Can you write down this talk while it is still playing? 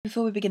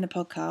before we begin the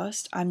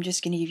podcast, I'm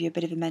just going to give you a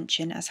bit of a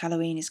mention as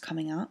Halloween is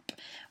coming up.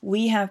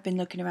 We have been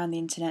looking around the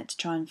internet to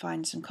try and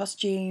find some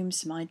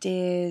costumes, some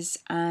ideas,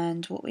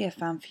 and what we have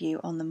found for you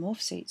on the Morph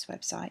Suits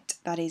website.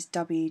 That is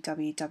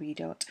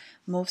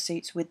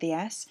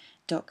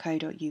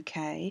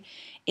www.morphsuitswiththes.co.uk.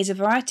 Is a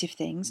variety of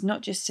things, not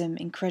just some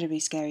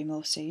incredibly scary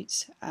morph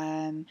suits,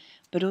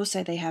 but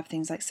also they have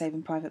things like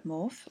Saving Private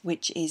Morph,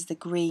 which is the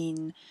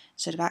green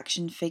sort of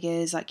action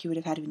figures like you would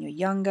have had when you were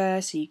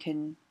younger, so you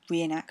can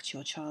reenact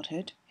your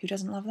childhood. Who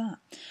doesn't love that?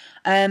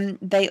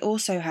 They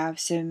also have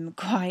some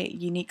quite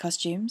unique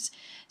costumes,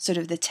 sort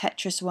of the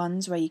Tetris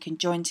ones where you can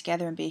join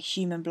together and be a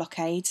human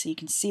blockade, so you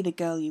can see the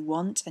girl you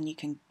want and you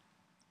can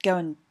go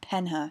and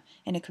pen her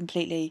in a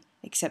completely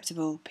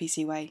acceptable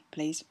PC way,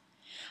 please.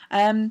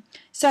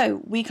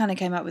 So we kind of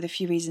came up with a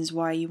few reasons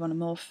why you want to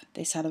morph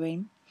this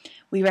Halloween.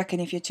 We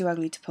reckon if you're too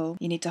ugly to pull,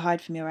 you need to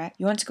hide from your ex.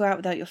 You want to go out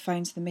without your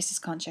phone so the missus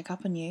can't check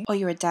up on you. Or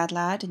you're a dad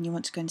lad and you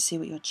want to go and see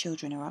what your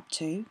children are up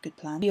to. Good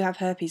plan. You have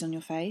herpes on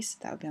your face.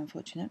 That would be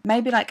unfortunate.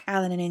 Maybe like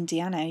Alan and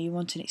Indiana, you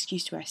want an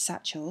excuse to wear a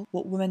satchel.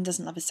 What woman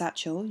doesn't love a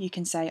satchel? You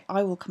can say,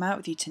 I will come out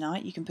with you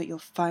tonight. You can put your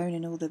phone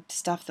and all the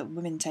stuff that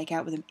women take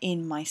out with them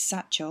in my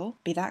satchel.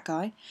 Be that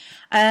guy.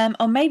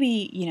 Or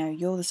maybe,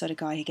 you're the sort of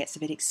guy who gets a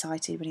bit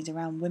excited when he's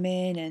around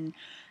women and...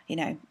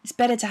 it's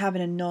better to have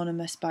an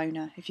anonymous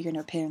boner if you're going to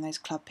appear in those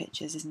club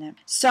pictures, isn't it?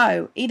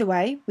 So, either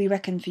way, we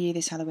reckon for you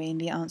this Halloween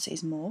the answer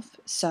is morph.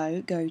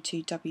 So, go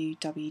to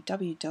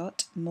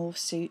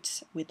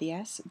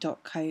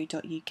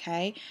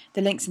www.morphsuitswiththes.co.uk.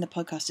 The link's in the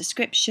podcast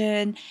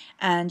description,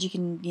 and you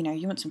can,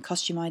 you want some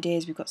costume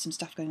ideas. We've got some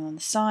stuff going on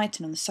the site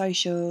and on the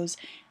socials.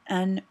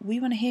 And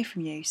we want to hear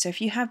from you. So if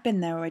you have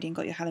been there already and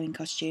got your Halloween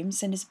costume,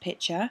 send us a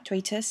picture,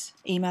 tweet us,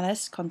 email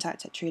us,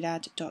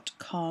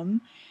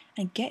 contact@truelad.com,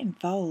 and get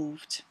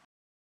involved.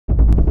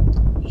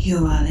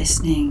 You are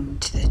listening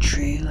to the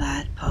True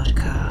Lad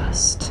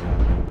podcast.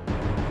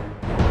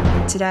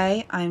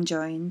 Today I'm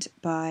joined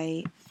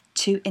by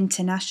two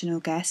international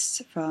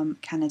guests from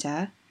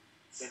Canada.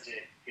 Such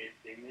a good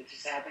thing that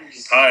just happened.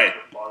 Hi.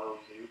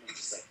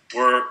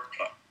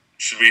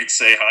 Should we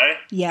say hi?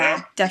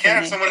 Yeah, definitely. You can't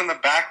have someone in the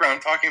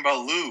background talking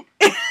about lube.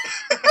 They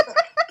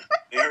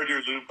heard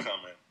your lube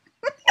comment.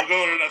 I'll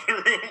go in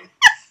another room.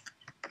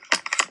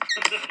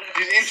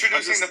 He's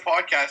introducing the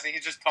podcast and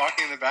he's just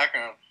talking in the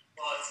background.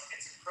 Well, it's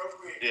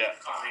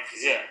appropriate comment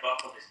because he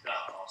buckled his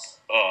belt also.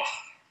 Oh.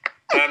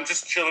 I'm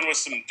just chilling with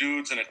some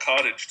dudes in a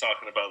cottage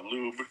talking about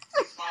lube.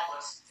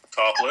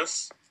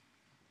 Topless.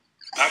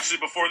 Actually,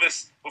 before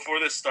this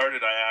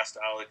started, I asked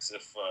Alex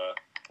if...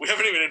 we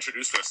haven't even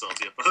introduced ourselves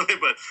yet, by the way,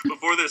 but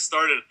before this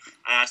started,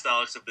 I asked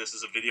Alex if this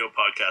is a video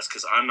podcast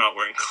because I'm not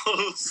wearing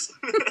clothes.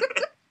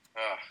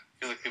 I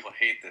feel like people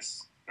hate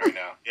this right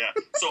now. Yeah.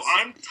 So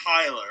I'm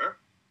Tyler.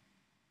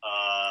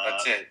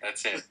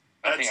 That's it.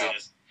 Nothing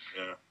else.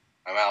 Yeah.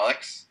 I'm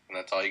Alex, and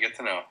that's all you get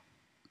to know.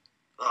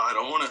 I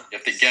don't want to... You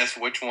have to guess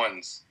which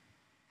ones.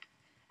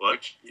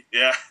 What?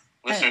 Yeah.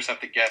 Listeners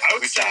have to guess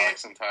which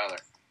Alex and Tyler.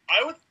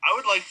 I would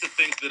like to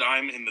think that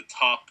I'm in the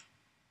top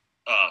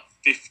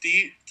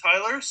 50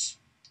 Tylers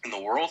in the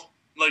world.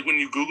 Like when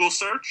you Google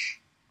search.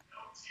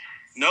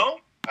 No.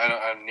 I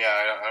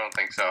don't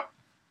think so.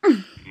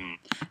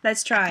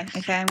 Let's try.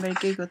 Okay, I'm going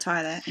to Google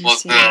Tyler. And well,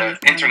 see it's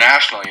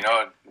international. It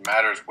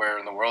matters where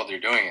in the world you're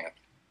doing it.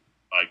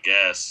 I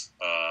guess.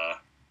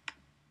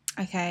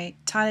 Okay,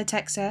 Tyler,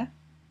 Texas.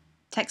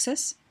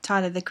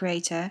 Tyler, the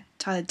creator.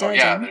 Tyler Durden.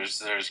 Oh yeah,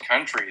 there's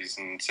countries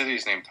and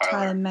cities named Tyler.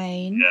 Tyler,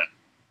 Maine. Yeah.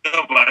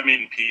 No, but I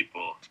mean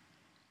people.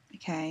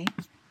 Okay.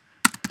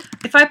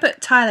 If I put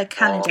Tyler,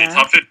 Canada. Well,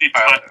 top 50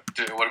 Tyler.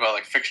 What about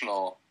like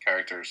fictional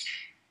characters?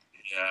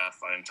 Yeah,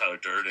 fine. Tyler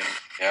Durden.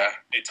 Yeah.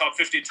 Hey, top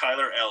 50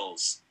 Tyler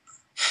L's.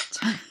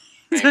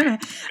 Maybe.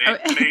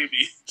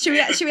 Maybe. Should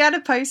we add a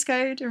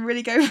postcode and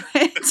really go for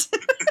it?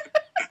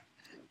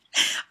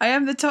 I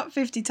am the top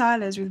 50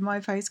 Tylers with my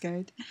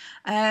postcode.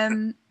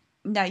 No,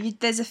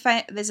 there's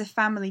a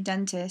family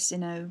dentist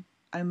in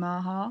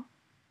Omaha.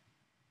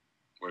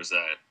 Where's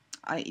that?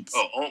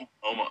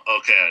 Omaha.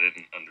 Okay, I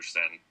didn't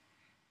understand.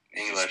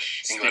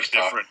 English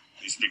different.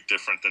 You speak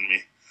different than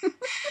me.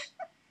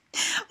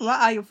 Where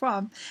are you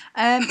from?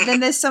 Then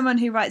there's someone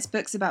who writes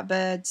books about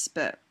birds,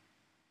 but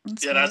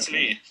that's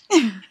me.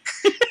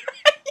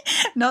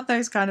 Not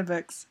those kind of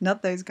books.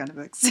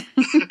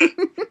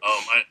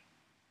 Oh,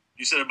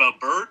 you said about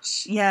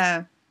birds?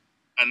 Yeah.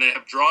 And they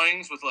have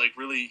drawings with like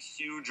really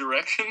huge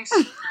erections?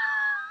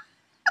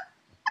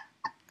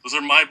 Those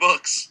are my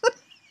books.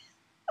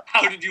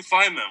 How did you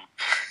find them?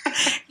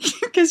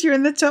 Because you're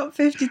in the top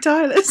 50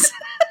 Tylers.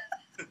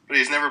 But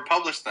he's never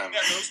published them.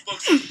 Yeah, those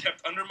books are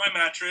kept under my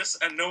mattress,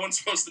 and no one's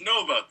supposed to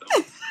know about them.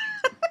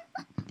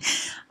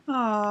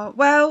 Oh,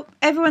 well,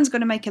 everyone's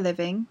going to make a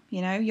living.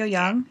 You're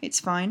young. It's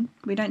fine.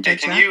 We don't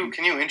judge that.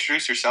 Can you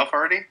introduce yourself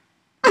already?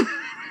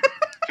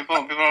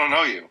 people don't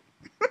know you.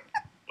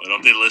 Well,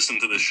 don't they listen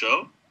to the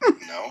show?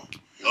 No.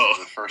 This is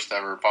the first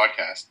ever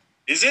podcast.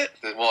 Is it?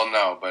 Well,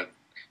 no, but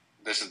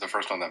this is the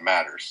first one that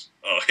matters.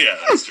 Oh, yeah,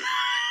 that's true.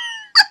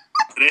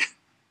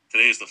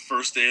 Today is the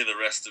first day of the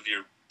rest of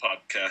your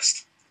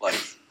podcast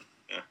life.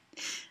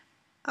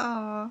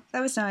 Oh,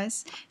 that was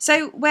nice.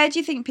 So, where do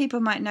you think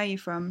people might know you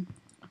from,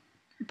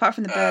 apart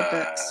from the bird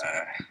books?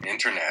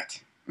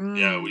 Internet.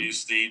 Yeah, we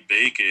used to eat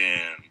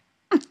bacon.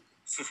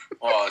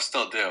 Well, I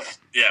still do.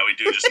 Yeah, we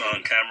do, just not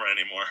on camera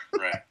anymore.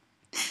 Right.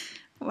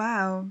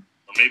 Wow.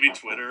 Or maybe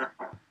Twitter.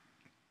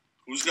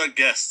 Who's got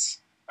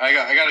guests? I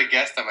got a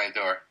guest at my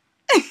door.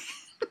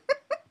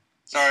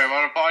 Sorry, I'm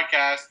on a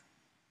podcast.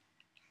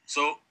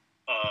 So,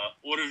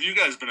 what have you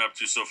guys been up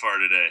to so far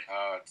today?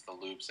 Oh, it's the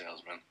lube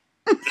salesman.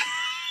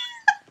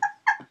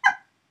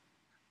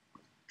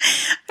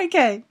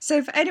 Okay,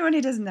 so for anyone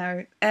who doesn't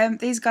know,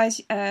 these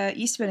guys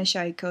used to be on a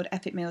show called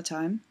Epic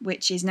Mealtime,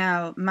 which is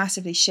now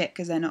massively shit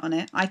because they're not on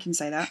it. I can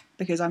say that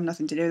because I'm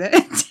nothing to do with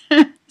it.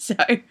 So,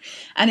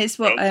 and it's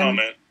what No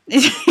comment.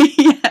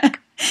 yeah,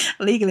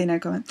 legally no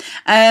comment.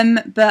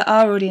 But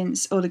our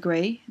audience all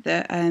agree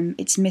that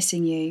it's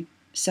missing you.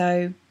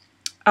 So,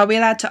 are we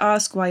allowed to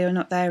ask why you're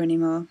not there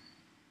anymore?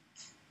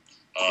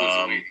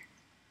 Well,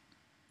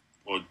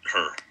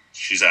 her.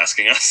 She's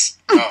asking us.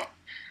 Oh.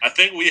 I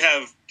think we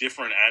have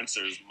different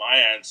answers. My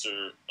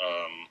answer,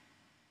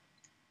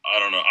 I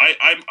don't know.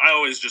 I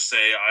always just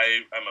say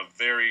I'm a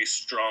very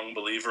strong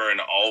believer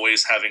in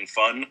always having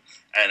fun.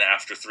 And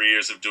after 3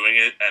 years of doing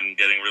it and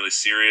getting really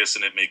serious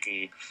and it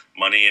making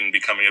money and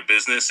becoming a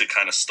business, it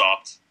kind of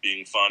stopped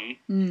being fun.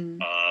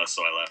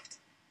 So I left.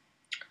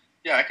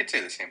 Yeah, I could say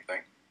the same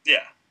thing.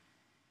 Yeah.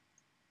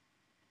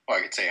 Well,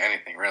 I could say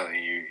anything,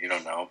 really. You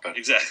don't know, but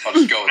exactly. I'll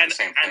just go with the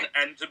same thing.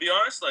 And to be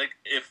honest, like,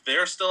 if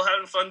they're still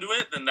having fun doing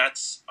it, then I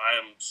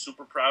am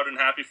super proud and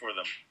happy for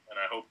them. And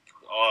I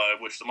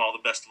wish them all the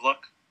best of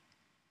luck.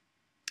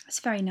 That's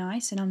very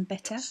nice, and I'm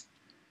bitter.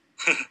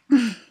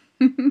 Yes.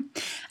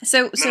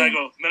 So then I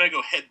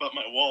go headbutt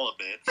my wall a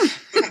bit.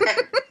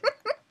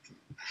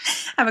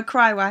 Have a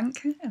cry wank,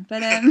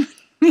 but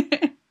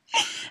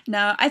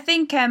no, I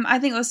think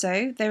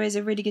also there is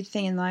a really good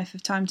thing in life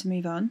of time to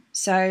move on.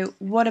 So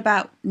what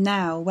about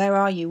now? Where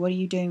are you? What are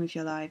you doing with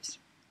your lives?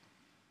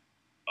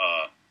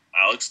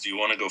 Alex, do you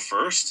want to go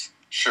first?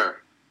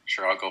 Sure,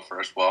 I'll go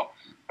first. Well,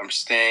 I'm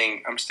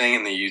staying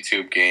in the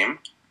YouTube game.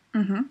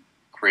 Mm-hmm.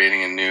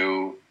 Creating a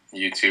new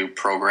YouTube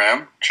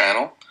program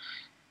channel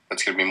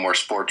that's going to be more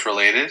sports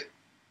related.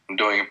 I'm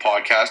doing a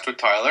podcast with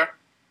Tyler.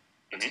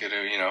 It's going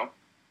to,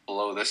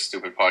 blow this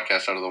stupid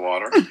podcast out of the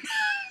water.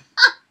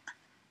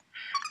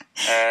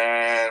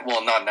 And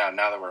well, not now.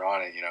 Now that we're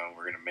on it,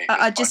 we're going to make.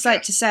 I'd just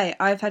like to say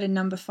I've had a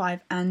number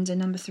 5 and a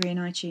number 3 in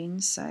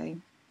iTunes. So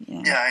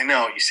yeah, I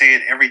know. You say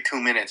it every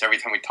 2 minutes every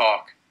time we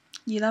talk.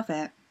 You love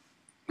it.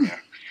 Yeah.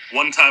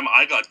 One time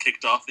I got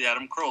kicked off the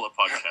Adam Carolla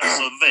podcast,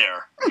 so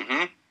there.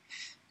 Mm-hmm.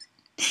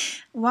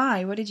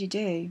 Why? What did you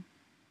do?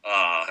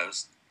 I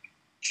was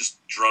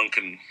just drunk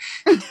and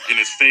in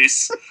his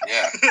face.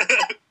 Yeah.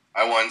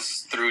 I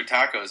once threw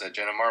tacos at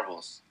Jenna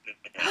Marbles.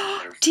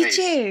 Did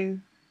you?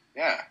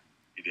 Yeah.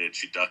 You did.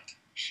 She ducked.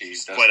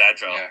 She's quite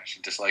agile. Yeah,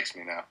 she dislikes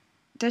me now.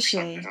 Does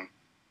she?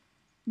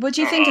 What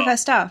do you think of her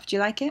stuff? Do you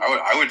like it?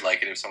 I would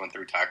like it if someone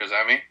threw tacos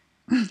at me.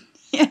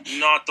 Yeah.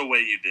 Not the way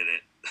you did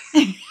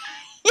it.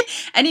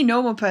 Any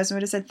normal person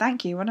would have said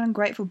thank you. What an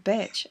ungrateful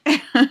bitch.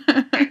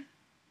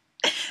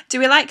 Do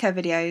we like her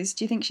videos?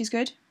 Do you think she's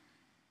good?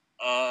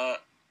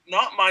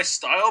 Not my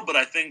style, but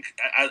I think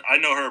I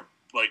know her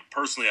like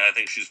personally. I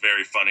think she's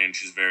very funny and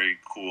she's very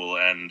cool,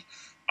 and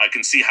I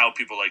can see how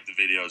people like the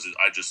videos.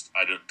 I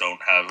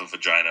don't have a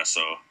vagina,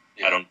 so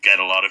I don't get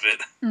a lot of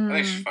it. I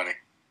think she's funny.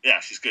 Yeah,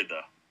 she's good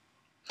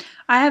though.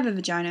 I have a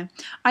vagina.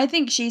 I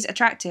think she's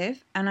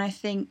attractive, and I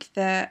think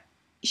that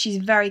she's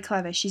very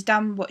clever. She's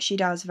done what she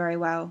does very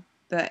well,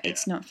 but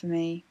it's not for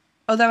me.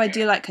 Although I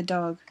do like her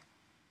dog.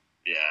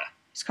 Yeah.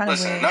 It's kind of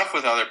weird. Enough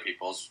with other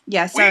people's.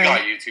 Yeah, sorry. We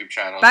got YouTube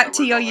channels. Back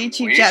to your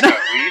YouTube channel.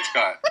 We each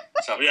got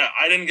something. Yeah,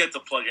 I didn't get to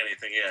plug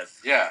anything yet.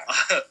 Yeah.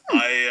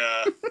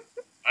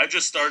 I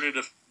just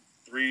started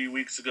 3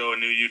 weeks ago a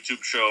new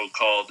YouTube show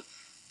called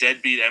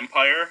Deadbeat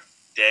Empire,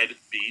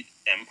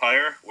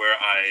 where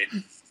I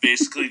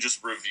basically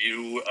just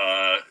review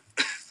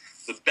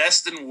the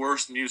best and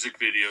worst music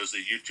videos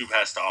that YouTube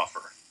has to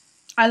offer.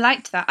 I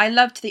liked that. I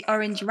loved the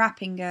orange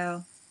rapping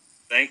girl.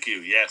 Thank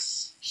you.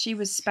 Yes. She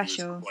was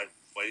special. She was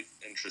quite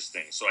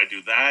interesting. So I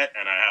do that,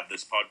 and I have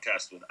this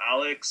podcast with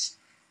Alex,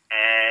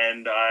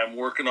 and I'm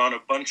working on a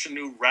bunch of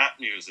new rap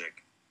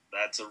music.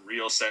 That's a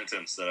real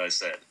sentence that I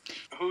said.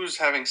 Who's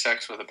having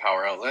sex with a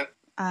power outlet?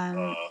 Right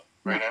now?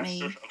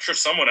 I'm sure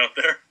someone out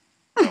there.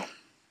 No.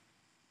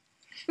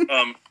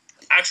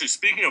 Actually,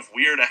 speaking of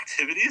weird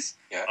activities.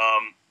 Yeah.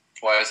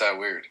 Why is that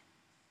weird?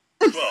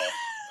 Well,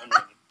 I mean,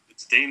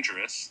 it's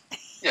dangerous.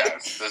 Yeah,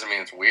 it doesn't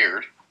mean it's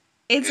weird.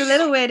 It's a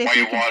little weird if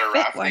you can water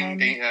fit one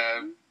rafting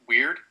in.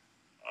 Weird?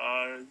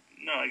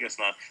 No, I guess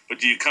not. But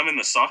do you come in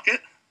the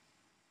socket?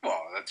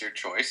 Well, that's your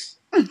choice.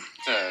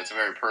 It's a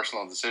very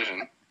personal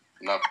decision.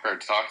 I'm not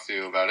prepared to talk to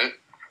you about it.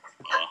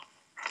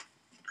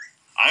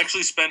 I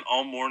actually spent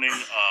all morning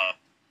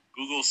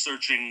Google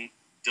searching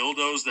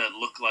dildos that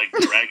look like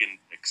dragon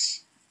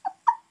dicks.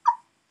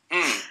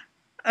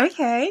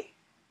 Okay.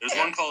 There's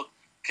one called...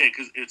 Okay,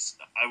 because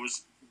I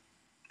was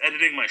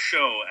editing my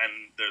show, and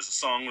there's a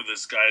song where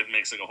this guy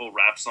makes like a whole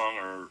rap song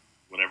or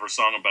whatever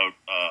song about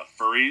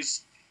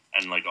furries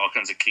and like all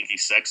kinds of kinky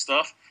sex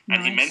stuff.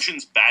 And he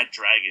mentions Bad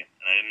Dragon,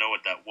 and I didn't know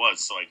what that was,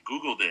 so I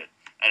Googled it,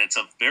 and it's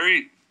a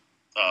very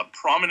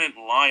prominent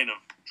line of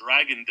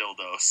dragon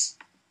dildos.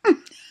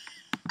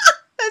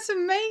 That's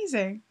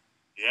amazing.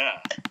 Yeah.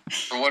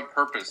 For what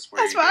purpose?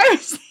 That's what I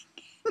was thinking.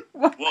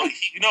 Well,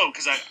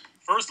 because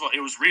first of all, it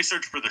was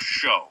research for the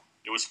show.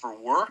 It was for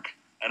work,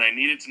 and I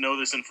needed to know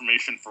this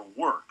information for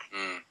work.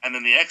 And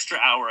then the extra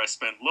hour I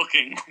spent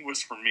looking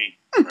was for me.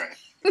 Right.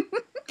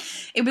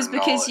 It was For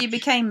because knowledge. you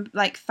became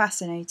like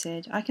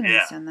fascinated. I can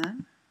understand that.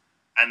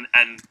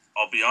 And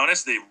I'll be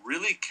honest, they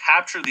really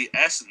capture the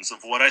essence of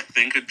what I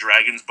think a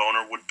dragon's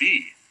boner would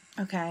be.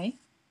 Okay.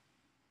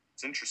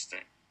 It's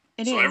interesting.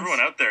 It so is. everyone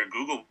out there,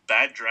 Google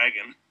Bad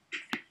Dragon.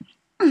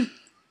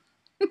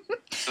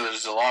 So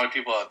there's a lot of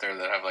people out there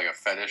that have like a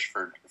fetish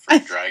for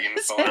dragon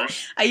So,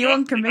 boners. are you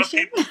on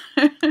commission?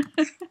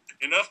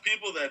 Enough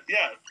people that,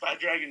 Bad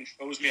Dragon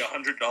owes me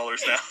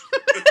 $100 now.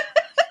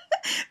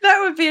 That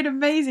would be an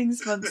amazing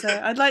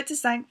sponsor. I'd like to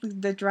thank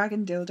the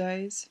Dragon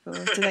Dildos for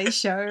today's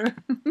show.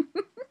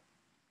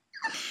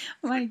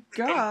 Oh my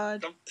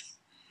God. Come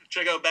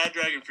check out Bad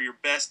Dragon for your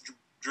best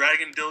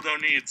dragon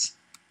dildo needs.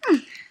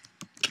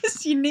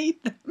 Because you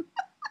need them.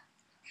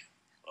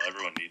 Well,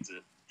 everyone needs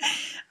it.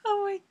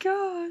 Oh my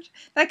God.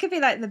 That could be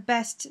like the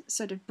best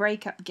sort of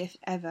breakup gift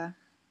ever.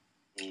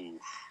 Ooh.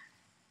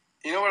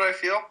 You know what I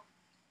feel?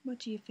 What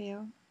do you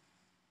feel?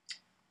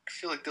 I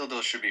feel like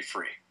dildos should be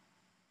free.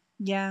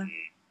 Yeah.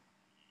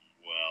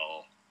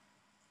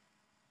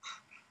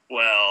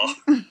 Well,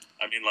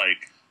 I mean,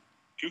 like,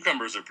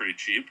 cucumbers are pretty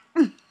cheap.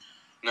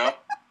 No.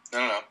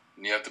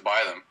 You have to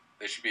buy them.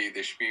 They should be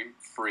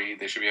free.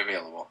 They should be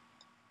available.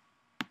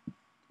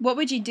 What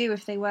would you do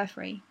if they were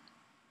free?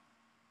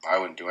 I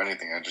wouldn't do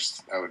anything.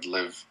 I would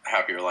live a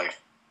happier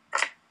life.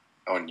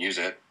 I wouldn't use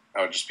it.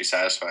 I would just be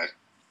satisfied.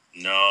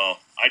 No,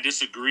 I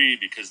disagree,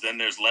 because then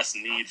there's less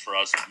need for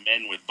us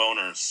men with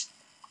boners.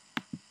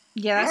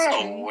 Yeah, that's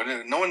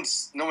true. No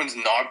one's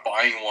not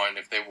buying one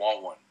if they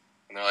want one,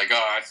 and they're like,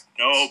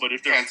 No, but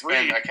if they're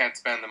free, I can't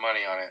spend the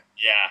money on it.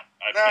 yeah,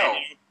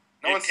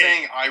 No one's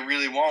saying I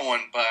really want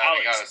one, but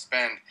Alex, I gotta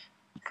spend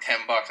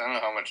 $10. I don't know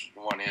how much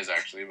one is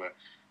actually, but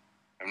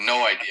I have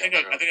no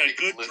idea. I think a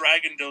good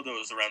dragon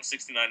dildo is around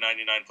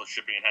 $69.99 plus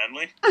shipping and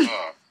handling.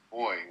 Oh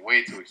boy,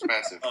 way too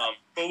expensive.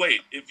 But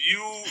wait, if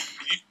you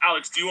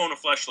Alex, do you own a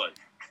fleshlight?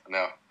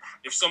 No.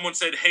 If someone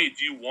said, "Hey,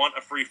 do you want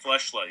a free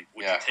fleshlight?"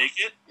 Would you take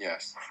it?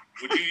 Yes.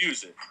 Would you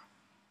use it?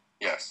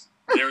 Yes.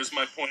 There's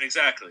my point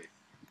exactly.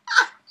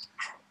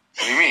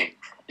 What do you mean?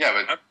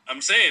 Yeah, but I'm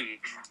saying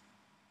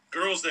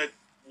girls that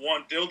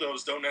want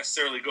dildos don't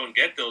necessarily go and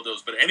get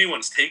dildos, but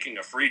anyone's taking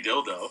a free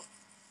dildo.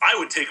 I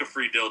would take a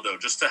free dildo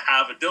just to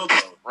have a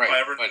dildo. Right, If I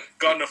ever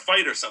got in a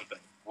fight or something.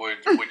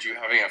 would you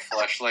having a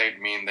fleshlight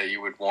mean that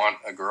you would want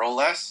a girl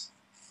less?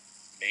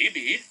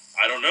 Maybe.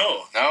 I don't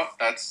know. No,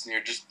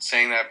 you're just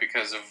saying that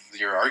because of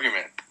your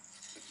argument.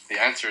 The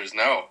answer is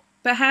no.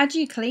 But how do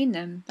you clean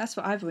them? That's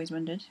what I've always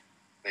wondered.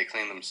 They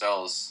clean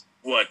themselves.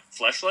 What,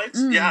 fleshlights?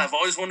 Mm. Yeah, I've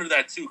always wondered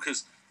that too,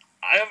 because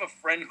I have a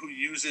friend who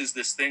uses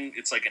this thing,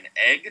 it's like an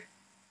egg,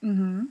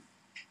 Mm-hmm.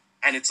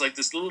 and it's like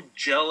this little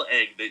gel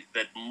egg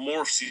that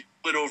morphs, you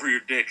put over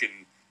your dick and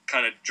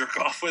kind of jerk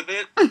off with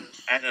it,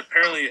 and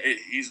apparently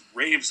he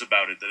raves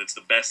about it, that it's the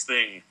best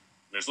thing.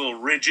 There's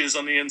little ridges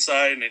on the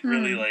inside, and it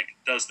really, like,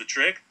 does the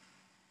trick,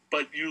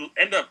 but you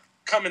end up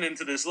coming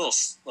into this little,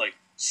 like,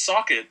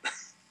 socket,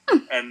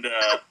 and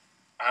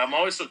I'm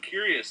always so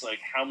curious, like,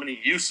 how many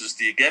uses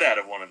do you get out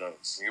of one of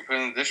those? You can put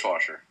it in the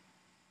dishwasher.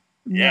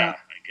 Yeah,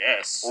 I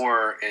guess.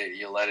 Or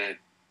you let it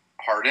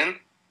harden,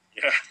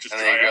 Yeah, just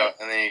and dry out.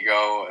 then you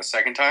go a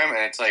second time, and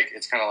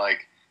it's kind of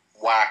like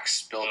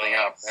wax building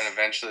up, and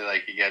eventually,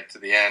 like, you get to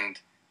the end,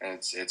 and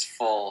it's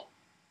full,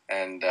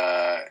 and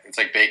it's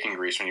like bacon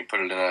grease when you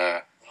put it in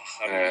a.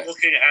 I'm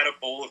looking at a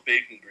bowl of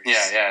bacon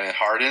grease. Yeah, and it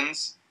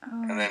hardens,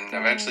 Oh, and then God.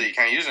 eventually you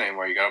can't use it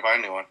anymore. You gotta buy a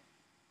new one.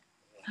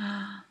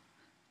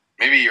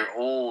 Maybe your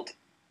old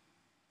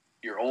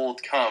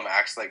cum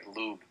acts like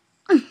lube.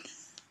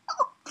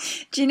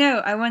 Do you know,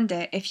 I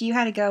wonder if you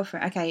had a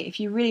girlfriend, okay, if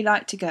you really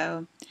liked a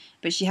girl,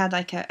 but she had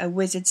like a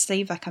wizard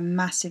sleeve, like a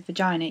massive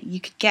vagina, you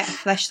could get a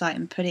fleshlight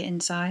and put it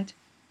inside.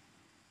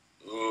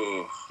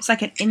 Ooh. It's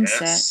like an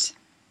insert.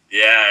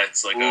 Yeah,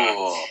 it's like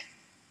Ooh.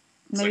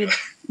 Maybe,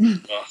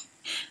 ugh,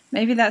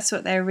 maybe that's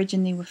what they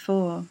originally were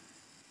for.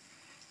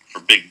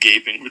 for big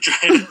gaping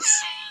vaginas.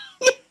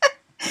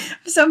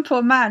 For some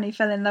poor man who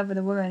fell in love with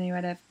a woman who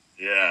had a...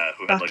 Yeah,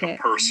 who had like a Bucket.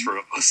 purse for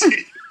a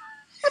pussy.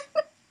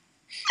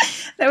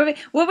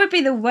 What would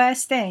be the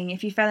worst thing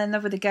if you fell in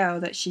love with a girl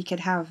that she could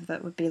have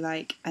that would be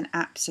like an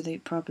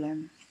absolute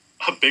problem?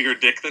 A bigger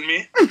dick than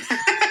me?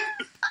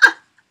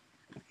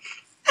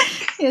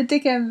 Yeah,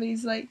 dick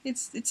envy's like,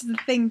 it's the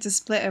thing to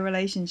split a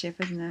relationship,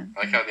 isn't it? I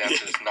like how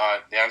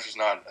the answer's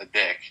not a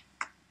dick.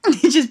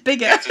 It's just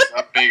bigger. It's just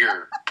a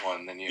bigger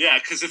one than you. Yeah,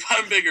 because if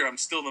I'm bigger, I'm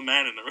still the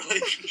man in the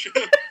relationship.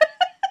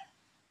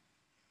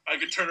 I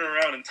could turn her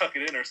around and tuck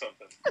it in or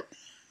something.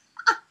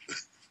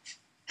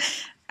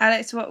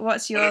 Alex,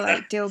 what's your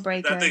like deal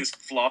breaker? That thing's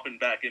flopping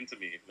back into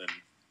me. Then.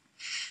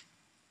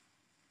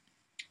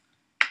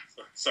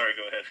 Sorry,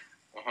 go ahead.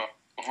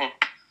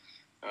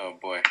 Oh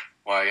boy.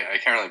 Well, I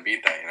can't really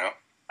beat that, you know.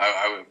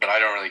 But I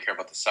don't really care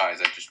about the size.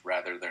 I'd just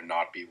rather there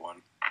not be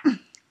one.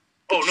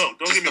 Oh no!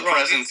 Don't get me the wrong.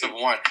 Presence of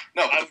one.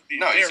 No, I would be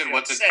no. You said very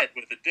what's upset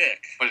with a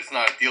dick. But it's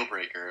not a deal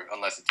breaker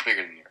unless it's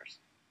bigger than yours.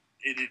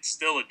 It's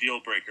still a deal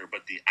breaker,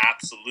 but the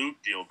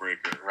absolute deal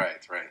breaker,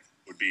 Right,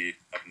 would be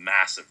a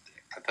massive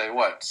dick. I tell you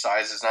what,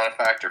 size is not a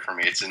factor for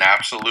me. It's an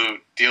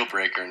absolute deal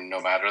breaker,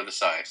 no matter the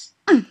size.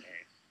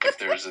 If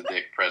there's a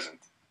dick present.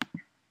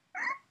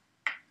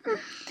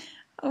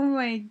 Oh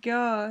my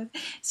god!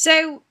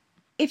 So,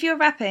 if you're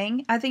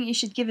rapping, I think you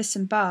should give us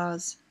some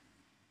bars.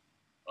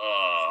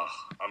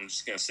 I'm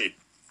just gonna say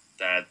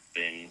bad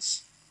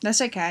things.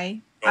 That's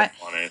okay. Don't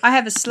want it. I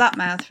have a slut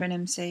mouth for an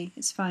MC.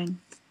 It's fine.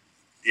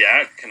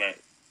 Yeah, can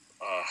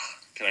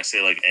I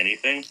say like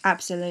anything?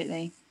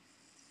 Absolutely.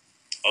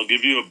 I'll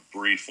give you a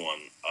brief one.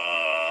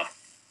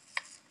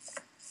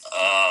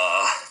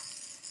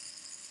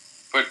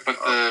 Put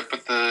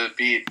the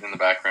beat in the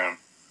background.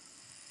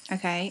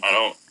 Okay. I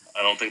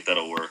don't think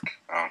that'll work.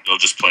 Oh. It'll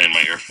just play in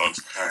my earphones.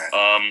 All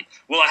right.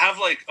 Well, I have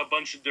like a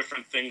bunch of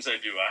different things I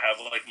do. I have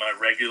like my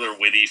regular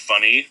witty,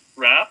 funny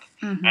rap,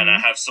 Mm-hmm. and I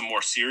have some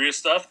more serious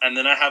stuff, and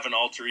then I have an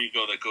alter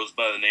ego that goes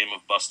by the name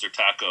of Buster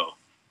Taco,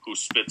 who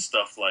spits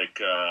stuff like,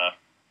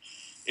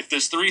 if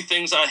there's three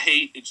things I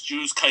hate, it's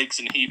Jews, kikes,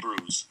 and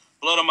Hebrews.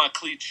 Blood on my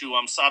cleat shoe,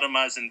 I'm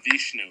sodomizing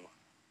Vishnu.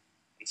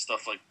 And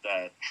stuff like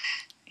that.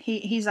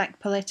 He's like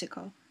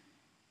political.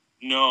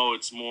 No,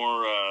 it's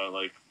more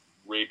like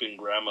raping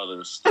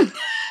grandmothers.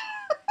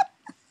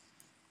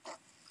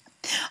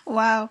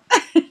 Wow.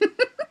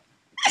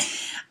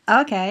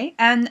 Okay.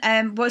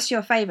 And what's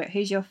your favourite?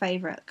 Who's your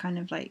favourite? Kind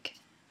of like...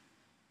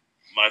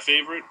 My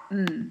favorite?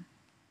 Mm.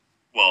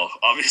 Well,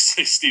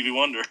 obviously Stevie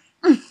Wonder.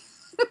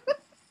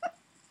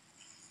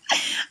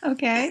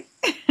 Okay.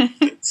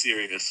 It's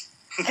serious.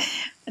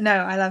 No,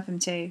 I love him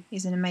too.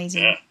 He's an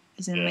amazing... Yeah.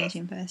 He's an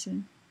amazing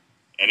person.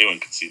 Anyone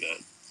can see that.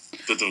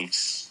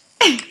 Da-dunks.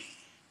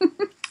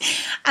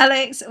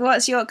 Alex,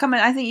 what's your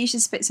comment? I think you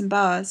should spit some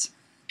bars.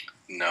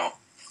 No.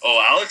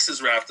 Oh, Alex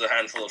has rapped a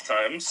handful of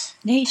times.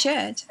 He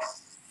should.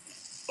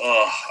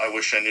 Oh, I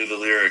wish I knew the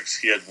lyrics.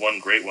 He had one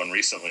great one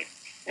recently.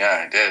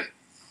 Yeah, I did.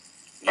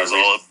 It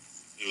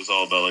was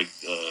all about like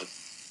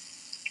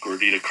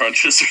gordita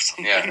crunches or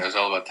something. Yeah, it was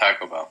all about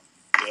Taco Bell.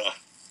 Yeah.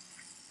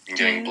 And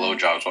getting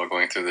blowjobs while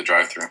going through the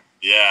drive-thru.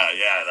 Yeah,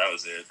 that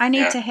was it. I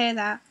need to hear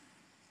that.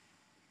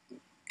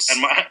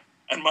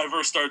 And my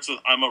verse starts with,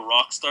 I'm a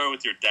rock star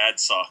with your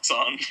dad's socks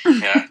on.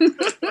 Yeah.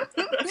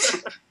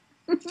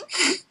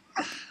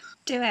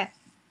 Do it.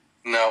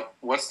 No.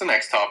 What's the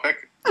next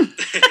topic? I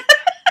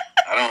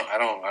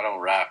don't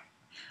rap.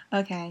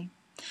 Okay.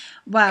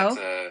 Well,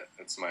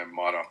 That's my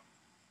motto.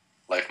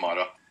 Life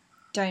motto.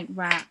 don't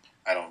rap,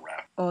 I don't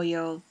rap. or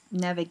you'll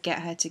never get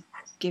her to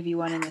give you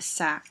one in the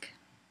sack.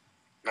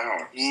 No.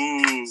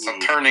 Ooh.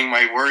 Stop turning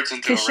my words into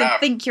a Because she'll rap.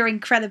 think you're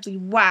incredibly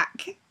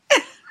whack.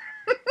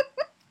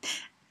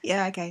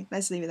 Yeah, okay,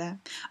 let's leave it there.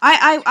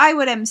 I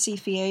would MC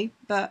for you,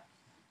 but,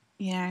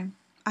 you know,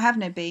 I have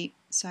no beat,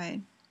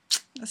 so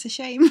that's a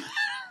shame.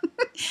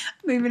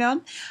 Moving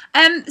on.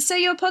 So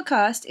your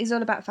podcast is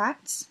all about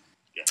facts.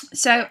 Yeah.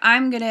 So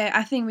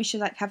I think we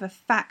should like have a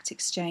fact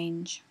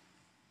exchange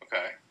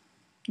Okay.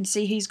 and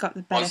see who's got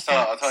the better I'll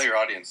facts. tell your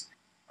audience.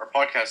 Our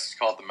podcast is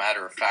called the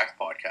Matter of Fact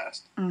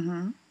Podcast.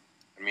 Mm-hmm.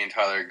 And me and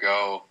Tyler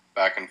go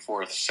back and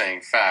forth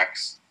saying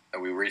facts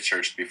that we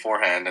researched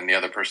beforehand and the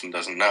other person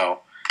doesn't know.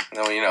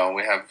 And then,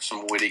 we have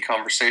some witty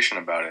conversation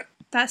about it.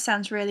 That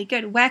sounds really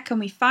good. Where can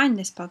we find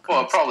this podcast?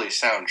 Well, it probably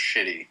sounds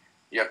shitty.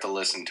 You have to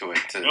listen to it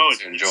to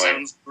enjoy it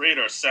sounds great.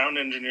 Our sound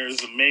engineer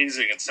is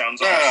amazing. It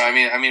sounds awesome.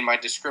 No, I mean, my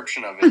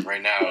description of it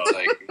right now is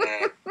like,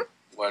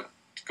 what?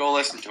 Go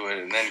listen to it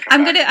and then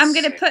come back. I'm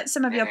gonna put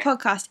some of your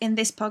podcast in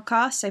this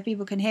podcast so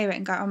people can hear it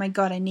and go, oh my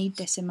god, I need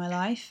this in my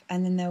life,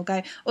 and then they'll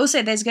go.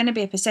 Also, there's going to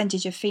be a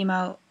percentage of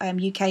female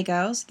UK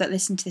girls that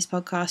listen to this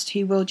podcast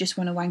who will just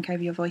want to wank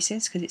over your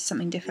voices because it's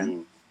something different.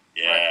 Ooh.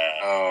 Yeah. Right.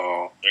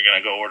 Oh. They're going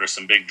to go order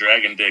some big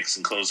dragon dicks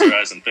and close their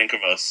eyes and think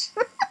of us.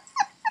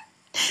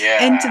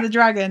 Yeah. Into the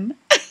dragon.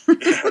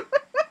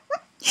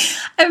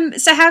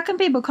 So how can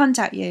people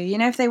contact you? You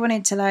know, if they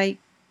wanted to like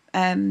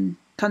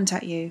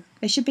contact you,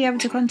 they should be able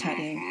to contact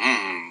you.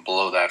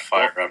 Blow that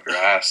fire up your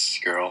ass,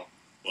 girl.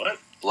 What?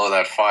 Blow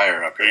that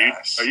fire up your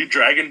ass. Are you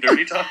dragon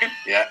dirty talking?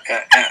 Yeah.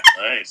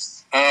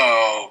 Nice.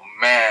 Oh,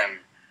 man.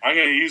 I'm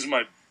going to use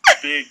my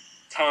big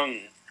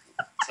tongue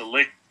to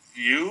lick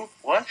you?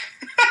 What?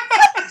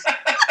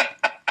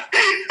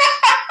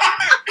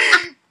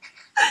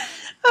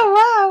 Oh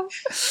wow!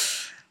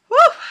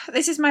 Woo!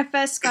 This is my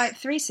first Skype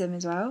threesome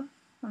as well.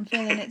 I'm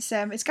feeling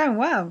it's going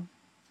well.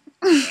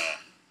 What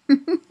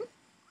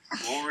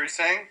were you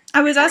saying?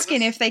 I was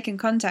asking if they can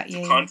contact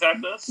you.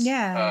 Contact us?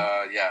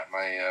 Yeah. Yeah,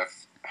 my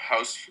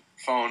house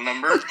phone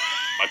number.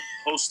 My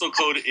postal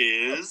code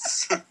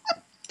is...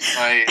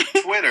 My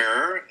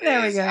Twitter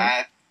There we is go.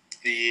 at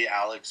the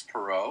Alex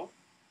Perot.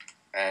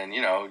 and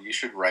you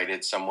should write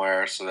it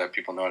somewhere so that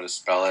people know how to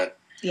spell it.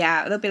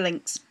 Yeah, there'll be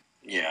links.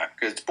 Yeah,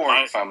 because it's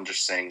boring if I'm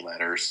just saying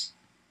letters.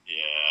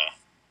 Yeah.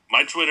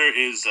 My Twitter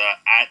is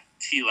at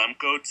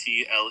tlemco,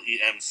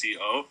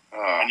 TLEMCO.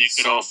 And you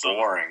could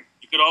boring.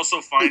 You could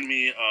also find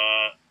me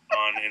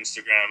on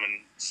Instagram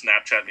and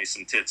Snapchat me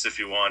some tits if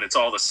you want. It's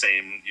all the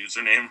same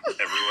username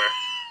everywhere.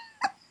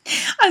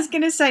 I was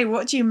going to say,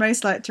 what do you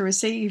most like to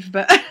receive?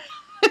 But,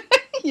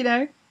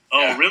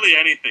 really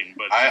anything.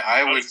 But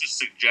I was just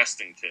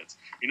suggesting tits.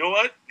 You know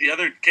what?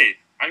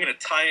 I'm going to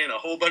tie in a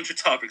whole bunch of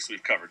topics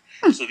we've covered.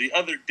 So the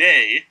other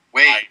day...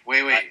 Wait.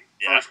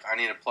 First, I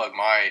need to plug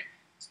my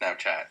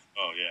Snapchat.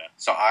 Oh, yeah.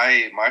 So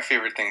my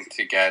favorite thing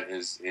to get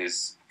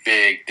is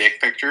big dick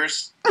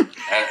pictures.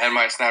 and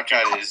my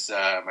Snapchat is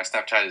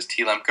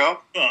tlemco.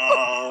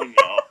 Oh,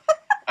 no.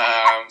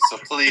 So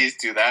please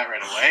do that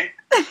right away.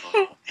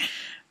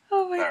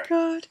 Oh, my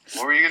God.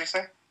 What were you going to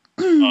say?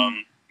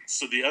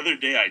 So the other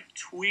day I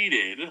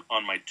tweeted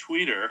on my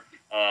Twitter,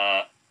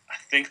 I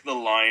think the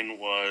line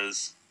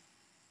was...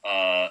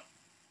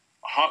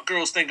 hot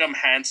girls think I'm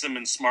handsome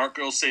and smart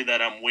girls say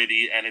that I'm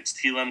witty, and it's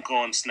tlemco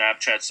on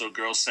Snapchat, so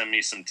girls send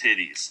me some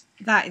titties.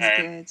 That is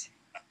good.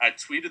 I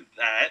tweeted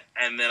that,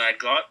 and then I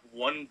got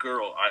one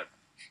girl, I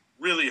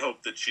really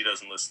hope that she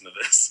doesn't listen to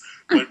this,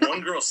 but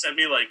one girl sent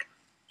me like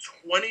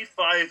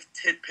 25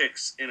 tit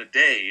pics in a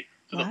day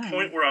to the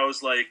point where I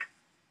was like,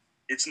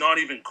 it's not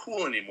even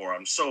cool anymore.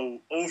 I'm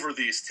so over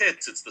these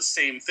tits. It's the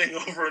same thing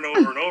over and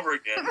over and over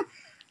again.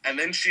 And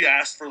then she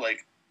asked for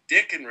like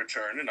dick in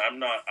return, and I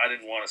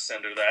didn't want to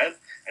send her that,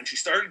 and she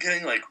started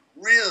getting like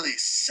really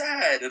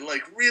sad and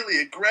like really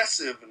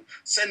aggressive and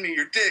send me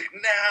your dick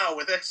now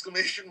with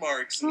exclamation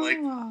marks and like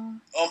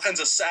all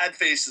kinds of sad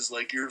faces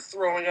like you're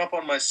throwing up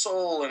on my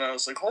soul, and I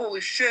was like,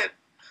 holy shit,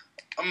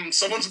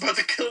 someone's about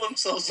to kill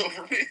themselves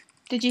over me.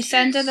 Did you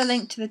send her the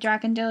link to the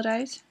dragon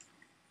dildos?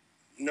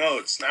 No,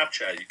 it's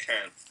Snapchat, you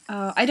can't.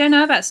 Oh, I don't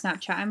know about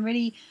Snapchat. I'm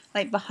really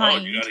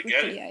behind you gotta with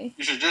get video. it.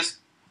 You should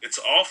it's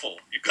awful.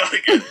 You gotta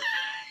get it.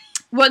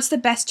 What's the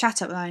best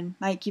chat-up line?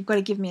 You've got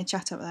to give me a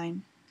chat-up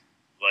line.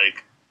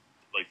 Like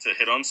to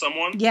hit on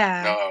someone?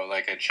 Yeah. No,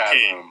 like a chat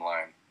room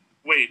line.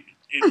 Wait,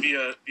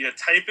 via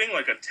typing,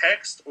 like a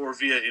text, or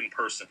via in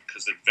person?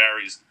 Because it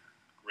varies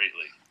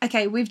greatly.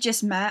 Okay, we've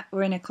just met.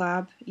 We're in a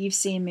club. You've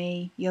seen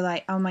me. You're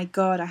like, oh my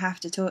God, I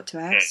have to talk to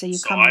her. Okay, so you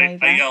come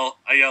over. I yell.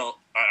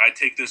 I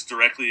take this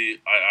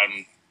directly.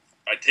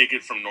 I take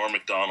it from Norm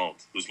Macdonald,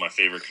 who's my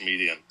favorite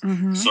comedian.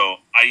 Mm-hmm. So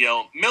I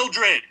yell,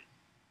 Mildred!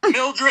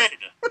 Mildred!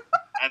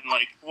 And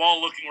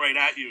while looking right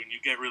at you, and you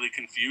get really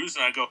confused,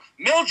 and I go,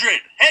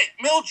 Mildred! Hey,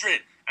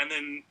 Mildred! And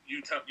then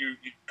you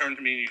turn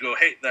to me and you go,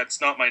 hey,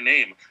 that's not my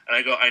name. And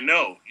I go, I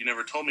know, you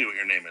never told me what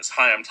your name is.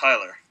 Hi, I'm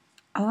Tyler.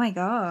 Oh my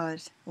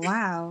God.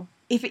 Wow.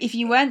 If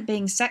you weren't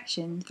being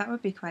sectioned, that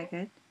would be quite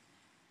good.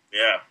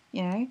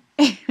 Yeah.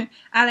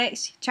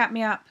 Alex, chat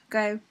me up.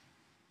 Go.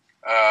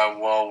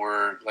 Well,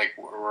 we're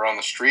on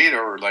the street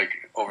or we're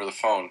over the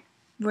phone?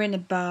 We're in a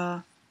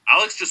bar.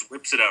 Alex just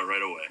whips it out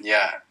right away.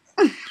 Yeah.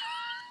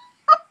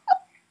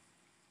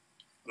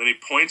 Then he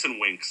points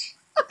and winks.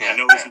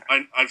 Yeah.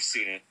 I've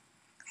seen it.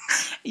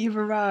 You've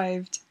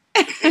arrived.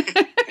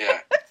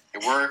 Yeah.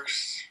 It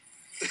works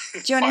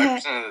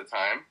 5% of the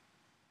time.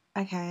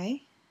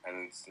 Okay.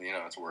 And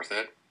it's worth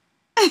it.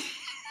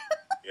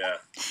 Yeah.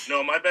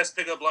 No, my best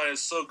pickup line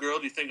is, so girl,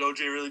 do you think OJ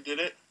really did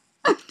it?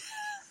 I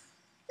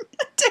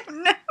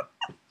don't know.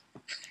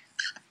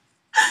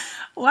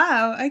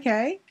 Wow,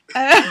 okay.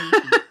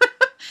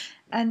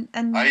 And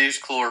I use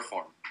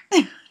chloroform.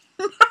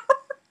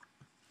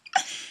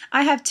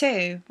 I have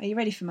two. Are you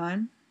ready for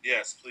mine?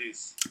 Yes,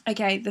 please.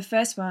 Okay, the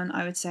first one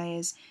I would say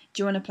is,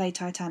 do you want to play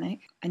Titanic?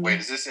 And wait,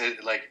 is this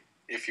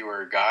if you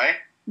were a guy?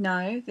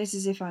 No, this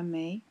is if I'm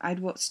me. I'd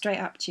walk straight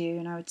up to you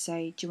and I would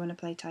say, do you want to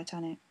play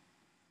Titanic?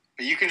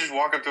 But you can just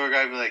walk up to a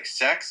guy and be like,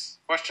 sex? ?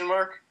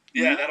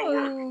 Yeah, that'll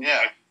work. Yeah.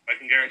 I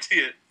can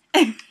guarantee it.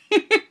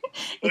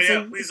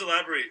 Please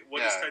elaborate.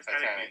 What does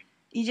Titanic mean?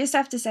 You just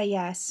have to say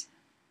yes.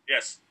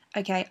 Yes.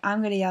 Okay, I'm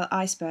going to yell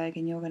iceberg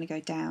and you're going to go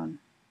down.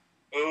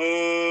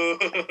 Oh.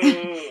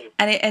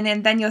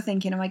 and then you're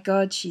thinking, oh my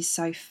God, she's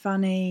so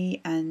funny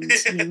and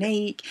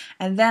unique.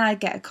 And then I'd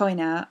get a coin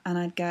out and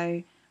I'd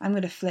go, I'm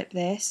going to flip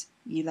this,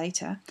 you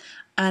later.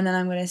 And then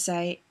I'm going to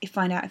say,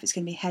 find out if it's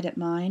going to be head at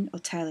mine or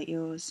tail at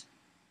yours.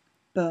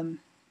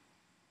 Boom.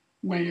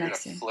 No Wait, you're going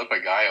to flip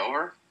a guy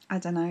over? I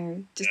don't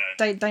know. Just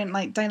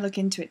don't look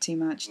into it too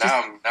much.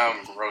 Now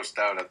I'm grossed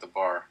out at the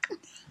bar.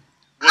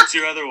 What's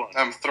your other one?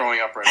 I'm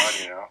throwing up right on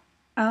you now.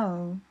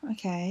 Oh,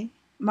 okay.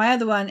 My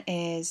other one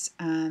is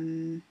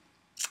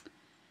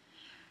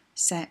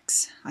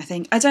sex. I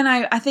think. I don't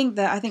know. I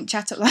think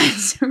chat-up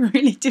lines are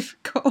really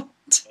difficult.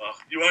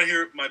 You want to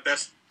hear my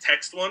best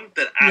text one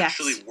that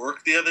actually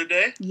worked the other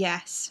day?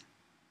 Yes.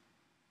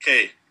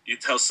 Okay, you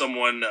tell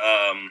someone.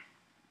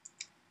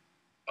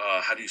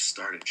 How do you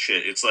start it?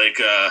 Shit, it's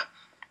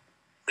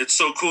it's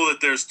so cool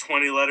that there's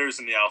 20 letters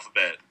in the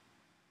alphabet.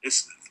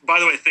 By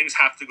the way, things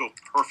have to go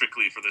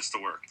perfectly for this to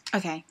work.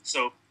 Okay.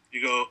 So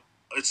you go,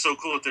 it's so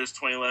cool that there's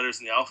 20 letters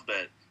in the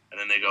alphabet. And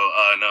then they go,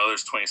 no,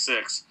 there's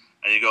 26.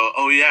 And you go,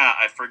 oh yeah,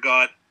 I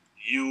forgot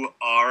URAQT.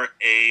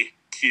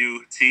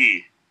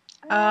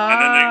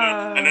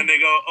 And then they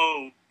go,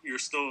 oh,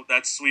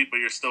 that's sweet, but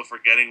you're still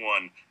forgetting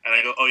one. And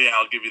I go, oh yeah,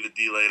 I'll give you the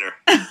D later.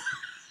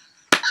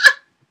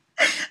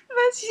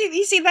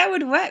 You see, that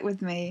would work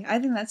with me. I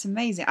think that's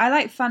amazing. I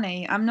like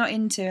funny. I'm not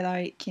into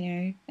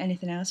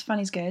anything else.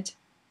 Funny's good.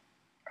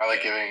 I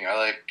like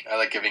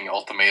giving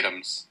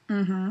ultimatums.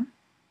 Mm-hmm.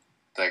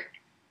 Like,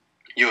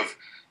 you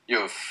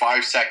have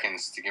 5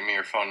 seconds to give me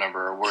your phone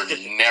number, or we're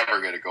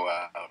never gonna go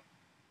out.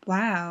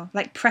 Wow,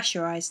 like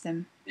pressurize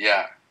them.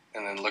 Yeah,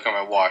 and then look at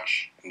my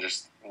watch and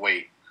just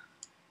wait.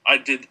 I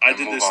did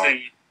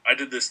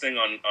this thing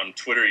on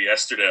Twitter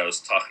yesterday. I was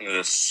talking to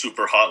this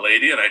super hot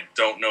lady, and I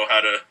don't know how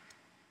to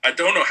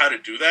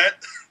do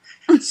that.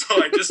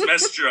 So I just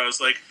messaged her. I was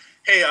like,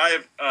 hey, I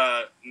have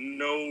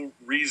no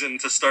reason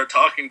to start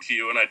talking to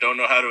you, and I don't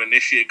know how to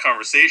initiate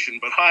conversation,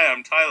 but hi,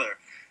 I'm Tyler.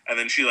 And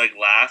then she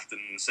laughed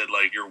and said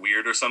you're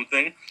weird or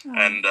something. Oh.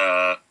 And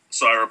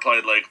so I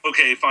replied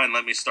okay, fine,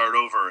 let me start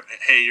over.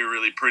 Hey, you're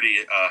really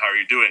pretty. How are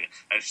you doing?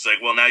 And she's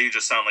like, well, now you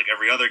just sound like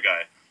every other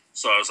guy.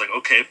 So I was like,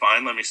 okay,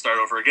 fine, let me start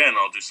over again.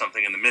 I'll do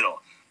something in the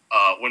middle.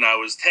 When I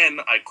was 10,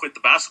 I quit the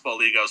basketball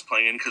league I was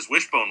playing in because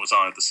Wishbone was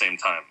on at the same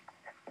time.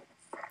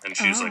 And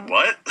she was like,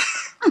 what?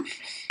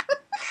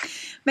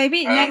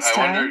 Maybe next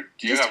time. I wonder,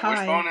 do you have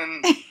Wishbone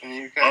in the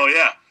UK? Oh,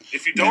 yeah.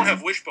 If you don't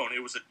have Wishbone,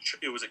 it was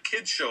a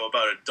kid's show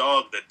about a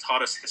dog that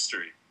taught us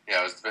history.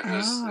 Yeah, it was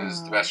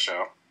the best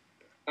show.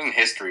 It wasn't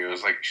history. It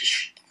was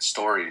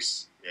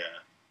stories. Yeah.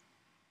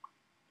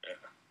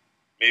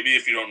 Maybe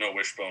if you don't know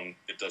Wishbone,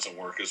 it doesn't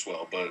work as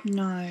well. But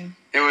no,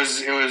 it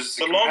was.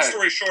 But long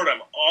story short,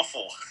 I'm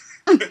awful.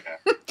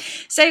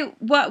 So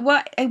what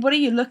are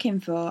you looking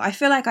for? I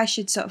feel like I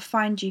should sort of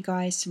find you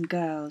guys some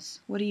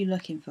girls. What are you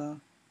looking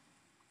for?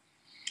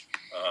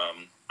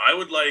 I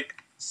would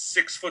like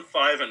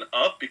 6'5" and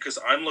up because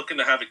I'm looking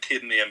to have a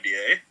kid in the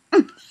NBA.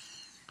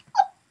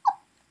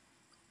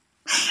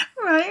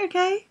 Right.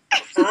 Okay.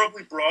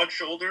 Preferably broad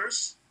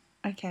shoulders.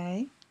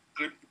 Okay.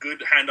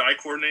 Good hand-eye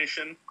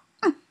coordination.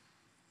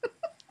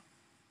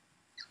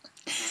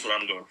 That's what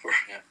I'm going for.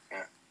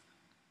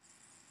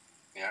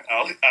 Yeah.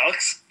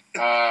 Alex?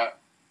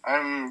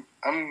 I'm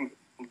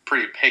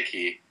pretty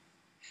picky,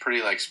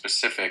 pretty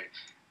specific.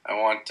 I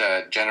want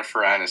Jennifer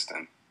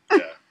Aniston.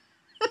 Yeah.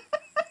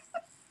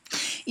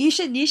 You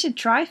should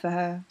try for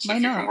her. So Why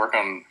if not? You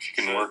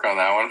can work on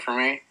that one for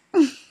me.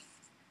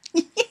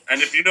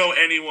 And if you know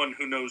anyone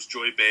who knows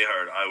Joy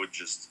Behar, I would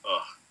just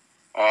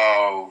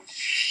Oh,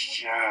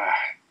 yeah.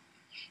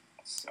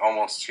 It's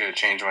almost gonna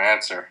change my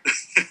answer.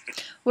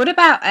 What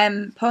about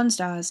porn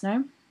stars?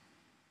 No.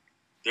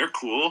 They're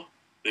cool.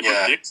 They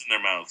put dicks in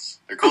their mouths.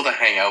 They're cool to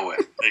hang out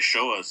with. They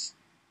show us.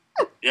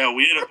 Yeah,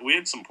 we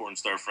had some porn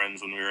star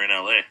friends when we were in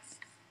LA.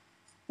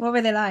 What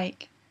were they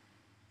like?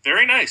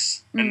 Very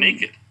nice and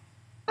naked.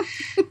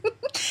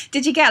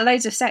 Did you get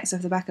loads of sex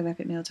off the back of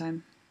Epic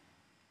Mealtime?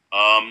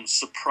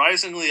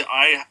 Surprisingly,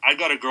 I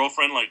got a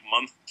girlfriend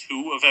month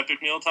 2 of Epic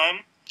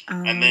Mealtime,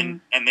 and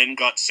then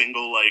got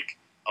single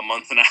a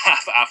month and a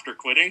half after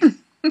quitting.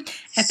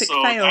 Epic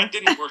so fail. That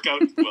didn't work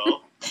out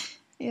well.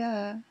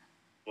 Yeah.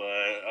 But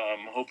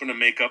I'm hoping to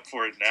make up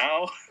for it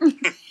now.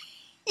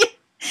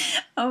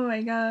 Oh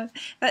my god!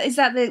 Is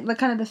that the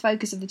kind of the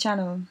focus of the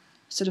channel?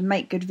 Sort of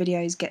make good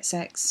videos, get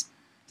sex.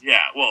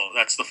 Yeah, well,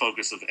 that's the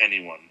focus of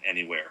anyone,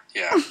 anywhere.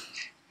 Yeah.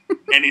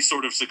 Any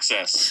sort of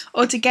success.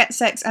 Or to get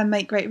sex and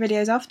make great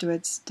videos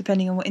afterwards,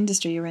 depending on what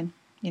industry you're in,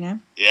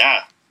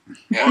 Yeah.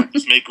 Or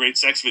just make great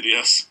sex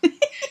videos.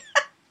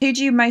 Who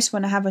do you most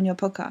want to have on your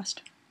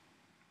podcast?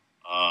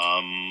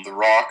 The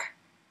Rock.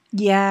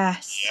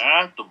 Yes.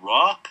 Yeah, The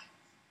Rock.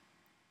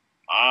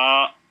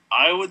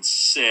 I would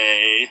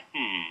say,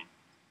 I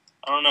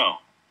don't know.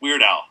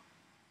 Weird Al.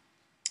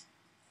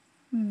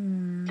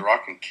 The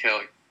Rock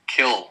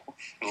can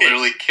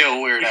literally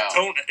kill Weird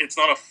Al. It's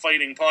not a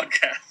fighting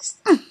podcast.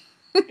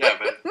 Yeah,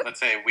 but let's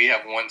say we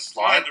have one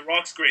slot. Fine, The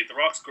Rock's great.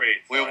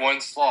 We have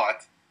one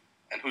slot,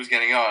 and who's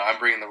getting on? I'm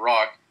bringing The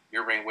Rock.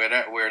 You're bringing Weird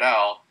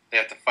Al. They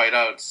have to fight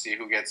out to see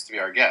who gets to be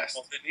our guest.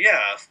 Well, then,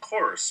 yeah, of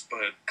course,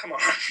 but come on.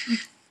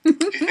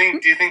 Do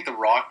you think The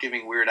Rock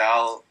giving Weird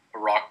Al a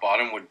rock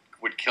bottom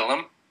would kill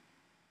him?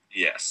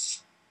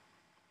 Yes.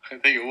 I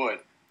think it would.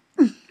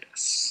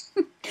 Yes.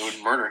 It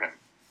would murder him.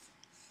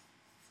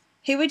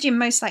 Who would you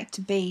most like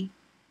to be?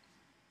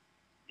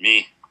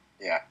 Me.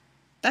 Yeah.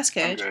 That's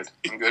good.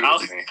 I'm good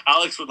Alex, with me.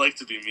 Alex would like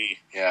to be me.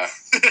 Yeah.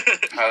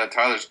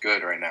 Tyler's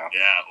good right now.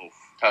 Yeah. Oof.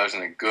 Tyler's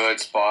in a good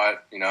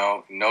spot,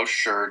 no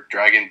shirt,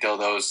 dragging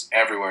dildos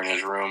everywhere in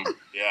his room.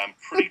 Yeah, I'm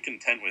pretty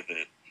content with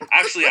it.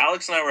 Actually,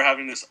 Alex and I were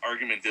having this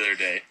argument the other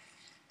day.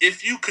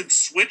 If you could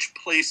switch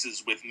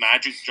places with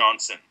Magic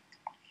Johnson,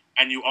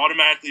 and you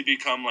automatically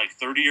become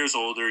 30 years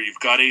older, you've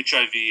got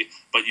HIV,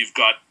 but you've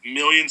got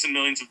millions and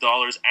millions of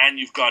dollars, and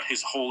you've got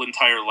his whole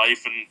entire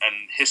life and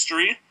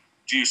history,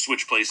 do you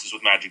switch places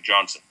with Magic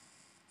Johnson?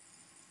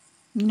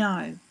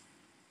 No.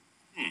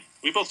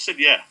 We both said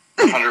yeah.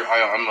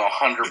 I'm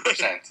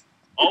 100%.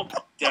 I'll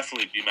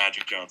definitely be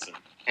Magic Johnson.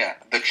 Yeah,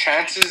 the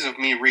chances of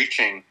me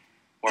reaching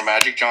where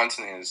Magic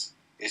Johnson is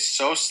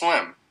so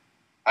slim.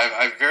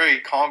 I'm very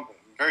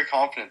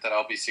confident that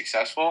I'll be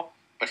successful,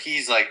 but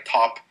he's like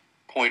top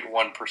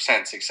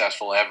 0.1%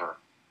 successful ever.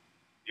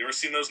 You ever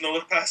seen those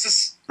no-look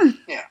passes?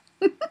 Yeah.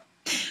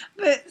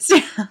 But so,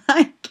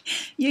 like,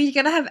 you're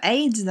gonna have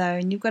AIDS though,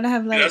 and you've got to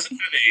have like. He doesn't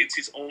have AIDS.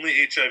 He's only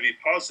HIV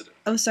positive.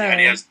 Oh, sorry. And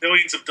he has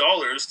millions of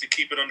dollars to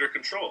keep it under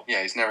control.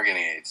 Yeah, he's never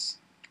getting AIDS.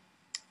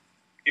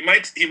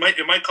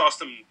 It might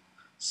cost him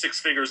 6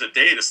 figures a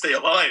day to stay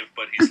alive,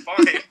 but he's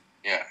fine.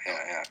 Yeah.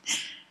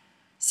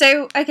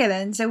 So okay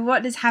then. So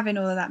what does having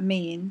all of that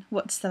mean?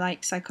 What's the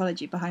like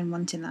psychology behind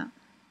wanting that?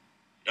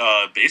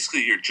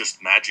 Basically, you're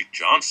just Magic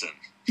Johnson.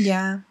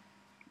 Yeah.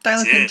 Don't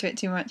That's look it. into it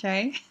too much,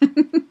 eh?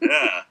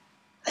 Yeah.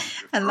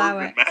 Allow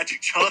You're it. Magic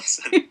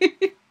Johnson.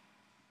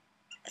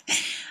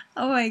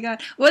 Oh my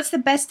god. What's the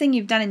best thing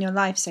you've done in your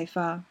life so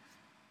far?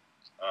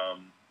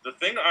 The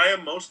thing I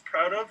am most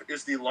proud of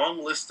is the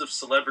long list of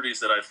celebrities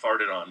that I've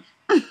farted on.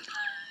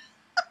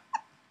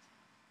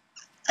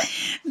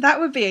 That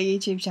would be a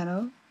YouTube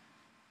channel.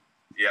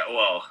 Yeah,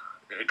 well,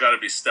 it got to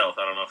be stealth.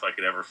 I don't know if I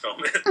could ever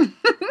film it.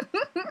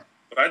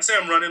 But I'd say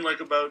I'm running like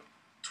about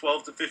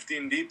 12 to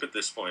 15 deep at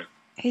this point.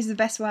 Who's the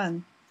best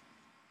one?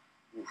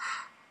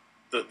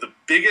 The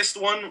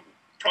biggest one,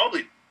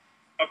 probably,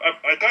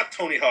 I got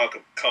Tony Hawk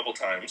a couple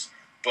times,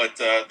 but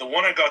the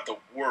one I got the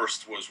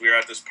worst was we were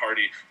at this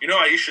party. You know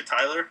Aisha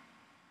Tyler?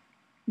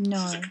 No.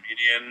 She's a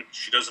comedian.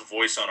 She does a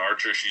voice on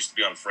Archer. She used to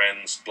be on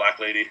Friends, Black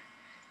Lady.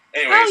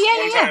 Anyways,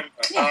 one time...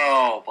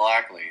 Oh,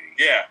 Black Lady.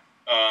 Yeah.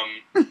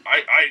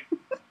 I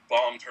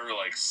bombed her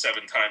like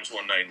 7 times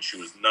one night, and she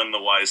was none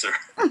the wiser.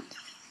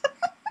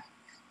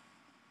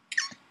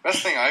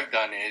 Best thing I've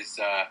done is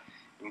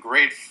in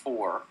grade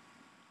 4,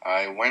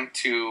 I went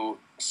to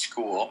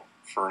school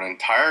for an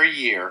entire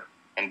year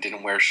and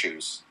didn't wear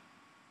shoes.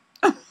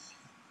 I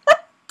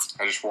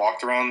just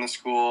walked around the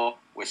school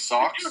with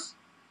socks.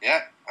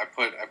 Yeah, I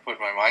put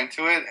my mind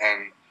to it,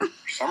 and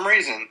for some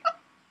reason,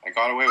 I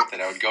got away with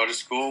it. I would go to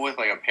school with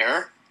like a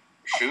pair of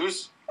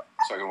shoes,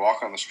 so I could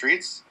walk on the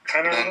streets.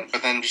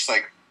 But then just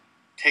like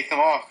take them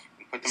off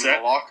and put them in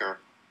the locker.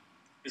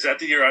 Is that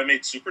the year I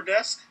made Super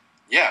Desk?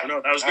 Yeah. Oh,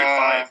 no, that was grade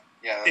 5.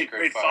 Yeah, that was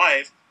grade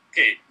 5.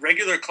 Okay,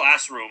 regular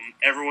classroom.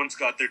 Everyone's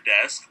got their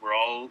desk. We're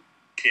all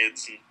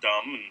kids and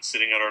dumb and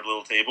sitting at our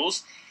little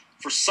tables.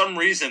 For some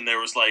reason, there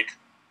was like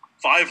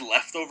 5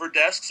 leftover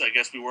desks. I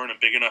guess we weren't a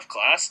big enough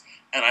class.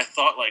 And I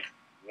thought, like,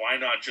 why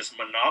not just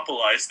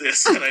monopolize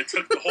this? And I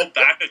took the whole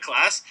back of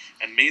class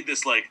and made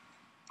this, like,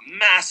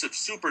 massive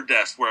super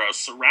desk where I was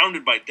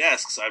surrounded by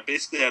desks. I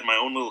basically had my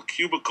own little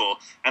cubicle.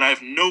 And I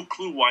have no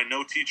clue why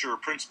no teacher or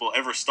principal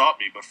ever stopped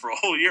me. But for a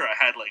whole year, I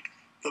had, like,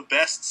 the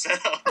best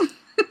setup.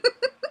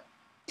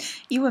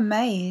 You were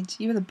made.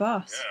 You were the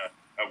boss. Yeah,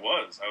 I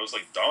was. I was,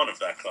 like, Dawn of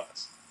that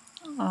class.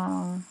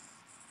 Oh.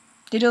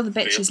 Did all the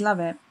bitches love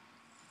it?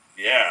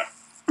 Yeah.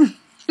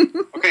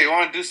 Okay, you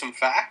want to do some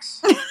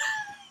facts?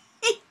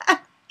 Yeah.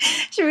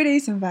 Should we do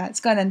some facts?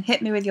 Go on then,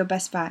 hit me with your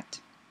best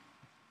fact.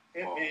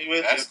 Hit me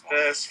with your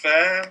best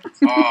fact.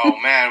 Oh,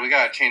 man, we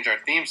got to change our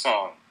theme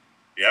song.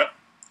 Yep.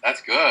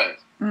 That's good.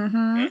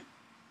 Mm-hmm. Yeah.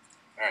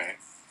 All right.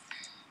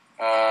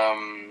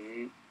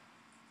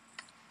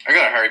 I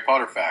got a Harry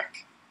Potter fact.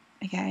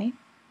 Okay.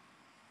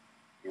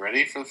 You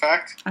ready for the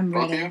fact? I'm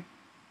Both ready. of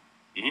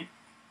you? Mm-hmm.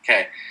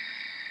 Okay.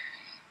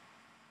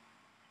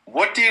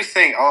 What do you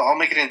think? I'll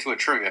make it into a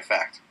trivia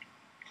fact.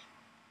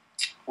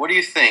 What do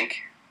you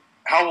think?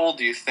 How old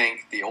do you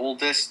think the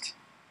oldest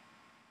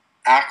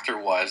actor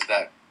was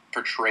that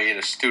portrayed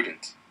a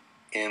student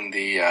in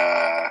the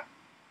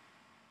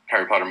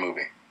Harry Potter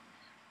movie?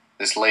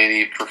 This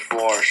lady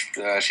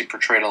she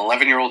portrayed an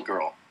 11-year-old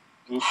girl.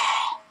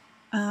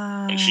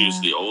 And she was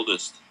the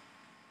oldest.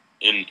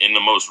 In the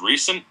most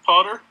recent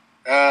Potter?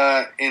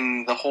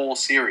 In the whole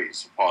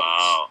series of Potters.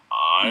 Wow.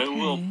 I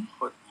will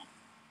put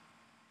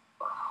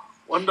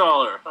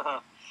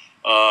 $1.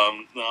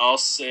 I'll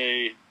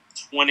say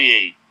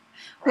 28.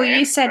 Well, Right,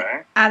 you said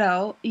okay.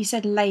 adult. You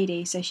said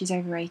lady, so she's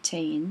over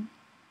 18.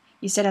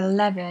 You said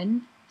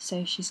 11,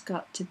 so she's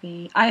got to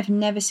be... I've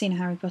never seen a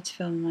Harry Potter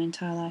film in my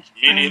entire life.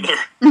 Me neither.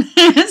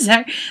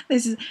 So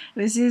this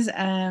is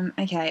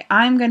okay.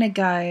 I'm gonna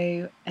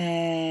go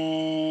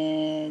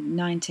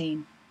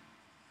 19.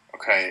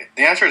 Okay,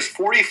 the answer is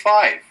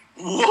 45.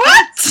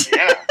 What?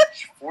 Yeah,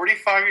 she's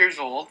 45 years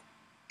old,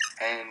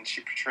 and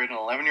she portrayed an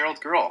 11-year-old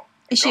girl.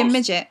 Is she a Ghost.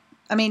 midget?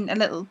 I mean, a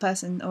little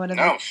person or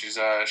whatever. No, she's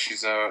a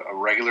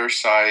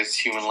regular-sized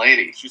human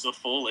lady. She's a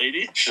full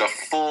lady? She's a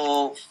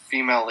full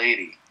female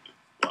lady.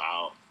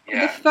 Wow. What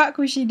Yeah, the fuck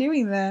was she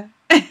doing there?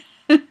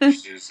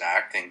 she was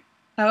acting.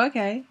 Oh,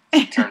 okay.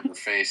 She turned her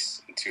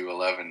face into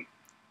 11.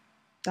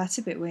 That's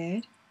a bit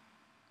weird.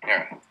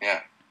 Yeah.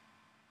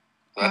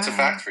 So that's a Wow.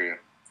 fact for you.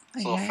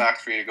 It's a little Okay.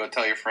 fact for you to go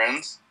tell your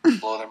friends,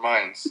 blow their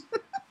minds.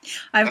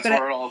 I've That's got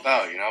what we're all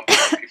about,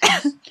 blowing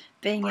people's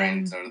being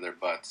brains out of their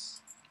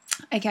butts.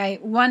 okay.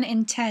 1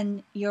 in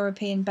 10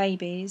 European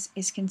babies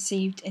is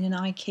conceived in an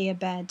IKEA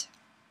bed.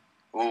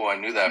 Ooh, I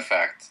knew that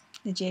fact.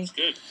 Did you? That's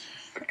good.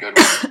 but good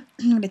one.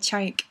 I'm going to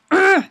choke.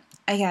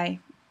 Okay.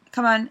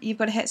 Come on. You've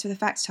got to hit us with the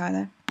facts,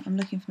 Tyler. I'm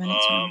looking for my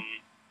next one.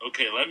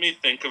 Okay, let me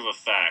think of a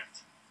fact.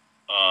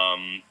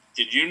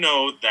 Did you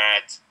know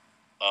that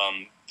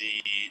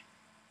the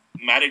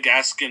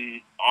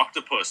Madagascan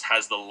octopus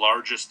has the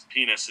largest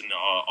penis in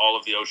all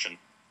of the ocean,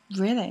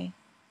 Really?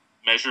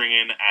 measuring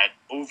in at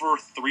over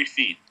 3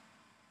 feet?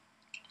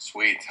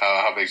 Sweet.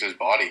 How big's his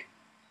body?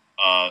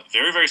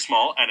 Very, very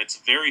small, and it's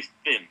very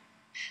thin.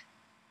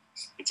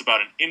 It's about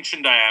 1 inch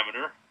in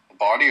diameter. The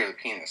body or the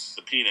penis?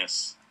 The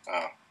penis.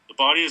 Oh. The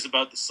body is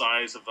about the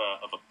size of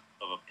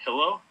a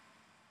pillow,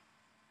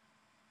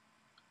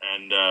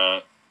 and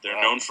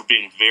they're known for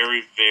being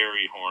very,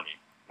 very horny.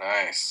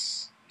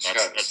 Nice.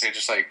 He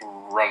just like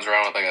runs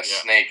around with like a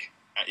snake.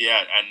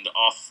 Yeah, and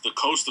off the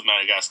coast of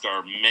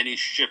Madagascar, many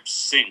ships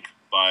sink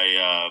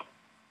by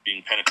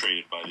being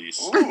penetrated by these.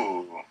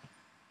 Ooh.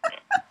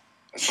 Yeah.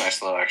 That's a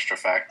nice little extra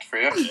fact for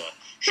you. Yeah.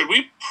 Should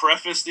we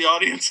preface the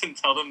audience and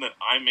tell them that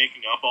I'm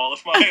making up all of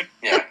mine?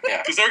 Yeah.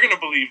 Because they're going to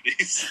believe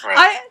these.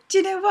 Right. Do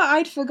you know what?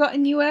 I'd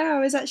forgotten you were. I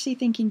was actually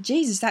thinking,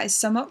 Jesus, that is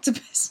some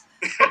octopus.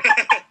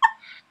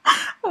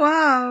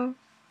 Wow.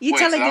 You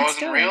tell a that good wasn't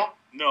story. real?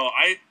 No,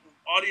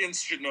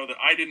 audience should know that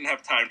I didn't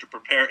have time to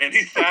prepare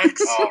any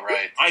facts. Oh,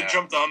 right. I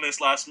jumped on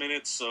this last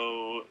minute,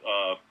 so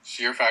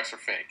So your facts are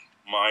fake.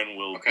 mine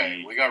will be...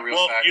 Okay, we got real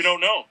well, facts. you don't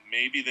know.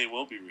 Maybe they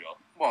will be real.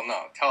 Well,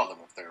 no. Tell them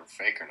if they're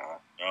fake or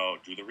not. Oh,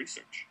 do the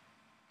research.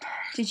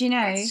 Did you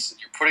know?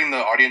 You're putting the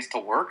audience to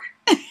work?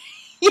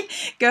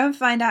 Go and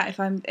find out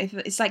if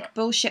it's like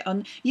bullshit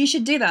on. You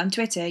should do that on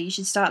Twitter. You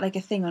should start like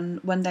a thing on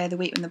one day of the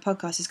week when the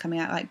podcast is coming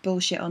out, like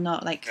bullshit or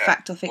not, like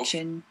fact or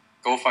fiction.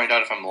 Go find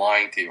out if I'm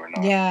lying to you or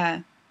not.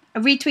 Yeah, a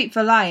retweet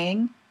for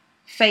lying,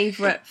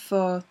 favorite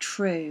for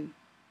true,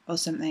 or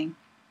something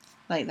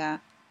like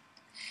that.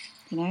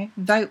 You know,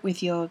 vote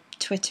with your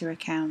Twitter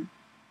account.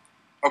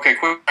 Okay,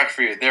 quick fact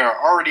for you. There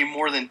are already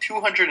more than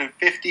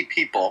 250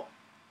 people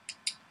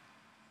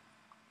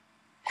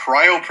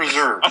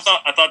cryopreserved.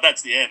 I thought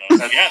that's the end. I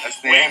was like, yeah,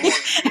 That's the way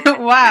end.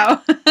 more.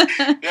 Wow.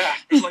 Yeah.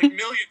 There's like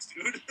millions,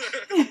 dude.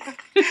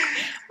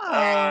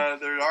 Oh.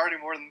 There are already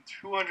more than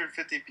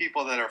 250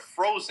 people that are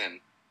frozen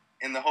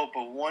in the hope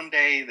of one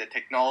day the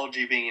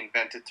technology being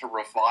invented to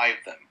revive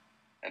them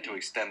and to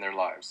extend their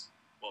lives.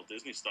 Well,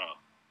 Disney style.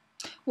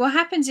 What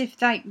happens if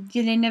they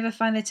never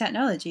find the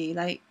technology?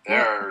 Like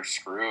They're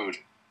screwed.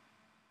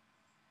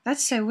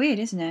 that's so weird,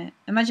 isn't it?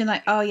 Imagine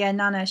like, oh yeah,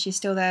 Nana, she's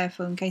still there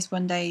for in case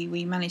one day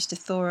we manage to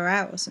thaw her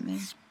out or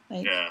something.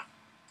 Like, Yeah.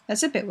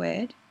 that's a bit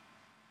weird.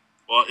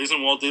 Well,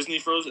 isn't Walt Disney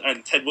frozen?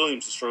 And Ted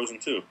Williams is frozen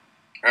too.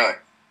 Really?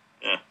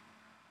 Yeah.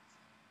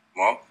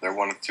 Well, they're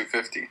one of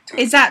 250.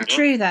 Is that 250.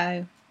 true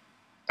though?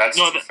 That's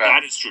No, a fact.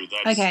 that is true.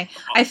 That's, Okay,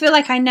 I feel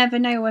like I never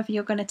know whether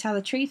you're going to tell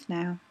the truth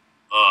now.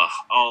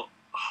 I'll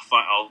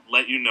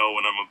let you know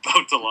when I'm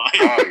about to lie.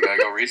 Oh, you gotta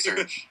go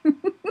research.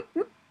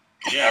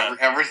 Yeah.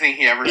 Everything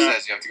he ever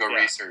says, you have to go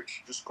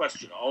research. Just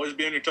question. Always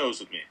be on your toes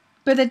with me.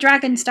 But the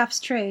dragon stuff's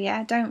true,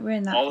 yeah? Don't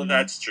ruin that. All for of me.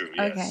 that's true.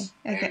 Yes.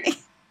 Okay. Maybe.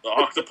 The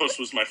octopus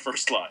was my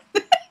first lie.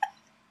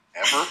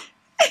 Ever?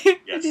 I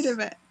Yes. did a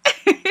bit.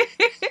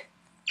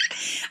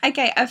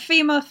 Okay, a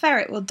female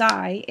ferret will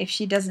die if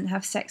she doesn't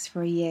have sex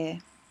for a year.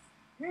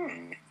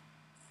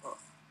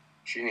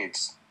 She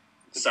needs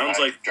Sounds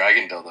like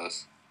dragon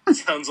dildos.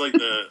 Sounds like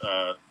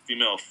the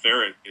female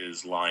ferret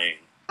is lying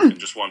and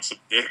just wants some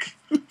dick.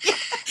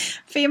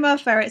 Female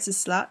ferrets are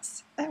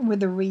sluts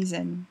with a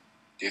reason.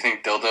 Do you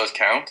think dildos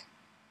count?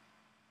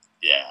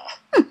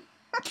 Yeah.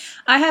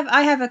 I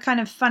have a kind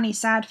of funny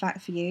sad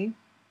fact for you.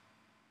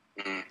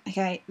 Mm.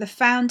 Okay, the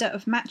founder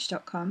of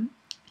Match.com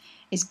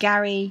is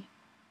Gary.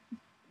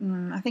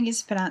 I think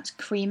it's pronounced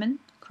Creeman.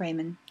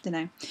 Don't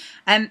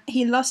know.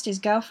 He lost his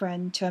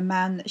girlfriend to a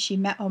man that she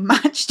met on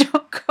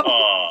Match.com.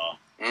 Aw.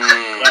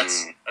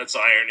 That's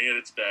irony at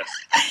its best.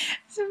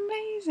 It's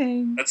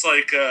amazing. That's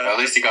like At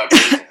least he got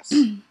business.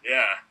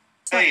 yeah.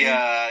 Hey,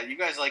 you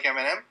guys like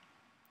Eminem?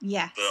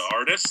 Yes. The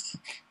artist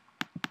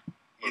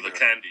or Either. the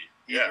candy?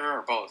 Either Yeah,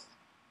 or both.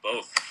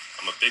 both.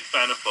 I'm a big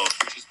fan of both.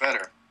 Which is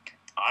better?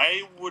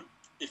 I would,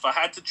 if I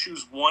had to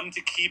choose one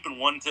to keep and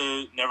one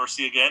to never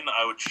see again,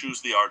 I would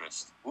choose the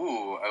artist.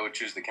 Ooh, I would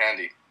choose the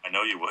candy. I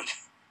know you would.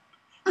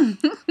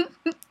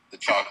 The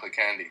chocolate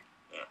candy.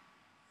 Yeah.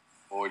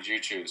 What would you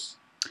choose?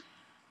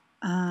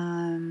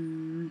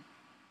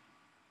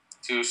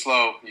 Too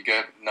slow. You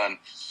get none.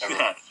 Ever.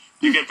 Yeah,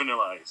 you get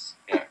Vanilla Ice.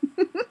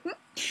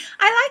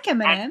 I like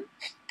Eminem.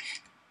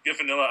 Get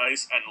Vanilla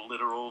Ice and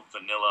literal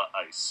Vanilla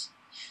Ice.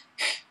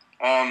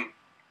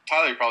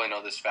 Tyler, you probably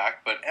know this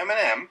fact, but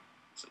Eminem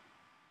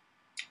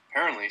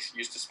apparently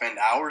used to spend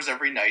hours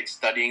every night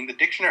studying the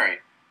dictionary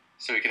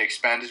so he could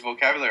expand his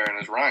vocabulary and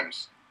his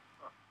rhymes.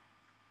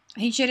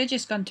 He should have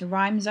just gone to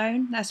Rhyme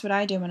Zone. That's what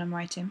I do when I'm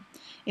writing.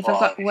 If Well,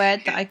 I've got a word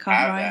he that I didn't can't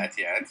have rhyme. that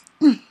yet.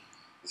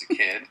 As a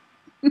kid.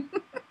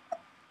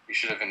 You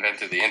should have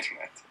invented the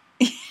internet.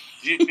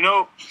 You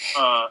know,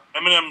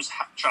 Eminem's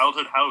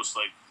childhood house,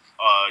 like,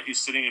 he's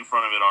sitting in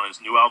front of it on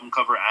his new album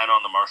cover and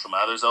on the Marshall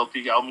Mathers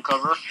LP album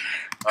cover.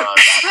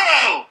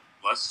 True!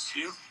 Bless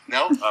you.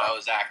 No, that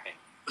was acting.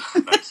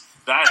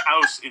 That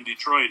house in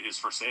Detroit is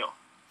for sale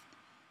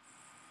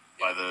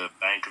by the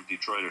Bank of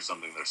Detroit or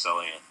something. They're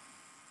selling it.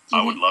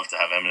 I would love to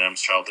have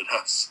Eminem's childhood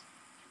house.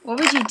 What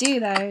would you do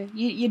though?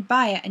 You'd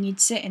buy it and you'd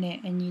sit in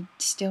it and you'd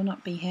still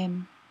not be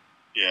him.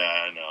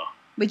 Yeah, I know.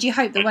 Would you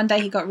hope that one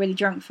day he got really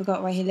drunk,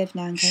 forgot where he lived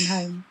now, and came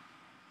home?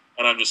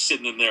 And I'm just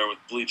sitting in there with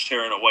bleached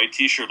hair and a white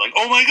T-shirt, like,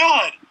 oh my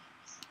god,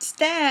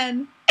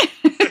 Stan.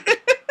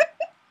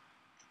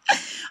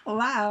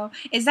 Wow,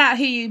 is that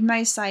who you'd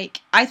most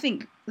like? I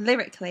think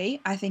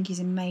lyrically, I think he's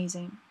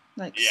amazing.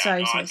 Like so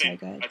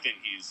good. I think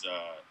he's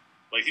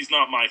he's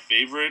not my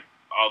favorite,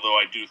 although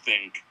I do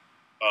think,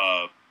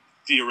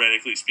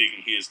 theoretically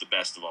speaking, he is the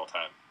best of all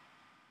time.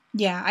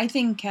 Yeah, I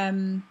think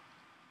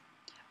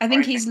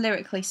he's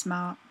lyrically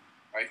smart.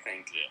 I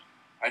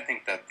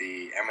think that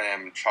the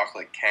M&M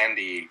Chocolate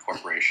Candy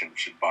Corporation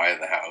should buy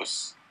the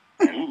house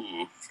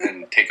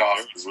and take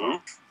off the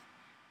roof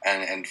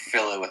and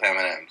fill it with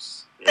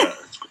M&Ms. Yeah,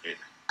 that's great.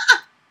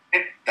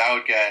 That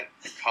would get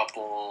a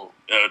couple...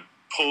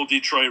 pull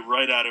Detroit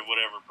right out of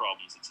whatever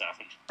problems it's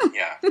having.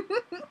 Yeah,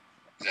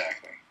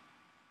 exactly.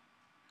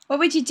 What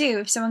would you do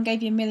if someone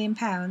gave you £1 million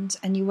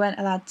and you weren't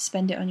allowed to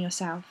spend it on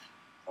yourself?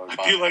 I'd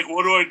be like,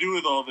 what do I do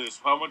with all this?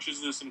 How much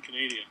is this in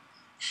Canadian?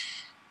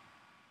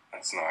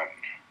 That's not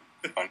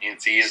funny.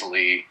 It's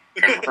easily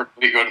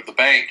convertible. Go to the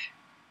bank.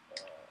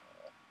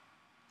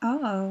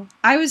 Oh,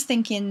 I was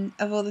thinking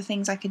of all the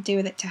things I could do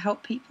with it to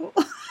help people.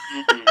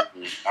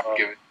 I would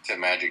give it to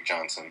Magic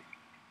Johnson.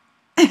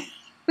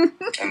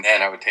 And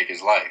then I would take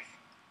his life.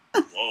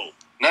 Whoa.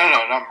 No,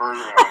 not murder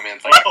him. I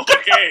meant like...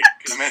 okay.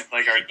 I meant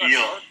like our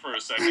deal. For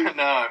a second.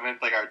 No, I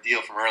meant like our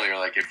deal from earlier,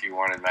 like if you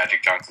wanted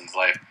Magic Johnson's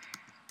life.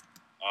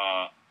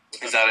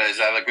 Is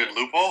that a good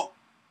loophole?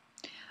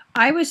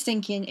 I was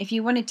thinking if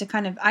you wanted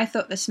to I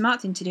thought the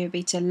smart thing to do would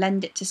be to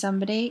lend it to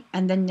somebody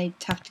and then they'd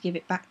have to give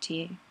it back to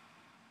you.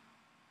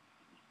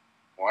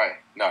 Why?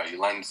 No,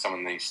 you lend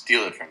someone, they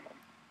steal it from them.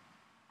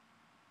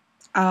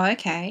 Oh,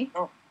 okay.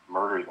 No,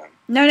 murder them.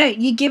 No,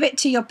 you give it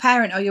to your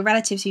parent or your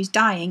relatives who's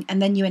dying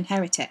and then you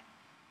inherit it.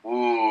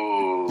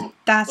 Ooh.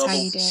 That's how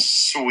you do it.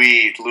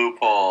 Sweet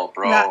loophole,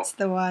 bro. That's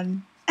the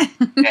one.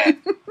 Yeah.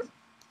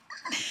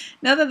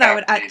 Not that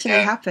would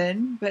actually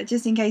happen, but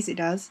just in case it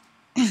does.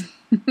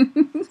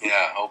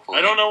 Yeah, hopefully.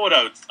 I don't know what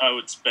I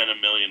would spend $1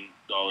 million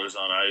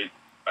on.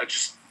 I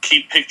just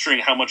keep picturing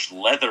how much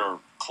leather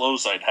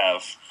clothes I'd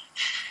have.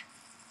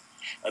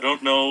 I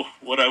don't know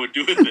what I would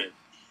do with it.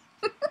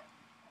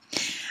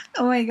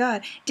 Oh my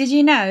god. Did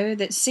you know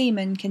that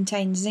semen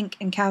contains zinc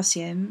and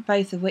calcium,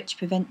 both of which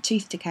prevent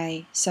tooth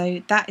decay?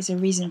 So that is a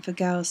reason for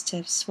girls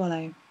to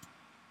swallow.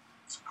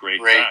 It's a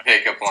great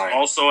pickup line.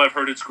 Also, I've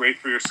heard it's great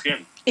for your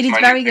skin. It is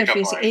very good for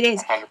your skin. It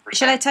is. 100%.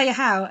 Shall I tell you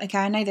how? Okay,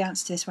 I know the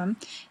answer to this one.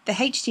 The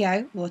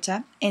H2O,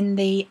 water, in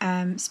the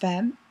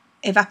sperm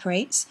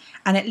evaporates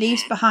and it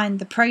leaves behind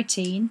the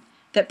protein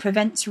that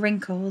prevents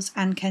wrinkles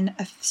and can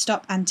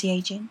stop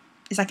anti-aging.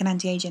 It's like an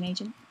anti-aging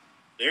agent.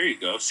 There you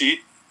go.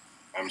 See?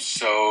 I'm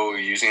so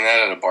using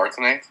that at a bar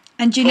tonight.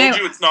 And do you Told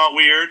you it's not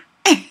weird.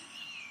 Who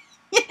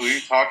are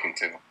you talking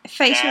to?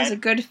 Facials are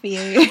good for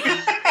you.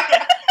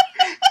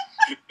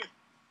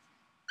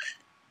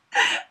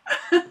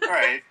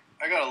 Alright,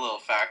 I got a little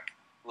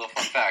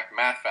fun fact,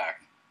 math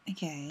fact.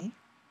 Okay.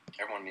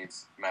 Everyone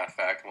needs math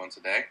fact once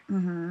a day.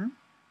 Mm-hmm.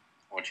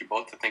 I want you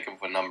both to think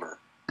of a number.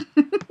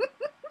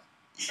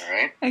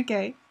 Alright?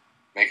 Okay.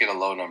 Make it a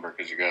low number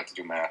because you're going to have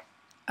to do math.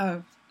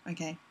 Oh,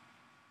 okay.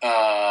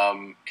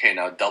 Okay,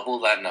 now double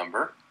that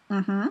number.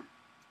 Mm-hmm.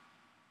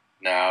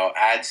 Now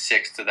add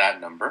 6 to that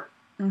number.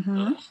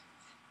 Mm-hmm.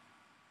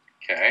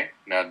 Okay,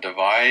 now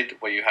divide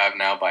what you have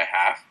now by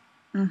half.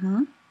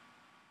 Mm-hmm.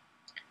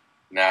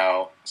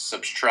 Now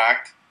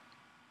subtract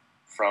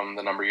from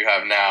the number you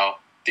have now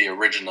the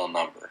original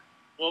number.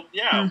 Well,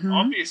 yeah,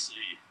 obviously.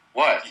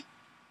 What?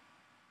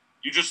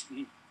 You just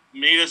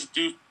made us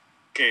do...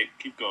 Okay,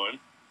 keep going.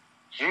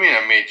 What do you mean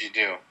I made you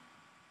do?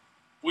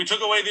 We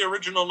took away the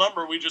original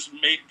number. We just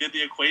did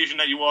the equation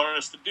that you wanted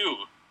us to do.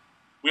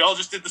 We all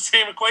just did the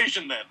same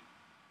equation then.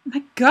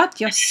 My God,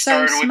 you're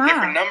so started smart. with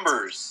different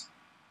numbers.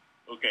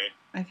 Okay.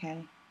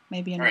 Okay,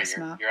 maybe you're All not right,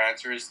 smart. your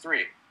answer is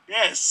 3.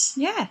 Yes.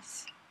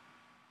 Yes.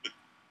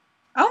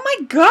 Oh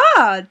my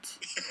God!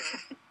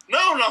 No,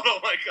 oh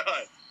my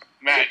God.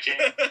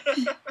 Magic.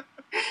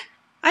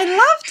 I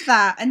loved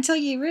that until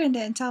you ruined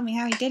it and told me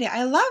how you did it.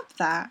 I loved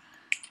that.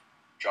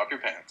 Drop your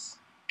pants.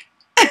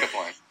 Pickup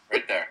line.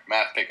 Right there.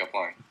 Math pickup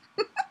line.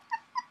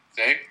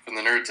 See? From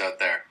the nerds out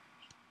there.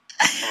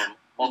 I'm a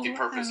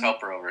multi-purpose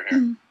helper over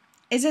here.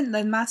 Isn't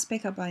the maths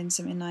pickup line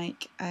something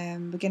like,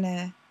 we're going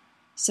to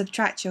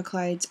subtract your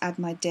clothes, add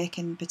my dick,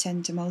 and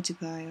pretend to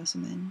multiply or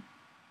something?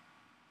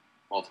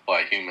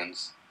 Multiply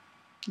humans.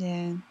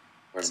 Yeah.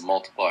 Or to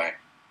multiply.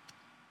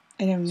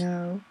 I don't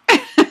know.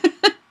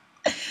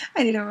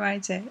 I didn't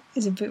write it.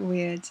 It's a bit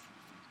weird.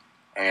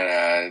 I'm going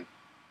to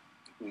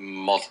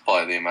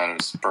multiply the amount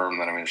of sperm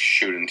that I'm going to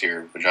shoot into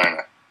your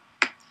vagina.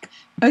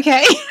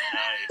 Okay.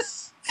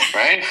 Nice.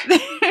 Right?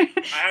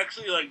 I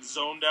actually like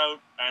zoned out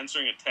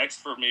answering a text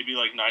for maybe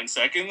like 9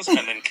 seconds,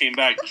 and then came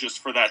back just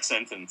for that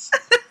sentence.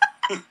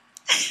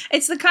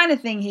 It's the kind of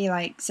thing he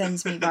like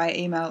sends me via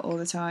email all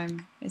the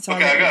time. It's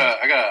Okay,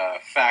 I got a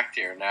fact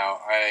here. Now,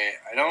 I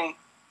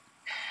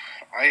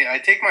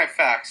take my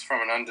facts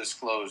from an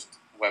undisclosed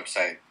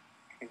website,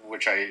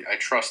 which I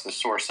trust the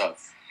source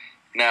of.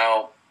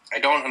 Now, I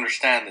don't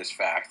understand this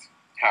fact,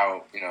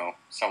 how,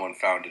 someone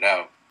found it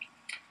out.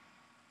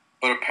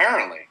 But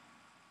apparently,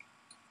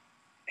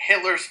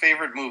 Hitler's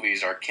favorite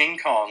movies are King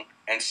Kong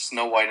and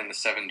Snow White and the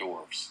Seven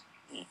Dwarfs.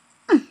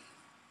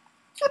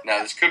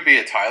 Now, this could be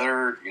a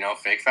Tyler,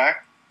 fake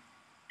fact.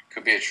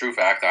 Could be a true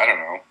fact. I don't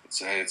know.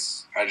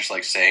 It's. I just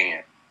like saying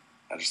it.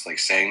 I just like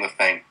saying the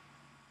thing.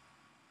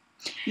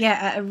 Yeah,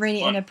 at a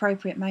really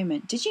inappropriate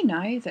moment. Did you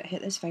know that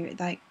Hitler's favorite?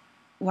 Like,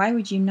 why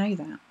would you know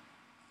that?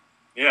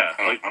 Yeah,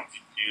 like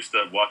you used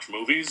to watch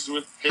movies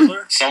with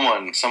Hitler.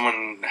 Someone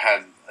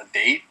had a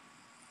date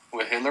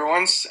with Hitler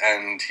once,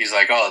 and he's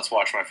like, "Oh, let's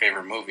watch my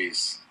favorite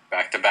movies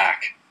back to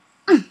back."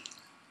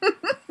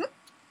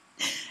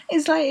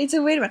 It's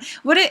a weird one.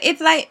 What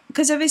if like,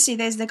 because obviously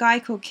there's the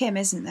guy called Kim,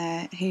 isn't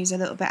there, who's a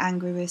little bit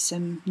angry with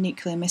some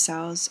nuclear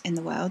missiles in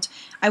the world.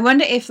 I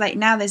wonder if like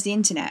now there's the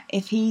internet,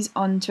 if he's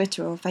on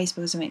Twitter or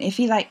Facebook or something, if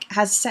he like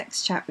has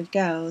sex chat with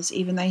girls,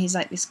 even though he's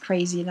like this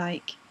crazy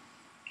like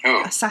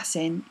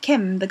assassin.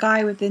 Kim, the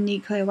guy with the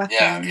nuclear weapon.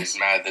 Yeah, he's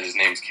mad that his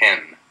name's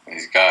Kim.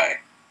 He's a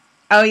guy.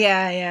 Oh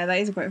yeah, that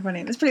is quite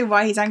funny. That's probably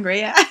why he's angry.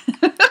 Yeah.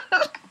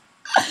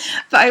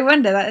 But I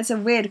wonder, that's a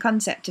weird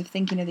concept of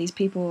thinking of these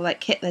people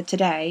like Hitler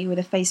today with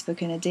a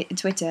Facebook and a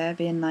Twitter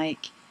being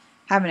like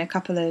having a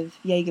couple of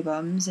Jaeger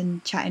bombs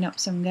and chatting up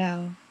some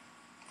girl.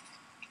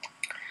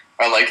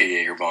 I like a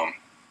Jaeger bomb.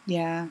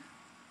 Yeah.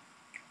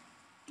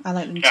 I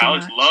like them too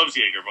Alex much. loves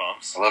Jaeger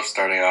bombs. I love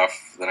starting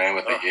off the night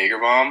with a Jaeger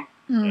bomb.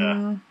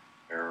 Mm.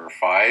 Or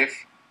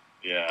 5.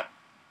 Yeah.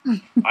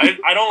 I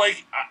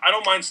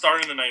don't mind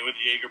starting the night with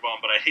Jaeger bomb,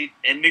 but I hate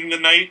ending the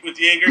night with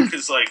Jaeger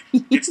because like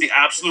it's the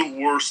absolute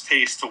worst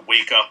taste to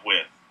wake up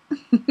with.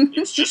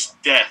 It's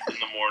just death in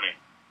the morning.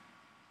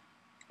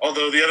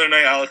 Although the other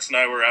night Alex and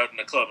I were out in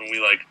the club and we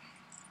like,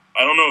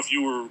 I don't know if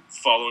you were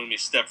following me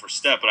step for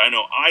step, but I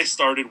know I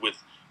started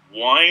with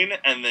wine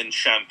and then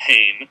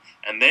champagne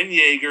and then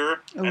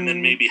Jaeger and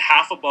then maybe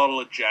half a bottle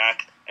of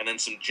Jack and then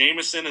some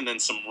Jameson and then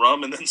some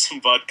rum and then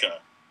some vodka.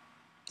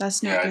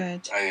 That's not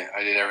good.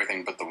 I did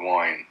everything but the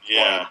wine.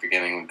 Yeah. Wine at the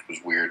beginning was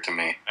weird to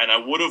me. And I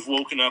would have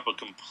woken up a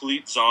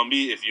complete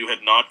zombie if you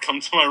had not come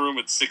to my room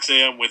at 6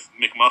 a.m. with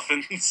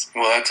McMuffins.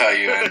 Well, that's how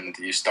you end.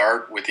 You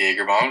start with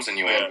Jaeger bombs and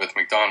you end with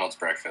McDonald's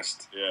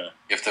breakfast. Yeah.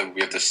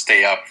 We have to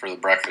stay up for the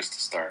breakfast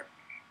to start.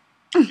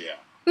 Yeah.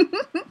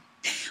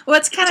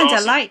 What's Canada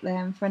awesome. like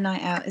then for a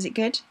night out? Is it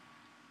good?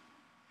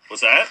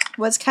 What's that?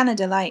 What's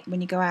Canada like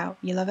when you go out?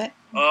 You love it?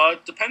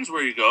 It depends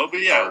where you go,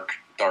 but yeah.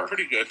 Dark.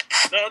 Pretty good.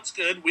 No, it's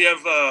good. We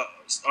have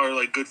our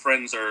like good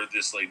friends are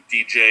this like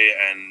DJ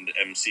and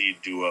MC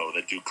duo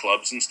that do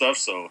clubs and stuff,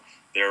 so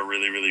they're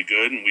really, really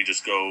good, and we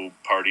just go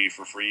party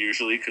for free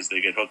usually because they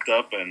get hooked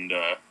up, and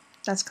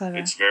that's clever.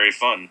 It's very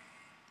fun.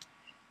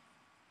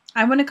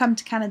 I want to come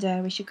to Canada.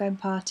 We should go and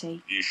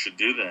party. You should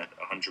do that,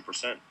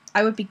 100%.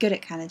 I would be good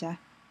at Canada.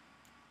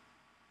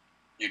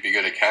 You'd be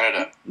good at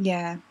Canada.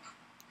 Yeah,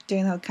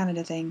 doing the whole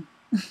Canada thing.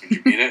 Would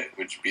you beat it?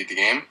 Would you beat the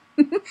game?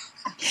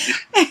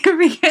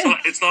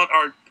 It's not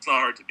hard. It's not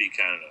hard to beat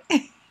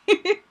Canada.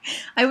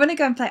 I want to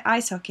go and play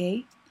ice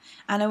hockey,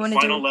 and I want to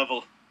do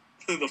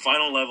the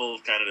final level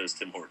of Canada is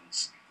Tim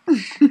Hortons.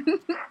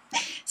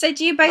 So,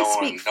 do you both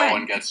speak French? No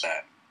one gets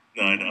that.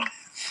 No, I know.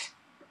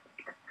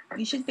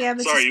 You should be able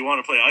to. Sorry, you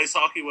want to play ice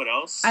hockey? What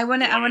else? I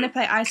want to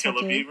play ice kill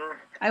hockey. A beaver?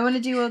 I want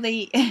to do all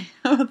the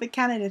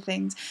Canada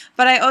things,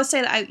 but I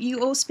also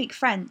you all speak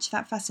French.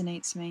 That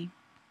fascinates me.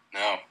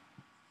 No.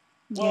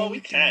 Well, we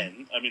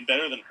can. I mean,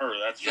 better than her.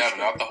 That's for sure. But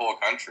not the whole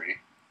country.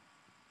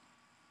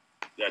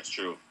 That's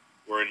true.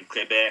 We're in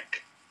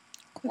Quebec.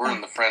 We're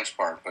in the French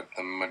part, but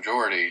the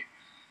majority,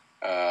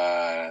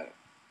 I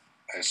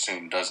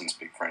assume, doesn't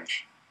speak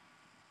French.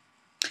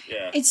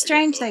 Yeah. It's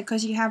strange though,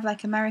 because you have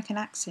like American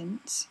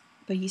accents,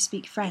 but you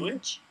speak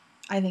French.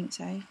 Really? I think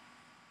so.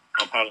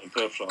 On parle un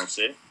peu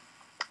français.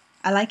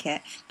 I like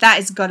it. That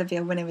has got to be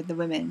a winner with the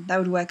women. That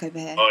would work over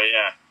here. Oh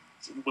yeah.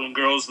 When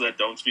girls that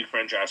don't speak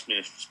French ask me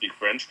to speak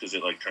French because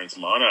it like turns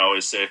them on, I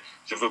always say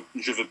je veux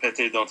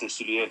péter dans tes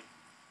souliers,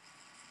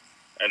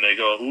 and they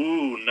go,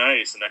 ooh,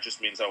 nice, and that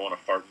just means I want to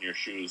fart in your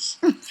shoes.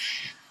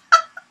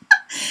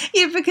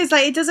 Yeah, because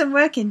like it doesn't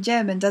work in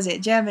German, does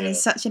it? German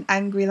is such an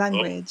angry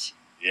language. Oh,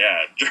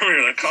 yeah,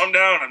 German, like, calm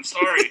down, I'm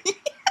sorry.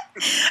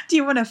 Do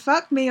you want to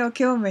fuck me or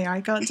kill me?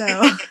 I can't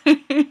tell.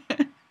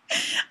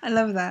 I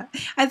love that.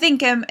 I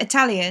think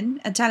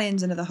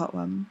Italian's another hot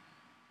one.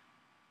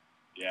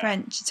 Yeah.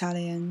 French,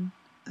 Italian.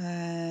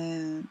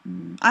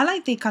 I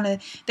like the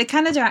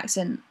Canada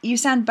accent. You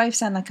both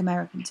sound like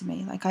American to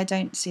me. Like I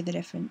don't see the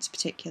difference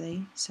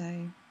particularly. So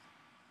I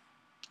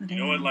don't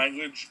know. What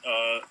language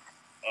I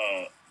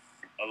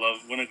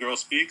love when a girl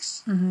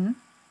speaks? Mm-hmm.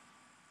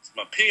 It's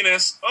my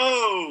penis.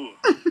 Oh.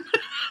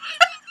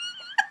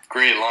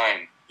 Great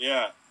line.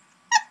 Yeah.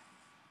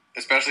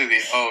 Especially the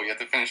you have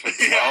to finish with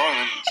the Yeah. and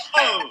then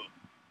Oh!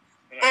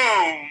 boom!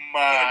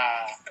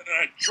 And then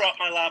I drop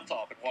my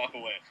laptop and walk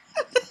away.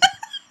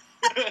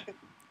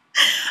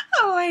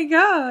 Oh my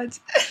god.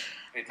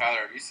 Hey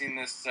Tyler, have you seen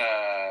this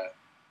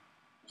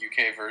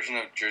UK version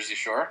of Jersey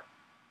Shore?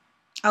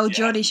 Oh, Yeah.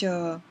 Geordie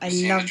Shore. I You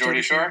seen love the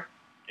Geordie Shore?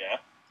 Yeah.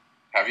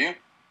 Have you?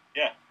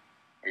 Yeah.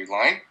 Are you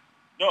lying?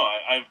 No,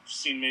 I've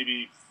seen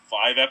maybe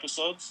 5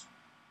 episodes.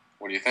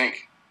 What do you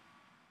think?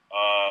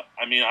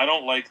 I mean, I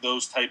don't like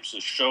those types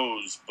of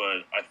shows,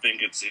 but I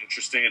think it's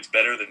interesting. It's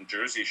better than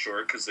Jersey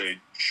Shore because they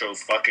show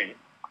fucking.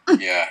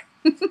 Yeah.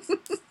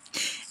 It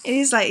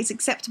is like, it's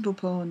acceptable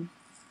porn.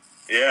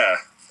 Yeah,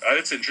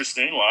 it's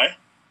interesting. Why?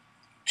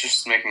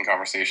 Just making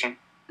conversation.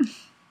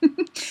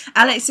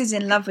 Alex is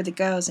in love with the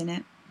girls in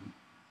it.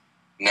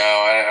 No,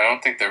 I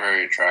don't think they're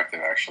very attractive,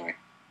 actually.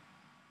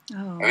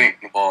 Oh. I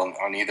think, well,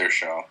 on either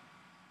show,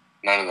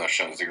 none of those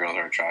shows the girls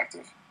are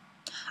attractive.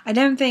 I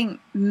don't think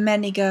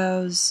many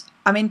girls.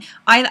 I mean,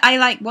 I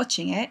like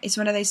watching it. It's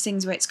one of those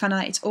things where it's kind of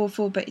like it's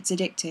awful, but it's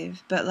addictive.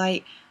 But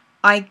like,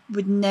 I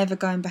would never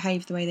go and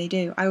behave the way they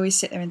do. I always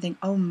sit there and think,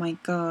 oh my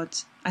god.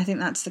 I think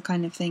that's the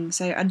kind of thing.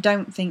 So I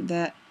don't think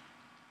that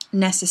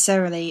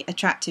necessarily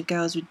attractive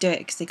girls would do it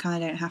because they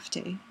kind of don't have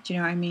to. Do you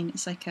know what I mean?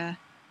 It's like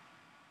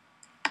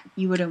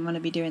you wouldn't want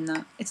to be doing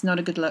that. It's not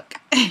a good look.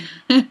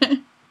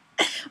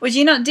 Would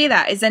you not do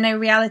that? Is there no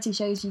reality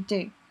shows you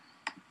do?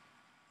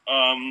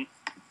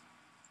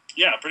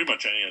 Yeah, pretty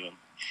much any of them.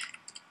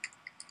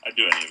 I'd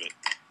do any of it.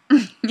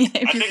 Yeah,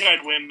 I think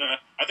I'd win. I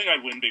think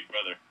I'd win Big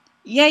Brother.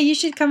 Yeah, you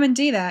should come and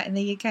do that in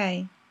the UK.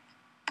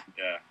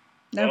 Yeah.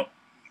 No. Well,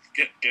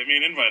 get me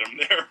an invite. I'm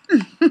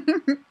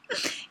there.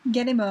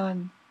 Get him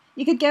on.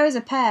 You could go as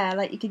a pair,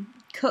 like you could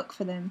cook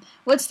for them.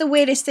 What's the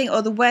weirdest thing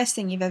or the worst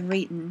thing you've ever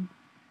eaten?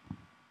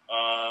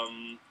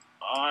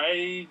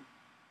 I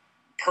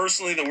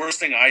personally, the worst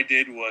thing I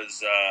did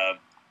was I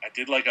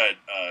did like a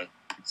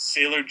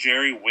Sailor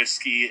Jerry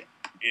whiskey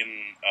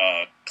in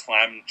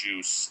clam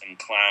juice and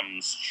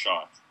clams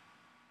shot.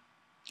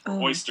 Or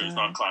Oh, oysters, God.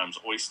 not clams.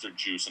 Oyster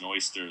juice and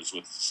oysters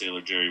with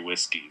Sailor Jerry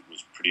whiskey. It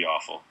was pretty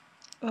awful.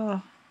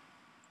 Oh.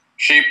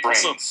 Shape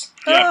brains. Also,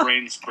 yeah, Oh.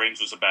 brains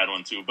was a bad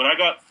one too. But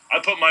I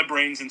put my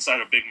brains inside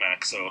a Big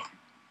Mac, so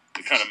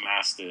it kind of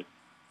masked it.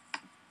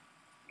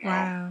 No.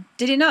 Wow.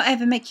 Did it not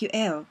ever make you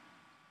ill?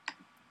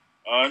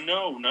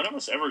 No, none of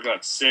us ever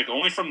got sick.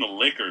 Only from the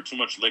liquor. Too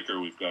much liquor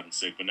we've gotten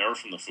sick, but never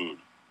from the food.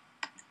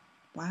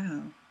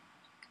 Wow.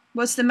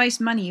 What's the most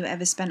money you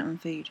ever spent on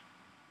food?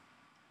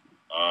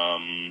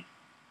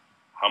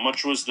 How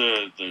much was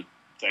the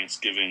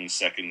Thanksgiving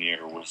second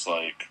year? Was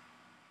like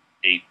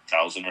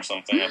 8,000 or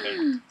something. I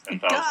think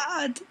 10,000.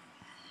 God.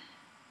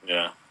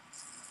 Yeah,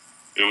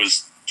 it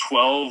was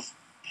 12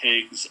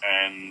 pigs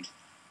and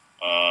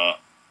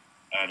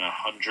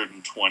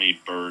 120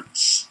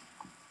 birds.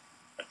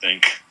 I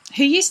think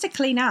Who used to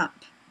clean up?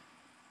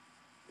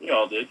 we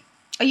all did.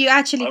 Oh, you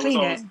actually I was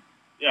cleaned it? always-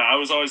 Yeah, I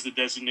was always the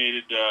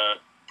designated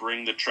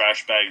bring the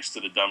trash bags to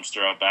the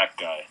dumpster out back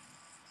guy.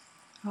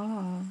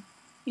 Oh.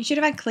 You should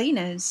have had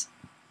cleaners.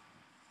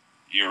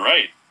 You're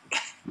right.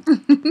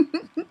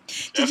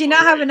 Did you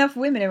not have right. enough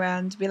women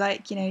around to be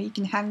like, you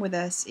can hang with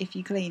us if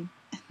you clean?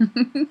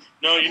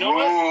 No, you know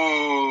what?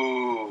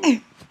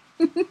 Ooh.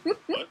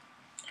 What?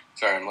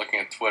 Sorry, I'm looking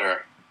at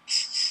Twitter.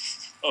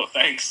 Oh,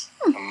 thanks.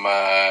 I'm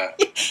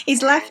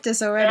He's left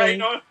us Yeah, already. you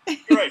know what?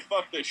 You're right.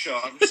 Fuck this show.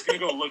 I'm just gonna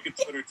go look at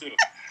Twitter too.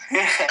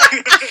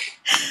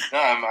 no,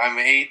 I'm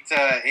eight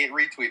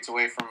retweets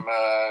away from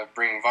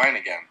bringing Vine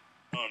again.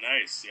 Oh,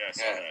 nice. Yeah, I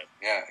saw that.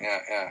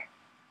 Yeah.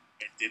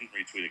 I didn't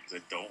retweet it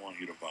because I don't want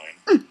you to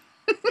Vine.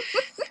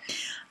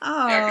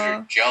 Oh. Yeah, because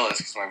you're jealous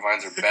because my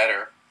Vines are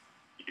better.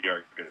 You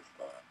are good.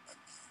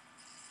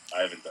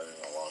 I haven't done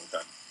it in a long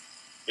time.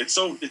 It's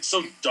so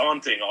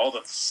daunting. All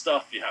the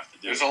stuff you have to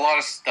do. There's a lot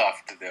of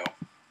stuff to do.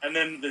 And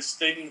then there's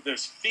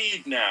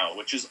feed now,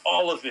 which is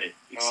all of it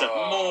except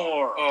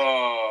more.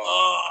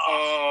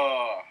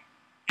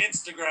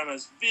 Instagram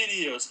has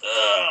videos.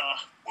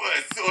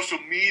 What? Social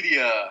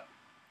media.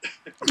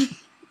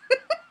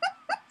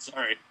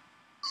 Sorry.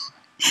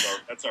 So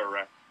that's our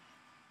wrap.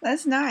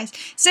 That's nice.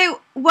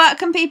 So, what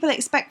can people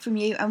expect from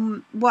you,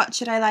 and what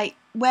should I like?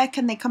 Where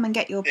can they come and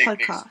get your They can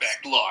podcast?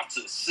 expect lots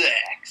of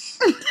sex.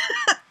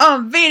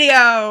 On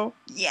video.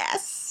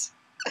 Yes.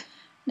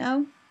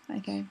 No.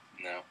 Okay.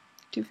 No.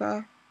 Too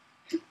far.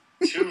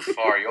 Too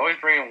far. You always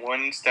bring it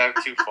one step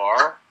too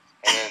far,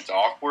 and then it's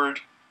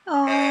awkward.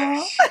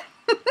 Oh.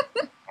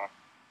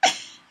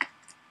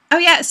 Oh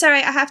yeah.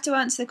 Sorry, I have to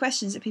answer the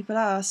questions that people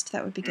asked.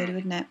 That would be good,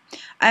 wouldn't it?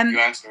 You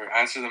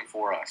answer them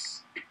for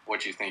us.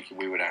 What you think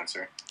we would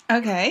answer?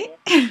 Okay.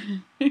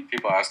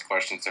 People ask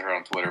questions to her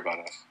on Twitter about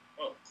us.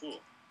 Oh, cool.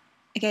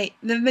 Okay.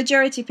 The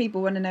majority of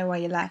people want to know why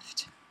you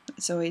left.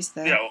 It's always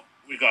the Yeah, well,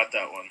 we got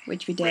that one.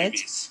 which we did.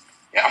 Rabies.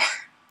 Yeah.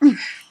 Ooh,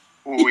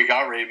 we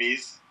got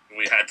rabies.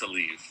 We had to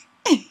leave.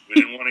 We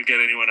didn't want to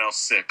get anyone else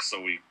sick,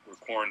 so we're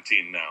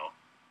quarantined now.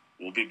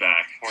 We'll be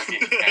back.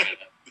 Quarantine in Canada.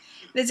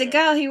 There's a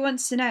girl who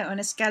wants to know on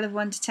a scale of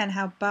 1 to 10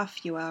 how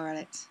buff you are,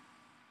 Alex.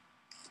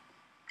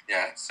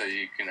 Yeah, so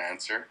you can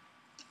answer.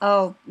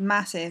 Oh,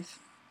 massive.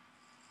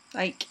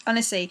 Like,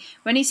 honestly,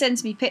 when he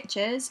sends me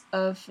pictures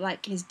of,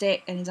 like, his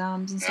dick and his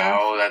arms and stuff.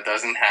 No, that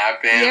doesn't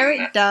happen.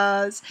 Yeah, it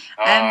does.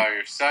 Oh,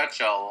 you're such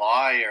a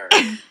liar.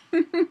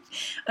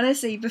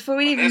 Honestly, before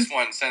we when even... this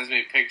one sends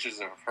me pictures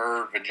of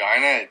her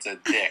vagina, it's a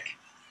dick.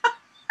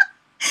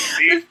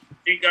 See,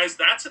 guys,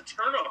 that's a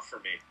turnoff for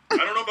me. I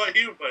don't know about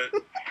you, but...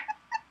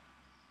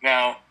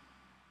 Now...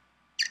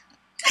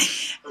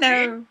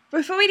 No,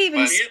 before we'd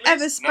even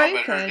ever spoken...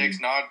 No, but her dick's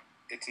not...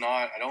 It's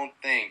not... I don't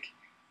think...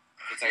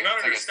 It's like, you're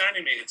not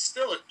understanding me. It's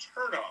still a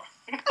turnoff.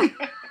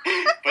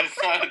 But it's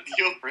not a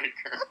deal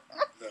breaker.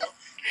 No.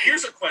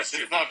 Here's a question.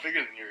 It's not bigger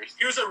than yours.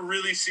 Here's a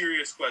really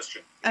serious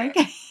question.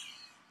 Okay.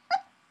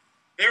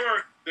 There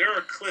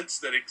are clits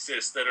that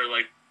exist that are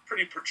like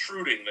pretty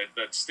protruding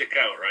that stick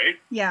out, right?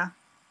 Yeah.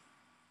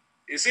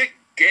 Is it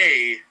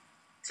gay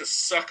to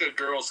suck a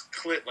girl's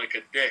clit like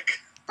a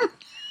dick?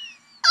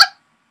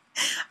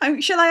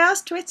 Shall I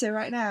ask Twitter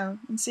right now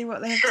and see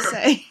what they have to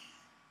say?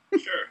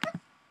 Sure.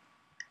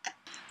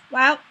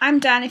 Well, I'm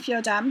Dan if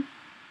you're Dan.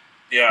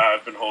 Yeah,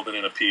 I've been holding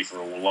in a pee for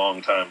a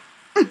long time.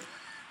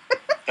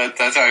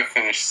 That's how I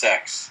finish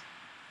sex.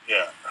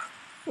 Yeah.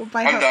 Well,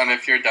 I'm done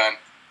if you're done.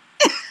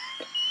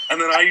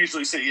 And then I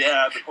usually say,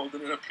 yeah, I've been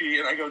holding in a pee,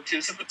 and I go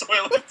jizz in the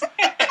toilet.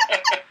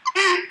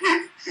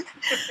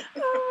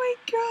 Oh my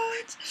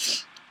god.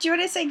 Do you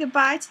want to say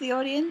goodbye to the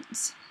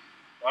audience?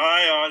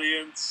 Bye,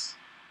 audience.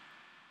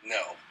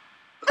 No.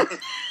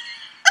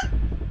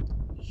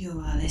 You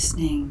are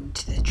listening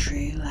to the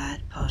True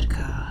Lad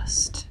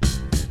Podcast.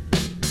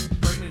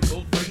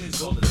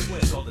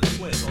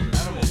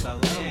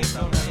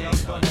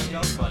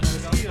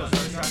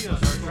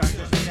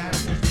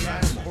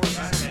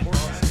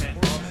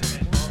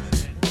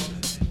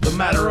 The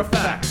Matter of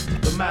Fact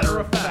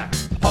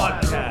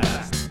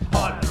Podcast.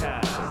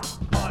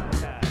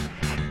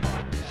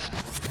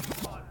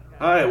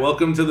 Hi,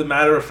 welcome to the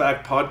Matter of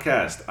Fact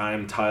Podcast.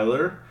 I'm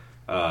Tyler.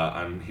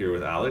 I'm here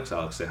with Alex.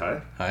 Alex, say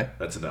hi. Hi.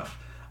 That's enough.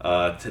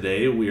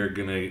 Today we are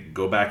going to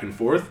go back and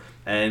forth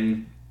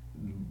and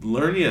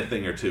learn you a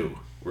thing or two.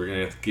 We're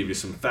going to give you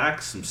some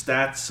facts, some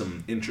stats,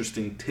 some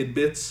interesting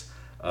tidbits.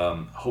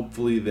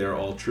 Hopefully they're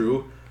all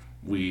true.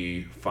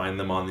 We find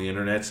them on the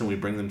internet and we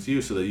bring them to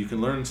you so that you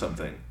can learn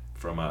something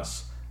from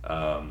us.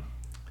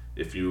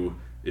 If you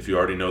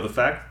already know the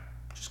fact,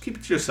 just keep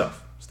it to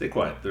yourself. Stay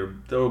quiet. There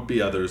will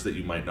be others that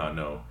you might not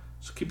know.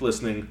 So keep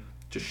listening.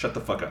 Just shut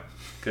the fuck up.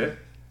 Okay?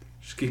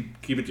 Just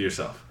keep it to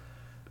yourself.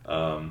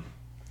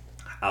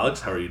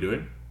 Alex, how are you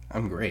doing?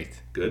 I'm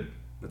great. Good.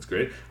 That's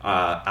great.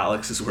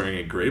 Alex is wearing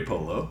a gray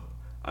polo.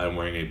 I'm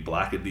wearing a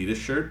black Adidas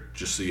shirt,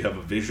 just so you have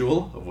a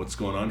visual of what's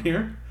going on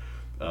here.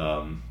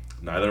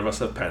 Neither of us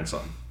have pants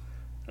on.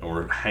 And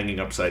we're hanging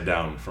upside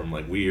down from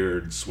like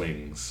weird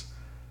swings.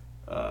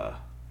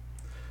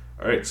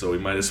 Alright, so we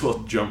might as well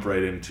jump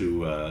right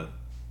into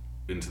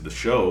the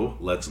show.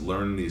 Let's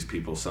learn these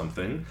people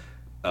something.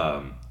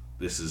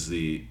 This is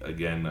I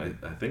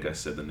think I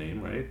said the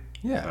name right?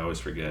 Yeah. I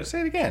always forget.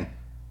 Say it again.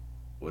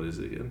 What is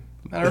it again?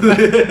 Matter of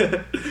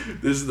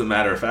Fact. This is the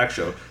Matter of Fact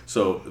show.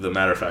 So, the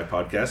Matter of Fact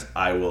podcast,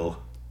 I will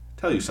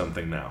tell you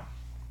something now.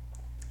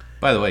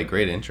 By the way,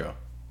 great intro.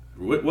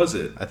 What was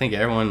it? I think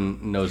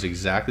everyone knows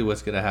exactly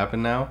what's going to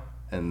happen now,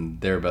 and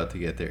they're about to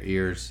get their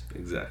ears,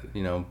 Exactly.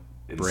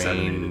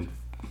 brain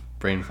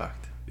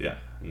fucked. Yeah.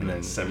 And then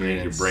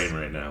inseminate your brain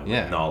right now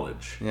with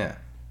knowledge. Yeah.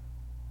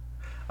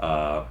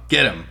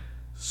 Get him.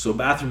 So,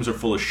 bathrooms are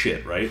full of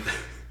shit, right?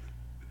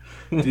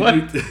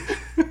 What?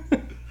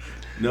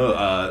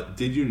 No,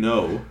 did you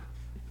know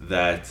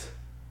that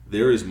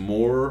there is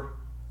more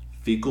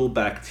fecal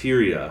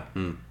bacteria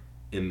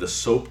in the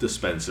soap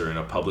dispenser in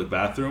a public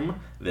bathroom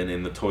than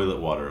in the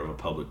toilet water of a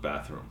public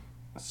bathroom?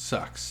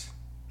 Sucks.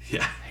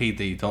 Yeah. Hate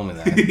that you told me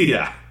that.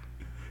 Yeah.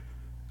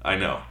 I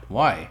know.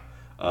 Why?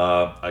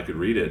 I could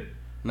read it.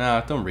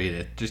 No, don't read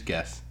it. Just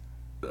guess.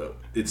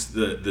 It's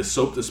the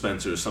soap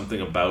dispenser. Something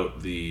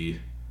about the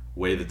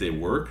way that they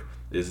work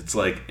is it's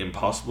like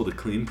impossible to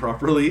clean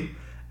properly.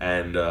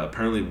 And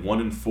apparently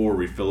 1 in 4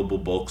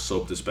 refillable bulk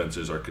soap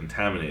dispensers are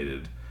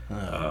contaminated.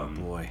 Oh,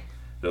 boy.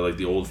 They're like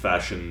the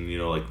old-fashioned,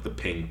 like the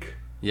pink.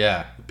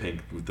 Yeah. The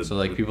pink. With the, so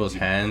like people's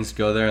hands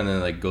go there and then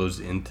like goes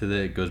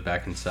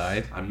back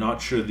inside? I'm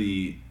not sure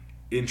the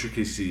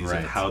intricacies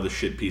of how the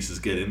shit pieces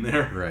get in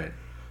there. Right.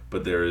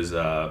 But there is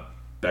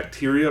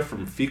bacteria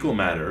from fecal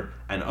matter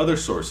and other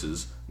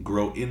sources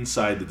grow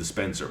inside the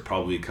dispenser,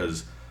 probably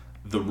because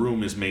the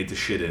room is made to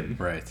shit in.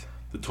 Right.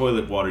 The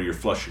toilet water you're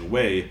flushing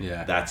away,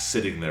 yeah. That's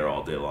sitting there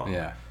all day long.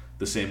 Yeah.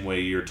 The same way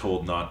you're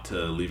told not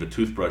to leave a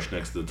toothbrush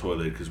next to the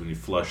toilet because when you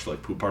flush,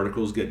 like poop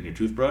particles get in your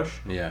toothbrush.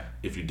 Yeah.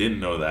 If you didn't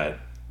know that,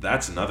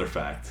 that's another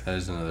fact. That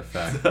is another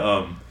fact.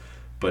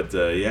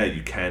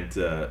 You can't.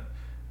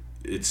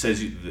 It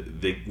says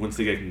once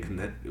they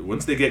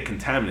get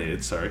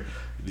contaminated,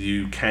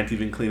 you can't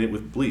even clean it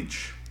with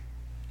bleach.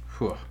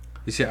 Whew.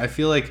 You see, I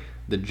feel like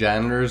the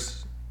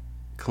janitors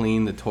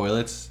clean the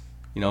toilets,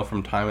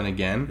 from time and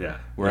again. Yeah.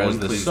 Whereas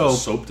no the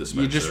soap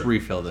dispenser, you just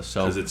refill the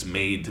soap because it's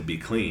made to be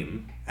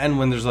clean. And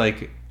when there's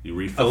like You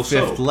refill a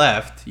fifth soap.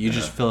 left, you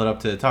just fill it up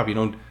to the top. You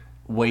don't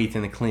wait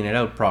and clean it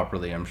out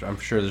properly. I'm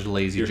sure there's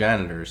lazy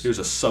janitors. Here's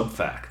a sub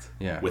fact.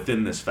 Yeah.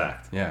 Within this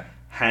fact. Yeah.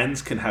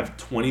 Hands can have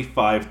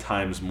 25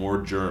 times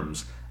more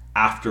germs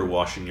after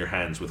washing your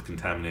hands with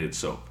contaminated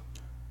soap.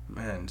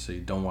 Man, so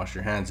you don't wash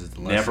your hands is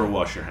the lesson. Never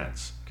wash your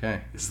hands.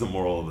 Okay. Is the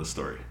moral of the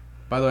story.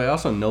 By the way, I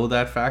also know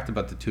that fact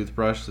about the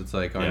toothbrush that's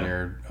like on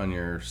Yeah.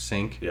 your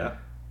sink. Yeah.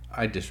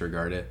 I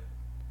disregard it.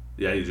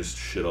 Yeah, you just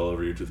shit all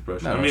over your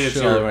toothbrush. No, I mean, it's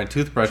shit all your, over my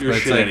toothbrush, it's your but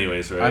it's shit like,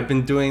 anyways, right? I've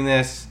been doing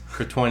this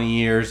for 20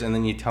 years, and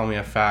then you tell me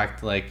a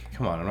fact, like,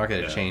 come on, I'm not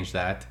going to Yeah. change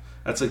that.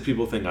 That's like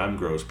people think I'm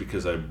gross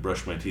because I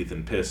brush my teeth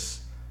and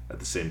piss at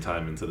the same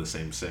time into the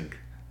same sink.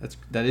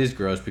 That is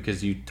gross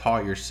because you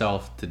taught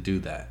yourself to do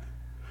that.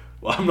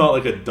 Well, I'm not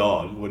like a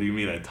dog. What do you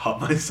mean? I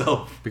taught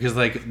myself. Because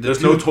like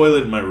There's no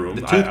toilet in my room.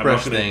 The I'm not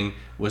toothbrush gonna- thing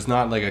was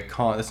not like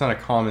it's not a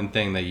common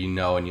thing that you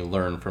know and you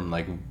learn from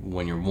like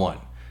when you're one.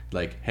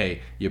 Like,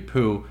 hey, you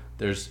poo,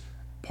 there's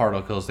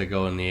particles that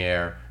go in the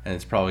air and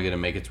it's probably going to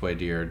make its way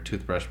to your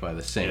toothbrush by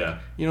the sink. Yeah.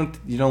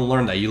 You don't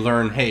learn that. You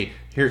learn, hey,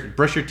 here,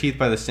 brush your teeth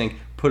by the sink,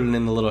 put it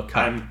in the little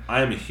cup.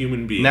 I am a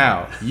human being.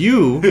 Now,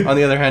 you, on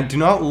the other hand, do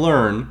not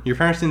learn. Your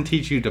parents didn't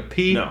teach you to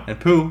pee No. and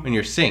poo in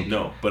your sink.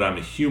 No, but I'm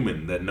a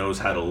human that knows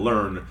how to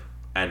learn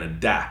and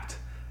adapt.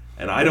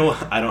 And I don't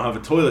have a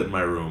toilet in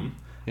my room.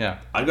 Yeah.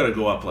 I got to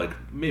go up like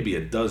maybe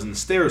a dozen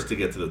stairs to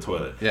get to the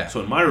toilet. Yeah. So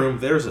in my room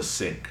there's a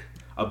sink.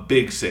 A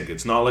big sink.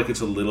 It's not like it's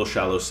a little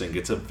shallow sink.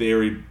 It's a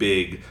very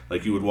big,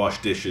 like you would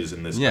wash dishes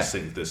in this Yeah.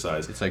 sink this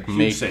size. It's like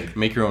huge sink.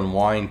 make your own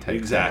wine type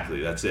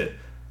Exactly, that's it.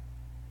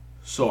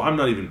 So I'm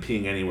not even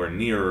peeing anywhere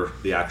near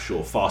the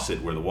actual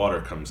faucet where the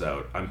water comes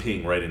out. I'm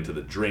peeing right into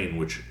the drain,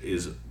 which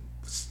is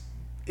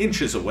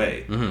inches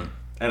away. Mm-hmm.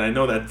 And I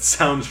know that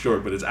sounds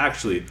short, but it's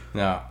actually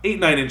Now,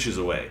 8-9 inches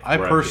away. I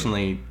where I'm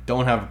personally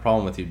don't have a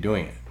problem with you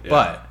doing it. Yeah.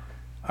 But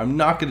I'm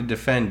not going to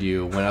defend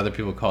you when other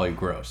people call you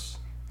gross.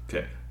 peeing.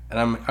 Okay. And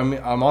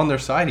I'm on their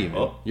side even.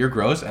 Oh. You're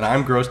gross, and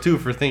I'm gross too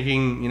for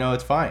thinking,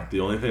 it's fine. The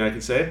only thing I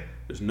can say,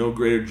 there's no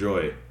greater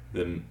joy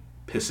than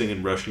pissing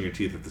and brushing your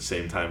teeth at the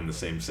same time in the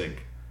same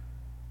sink.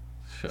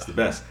 It's the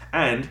best.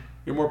 And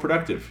you're more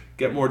productive.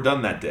 Get more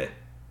done that day.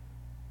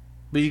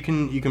 But you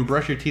can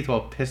brush your teeth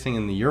while pissing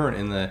in the urine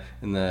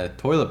in the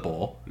toilet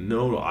bowl.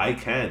 No, I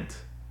can't.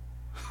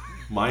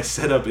 My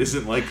setup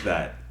isn't like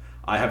that.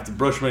 I have to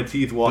brush my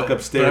teeth, walk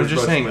upstairs. But I'm just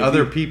brush saying, my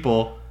other teeth.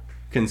 people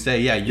can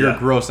say, yeah, you're Yeah.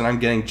 gross, and I'm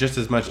getting just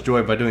as much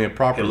joy by doing it Hey,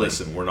 properly.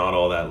 listen, we're not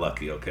all that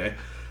lucky, okay?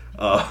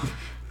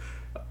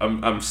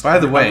 I'm By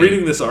the way- I'm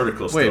reading this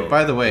article still. Wait,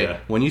 by the way, Yeah.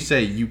 when you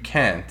say you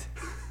can't,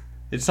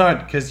 it's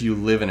not because you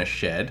live in a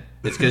shed.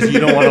 It's because you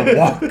don't want to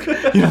walk.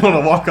 You don't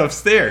want to walk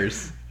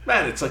upstairs.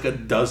 Man, it's like a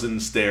dozen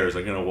stairs.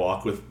 I'm gonna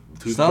walk with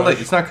toothbrush.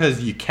 It's not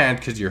because you can't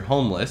because you're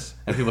homeless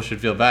and people should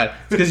feel bad.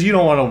 It's because you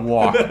don't want to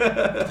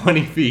walk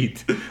 20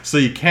 feet, so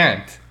you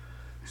can't.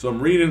 So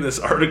I'm reading this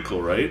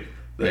article, right?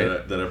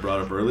 Right. That I brought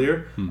up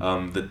earlier.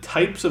 The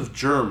types of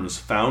germs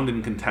found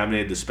in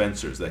contaminated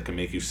dispensers that can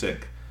make you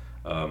sick.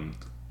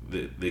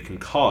 They can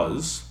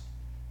cause.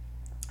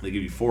 They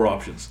give you 4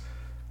 options.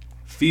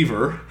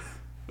 Fever.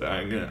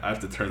 I have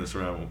to turn this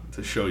around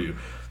to show you.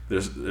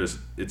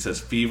 It says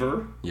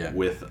fever Yeah.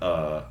 with like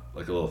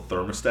a little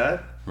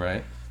thermostat,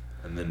 Right?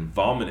 and then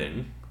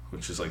vomiting,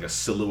 which is like a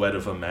silhouette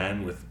of a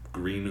man with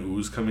green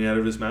ooze coming out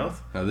of his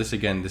mouth. Now this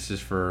is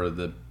for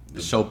the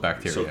soap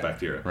bacteria. Soap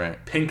bacteria.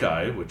 Right. Pink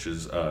eye, which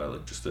is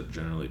like just a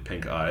generally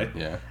pink eye.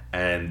 Yeah.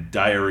 And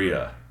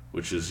diarrhea,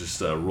 which is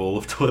just a roll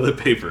of toilet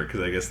paper,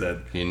 because I guess that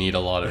You need a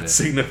lot of it.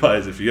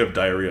 signifies if you have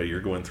diarrhea,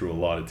 you're going through a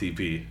lot of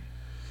TP.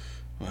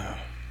 Wow.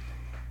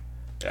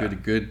 Yeah.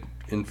 Good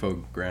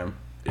infogram.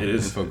 It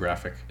is.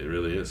 Infographic. It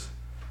really is.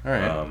 All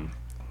right.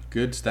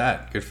 Good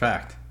stat. Good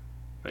fact.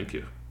 Thank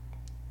you.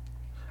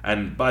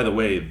 And by the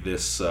way,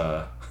 this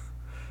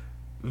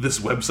this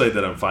website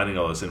that I'm finding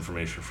all this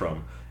information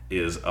from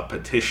is a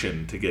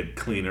petition to get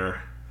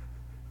cleaner,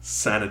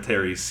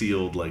 sanitary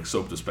sealed like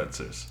soap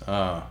dispensers.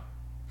 Oh.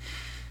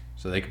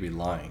 So they could be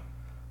lying.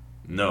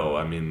 No,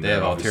 I mean They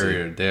have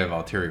obviously-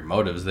 ulterior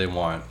motives. They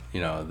want,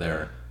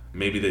 their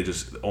Maybe they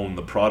just own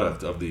the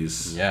product of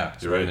these. yeah.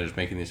 So you're right. they're just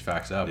making these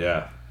facts up.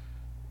 Yeah,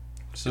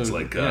 So It's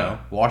like,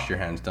 wash your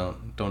hands.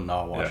 Don't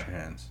not wash Yeah. your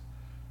hands.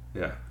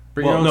 yeah.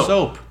 Bring your own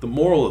soap. The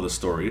moral of the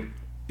story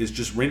is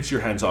just rinse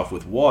your hands off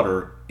with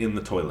water in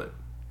the toilet.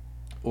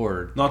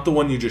 Or Not the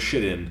one you just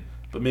shit in,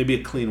 but maybe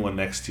a clean one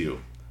next to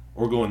you.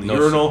 Or go in the No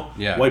urinal, soap.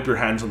 Yeah. wipe your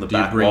hands on the do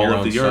you back bring wall your of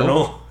own the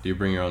urinal. soap? Do you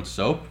bring your own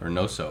soap or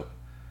no soap?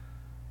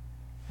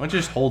 Why don't you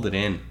just hold it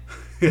in?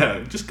 Yeah,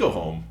 just go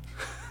home.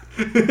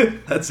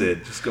 That's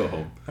it. Just go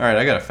home. All right,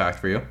 I got a fact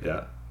for you.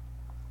 Yeah.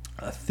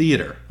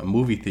 A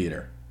movie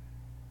theater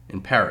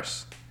in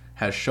Paris,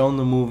 has shown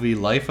the movie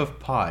Life of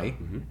Pi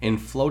in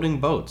floating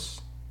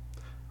boats.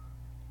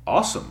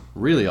 Awesome.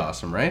 Really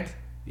awesome, right?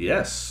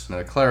 Yes. Now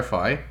to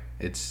clarify,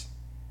 it's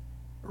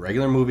a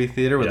regular movie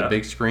theater with Yeah. a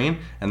big screen,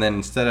 and then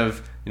instead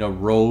of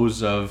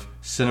rows of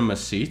cinema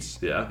seats,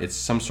 Yeah. it's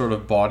some sort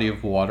of body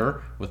of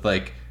water with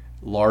like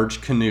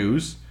large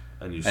canoes,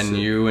 And you and sit-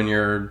 you and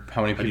your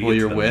how many How do you people get to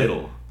you're the with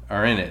middle?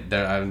 are in it.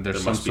 There's There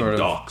some must be sort of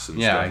docks and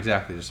yeah, stuff.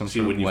 exactly. There's some See,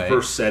 sort when of you way.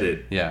 first said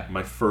it, Yeah.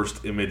 my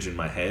first image in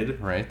my head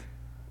Right.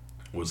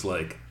 was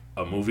like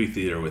a movie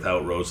theater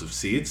without rows of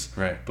seats,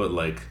 Right. but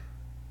like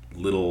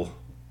little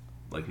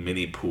like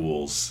mini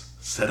pools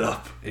set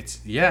up. It's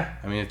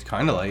I mean, it's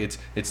kind of like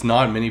it's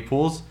not mini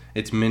pools.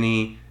 It's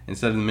mini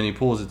instead of the mini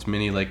pools. It's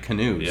mini like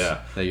canoes. Yeah,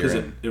 that you're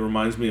because in. it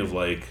reminds me of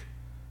like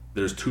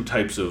there's two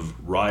types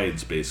of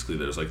rides basically.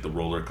 There's like the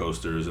roller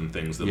coasters and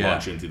things that Yeah.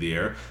 launch into the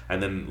air,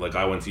 and then like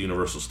I went to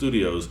Universal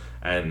Studios,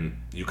 and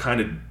you kind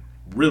of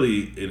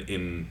really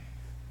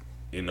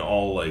in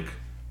all like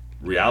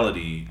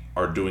reality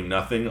are doing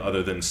nothing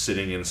other than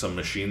sitting in some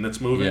machine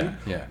that's moving. Yeah,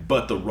 yeah.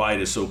 But the ride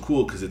is so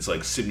cool because it's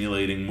like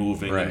simulating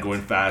moving Right. and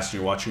going fast, and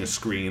you're watching a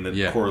screen that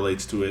Yeah.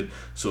 correlates to it.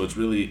 So it's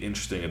really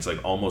interesting. It's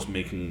like almost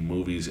making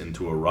movies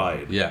into a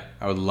ride. Yeah,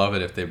 I would love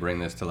it if they bring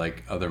this to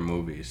like other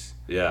movies,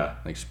 Yeah,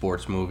 like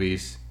sports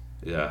movies,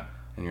 yeah.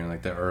 and you're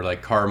like that, or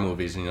like car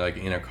movies, and you're like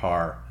in a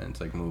car and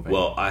it's like moving.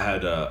 Well, I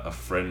had a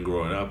friend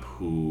growing up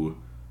who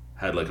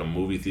had like a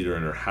movie theater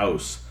in her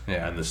house,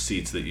 Yeah. and the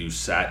seats that you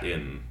sat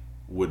in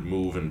would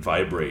move and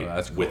vibrate Oh,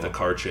 that's with cool. a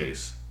car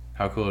chase.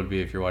 How cool would it be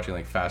if you're watching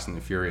like Fast and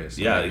the Furious?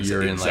 and, Yeah, like,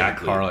 you're in like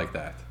exactly. a car like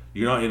that.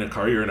 You're not in a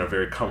car, you're in a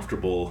very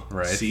comfortable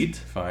Right. seat,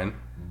 Fine.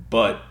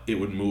 but it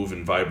would move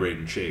and vibrate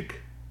and shake.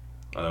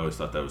 I always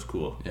thought that was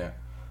cool. Yeah.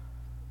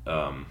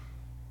 Um,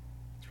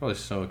 It's probably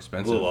so a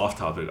expensive. little off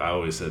topic, I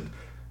always said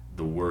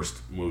the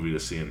worst movie to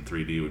see in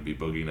 3D would be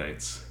Boogie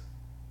Nights.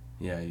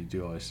 Yeah, you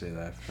do always say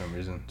that for some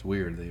reason. It's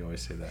weird that you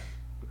always say that.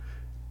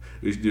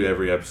 We should do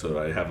every episode.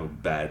 I have a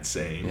bad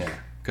saying. Yeah,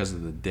 because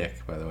of the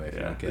dick, by the way. If you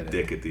Yeah, don't the get it.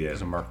 dick at the end.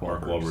 Because of Mark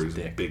Wahlberg's Wahlberg's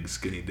dick. big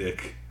skinny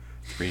dick.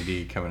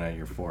 3D coming out of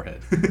your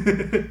forehead.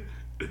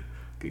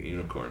 Get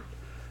unicorn.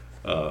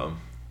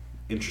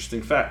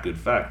 Interesting fact. Good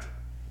fact.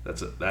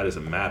 That is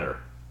a matter.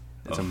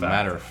 It's a of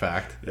matter of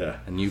fact. Yeah.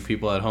 And you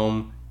people at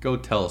home, go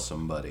tell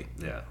somebody.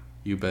 Yeah.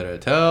 You better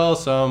tell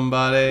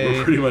somebody.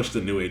 We're pretty much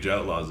the New Age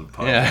outlaws of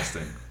Yeah.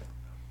 podcasting.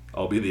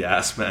 I'll be the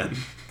ass man.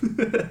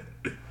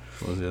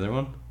 What was the other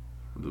one?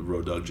 The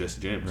Road Dog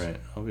Jesse James. Right.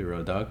 I'll be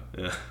Road Dog.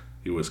 Yeah.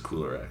 He was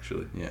cooler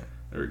actually. Yeah.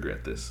 I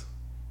regret this.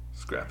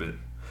 Scrap it.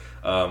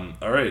 All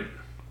right.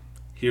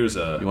 Here's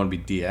a. You want to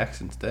be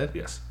DX instead?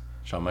 Yes.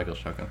 Shawn Michaels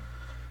shotgun.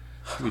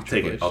 I'll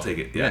take it. I'll take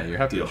it. Yeah, you're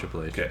happy deal. with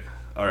Triple H. Okay.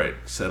 All right.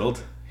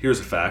 Settled. Here's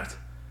a fact.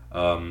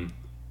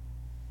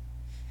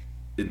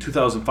 In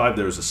 2005,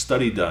 there was a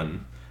study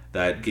done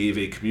that gave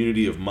a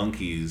community of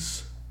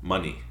monkeys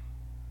money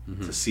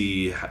to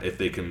see if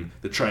they can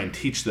to try and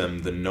teach them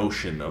the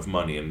notion of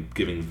money and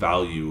giving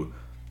value.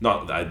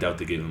 Not, I doubt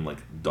they gave them like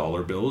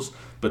dollar bills,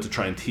 but to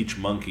try and teach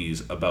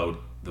monkeys about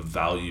the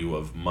value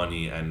of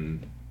money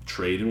and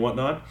trade and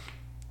whatnot.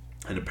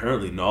 And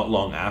apparently, not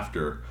long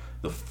after,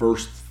 the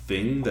first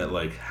thing that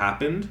like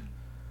happened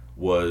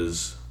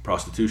was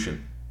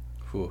prostitution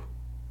Whew.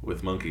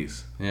 with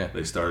monkeys. Yeah.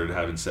 They started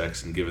having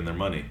sex and giving their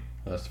money.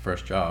 Well, that's the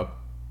first job.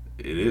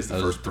 It is the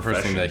That was first the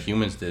profession. first thing that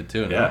humans did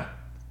too. No? Yeah.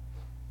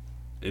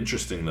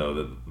 Interesting though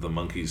that the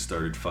monkeys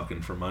started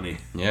fucking for money.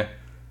 Yeah.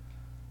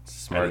 It's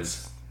smart.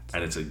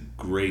 And it's a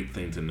great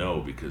thing to know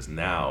because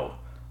now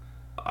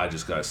I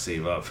just gotta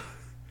save up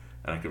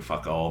and I can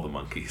fuck all the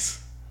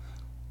monkeys.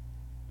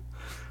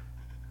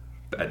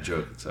 Bad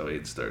joke, that's how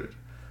AIDS started.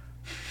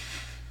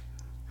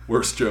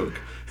 Worst joke.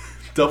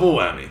 Double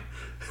whammy.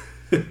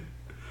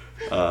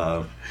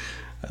 I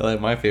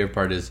like my favorite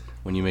part is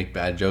when you make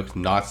bad jokes,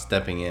 not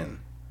stepping in,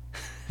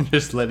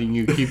 just letting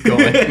you keep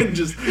going.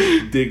 Just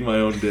dig my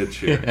own ditch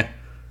here.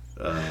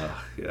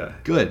 Yeah.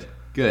 Good.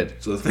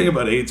 So the thing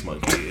about AIDS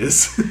monkey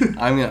is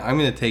I'm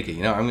gonna take it.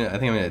 You know, I think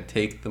I'm gonna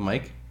take the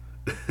mic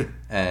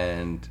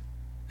and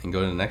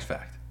go to the next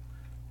fact.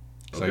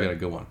 So Okay. I got a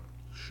good one.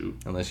 shoot.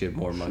 Unless you have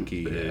more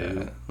monkey,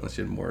 babe. unless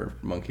you have more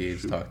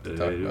monkeys to talk babe.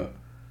 about.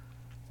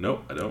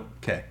 Nope, I don't.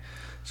 Okay,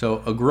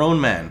 so a grown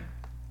man,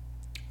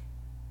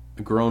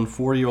 a grown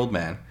 40-year-old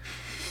man,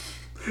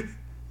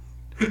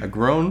 a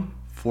grown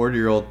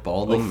 40-year-old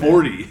balding Oh, man.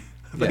 40.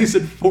 I thought Yeah. you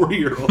said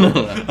 40-year-old.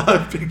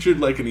 I pictured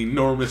like an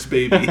enormous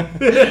baby.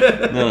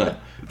 No.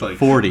 Like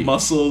 40.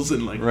 muscles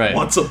and like Right.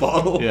 wants a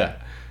bottle. Yeah.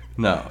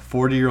 No,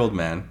 40-year-old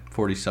man,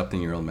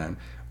 40-something-year-old man,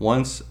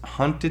 once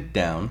hunted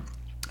down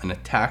and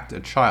attacked a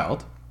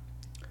child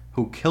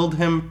who killed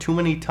him too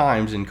many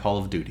times in Call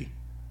of Duty.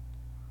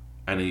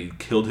 And he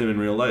killed him in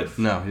real life.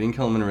 No, he didn't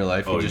kill him in real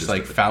life. Oh, he he just just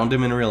like found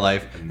him in real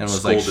life and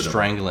was like scolded him.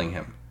 strangling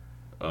him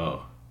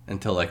Oh,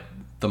 until like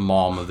the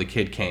mom of the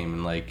kid came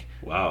and like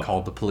wow.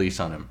 called the police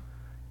on him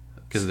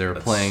because they were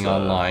That's, playing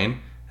online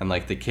and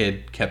like the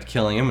kid kept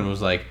killing him and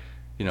was like,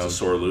 you know, He's a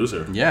sore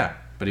loser. yeah,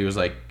 but he was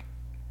like,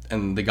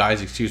 and the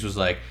guy's excuse was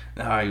like,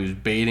 he was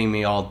baiting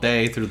me all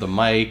day through the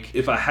mic.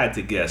 If I had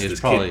to guess, He's this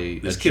probably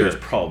kid, this a kid was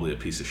jerk. probably a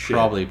piece of shit.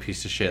 Probably a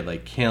piece of shit,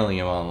 like killing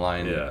him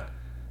online. Yeah.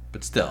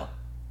 But still.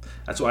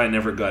 That's why I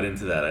never got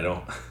into that. I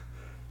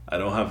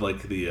don't have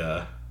like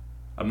the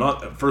I'm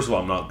not first of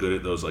all I'm not good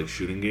at those like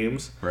shooting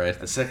games. Right.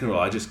 And second of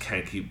all, I just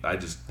can't do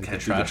the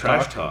trash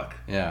trash talk.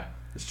 Yeah.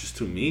 It's just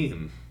too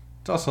mean.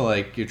 It's also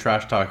like you're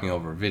trash talking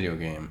over a video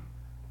game.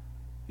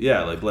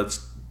 Yeah, like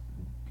let's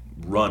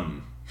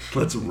run.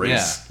 Let's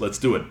race. Let's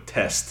do a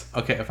test.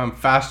 Okay, if I'm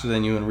faster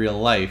than you in real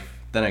life,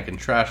 then I can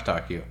trash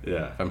talk you.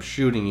 Yeah. If I'm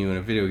shooting you in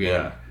a video game.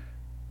 Yeah.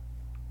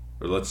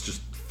 Or let's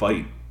just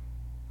fight.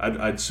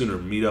 I'd sooner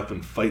meet up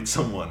and fight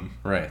someone.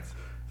 Right.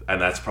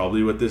 And that's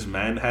probably what this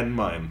man had in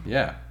mind.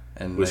 Yeah.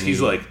 And Was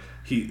he's like,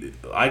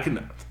 I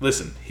can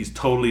listen, he's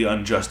totally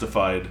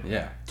unjustified.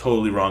 Yeah.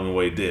 Totally wrong in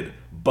what he did.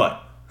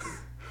 But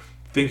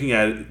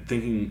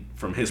thinking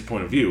from his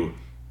point of view,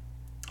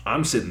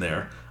 I'm sitting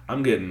there,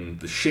 I'm getting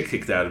the shit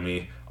kicked out of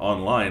me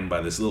online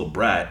by this little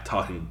brat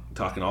talking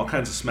all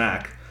kinds of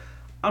smack.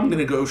 I'm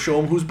gonna go show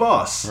him who's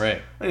boss.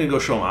 Right. I'm gonna go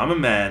show him I'm a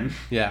man.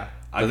 Yeah.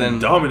 I can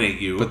dominate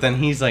you. But then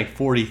he's like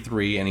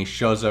 43 and he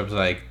shows up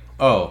like,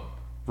 oh,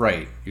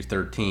 right, you're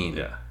 13.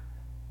 Yeah.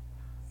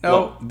 No,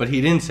 Well, but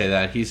he didn't say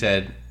that. He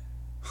said,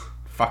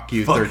 fuck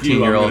you, fuck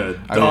 13-year-old. you,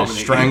 I'm going to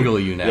strangle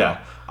you now.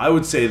 Yeah. I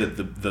would say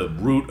that the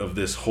root of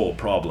this whole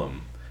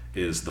problem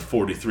is the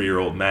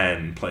 43-year-old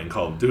man playing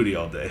Call of Duty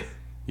all day.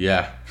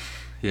 Yeah.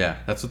 Yeah.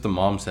 That's what the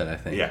mom said, I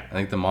think. Yeah. I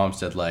think the mom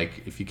said,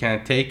 like, if you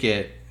can't take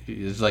it,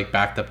 it's like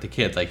backed up to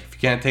kids. Like, if you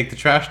can't take the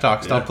trash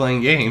talk, stop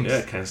playing games.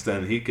 Yeah, can't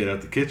stand the heat, get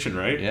out the kitchen,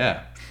 right?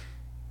 Yeah.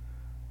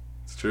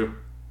 It's true.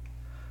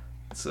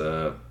 It's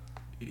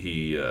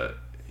he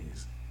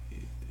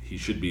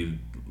should be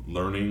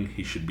learning,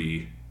 he should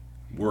be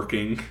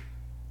working,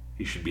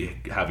 he should be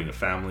having a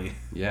family.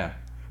 Yeah.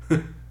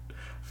 I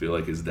feel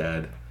like his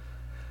dad.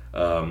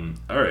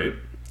 Alright,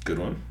 good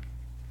one.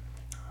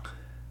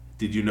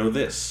 Did you know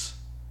this?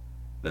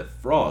 That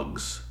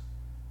frogs,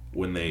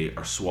 when they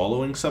are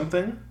swallowing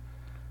something,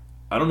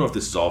 I don't know if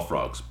this is all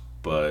frogs,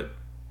 but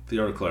the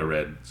article I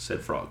read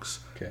said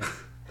frogs. Okay.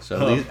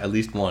 So at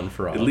least one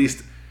frog. At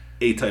least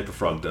a type of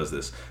frog does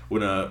this.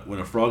 When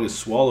a frog is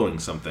swallowing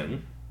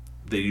something,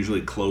 they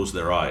usually close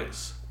their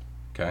eyes.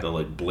 Okay. They'll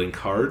like blink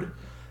hard.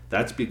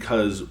 That's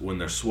because when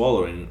they're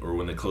swallowing or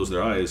when they close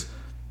their eyes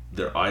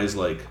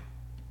like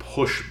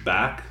push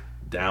back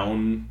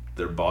down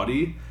their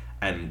body,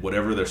 and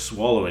whatever they're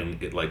swallowing,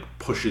 it like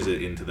pushes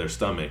it into their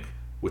stomach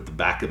with the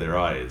back of their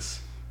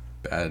eyes.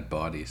 Bad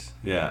bodies.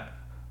 Yeah.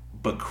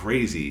 But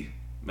crazy.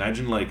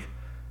 Imagine like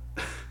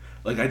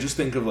I just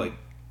think of like,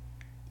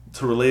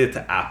 to relate it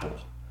to Apple,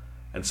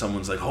 and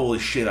someone's like, holy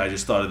shit, I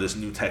just thought of this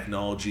new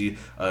technology,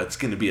 it's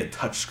gonna be a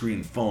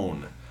touchscreen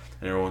phone,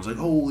 and everyone's like,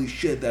 holy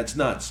shit, that's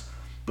nuts.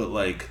 But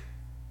like,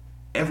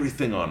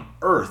 everything on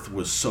earth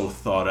was so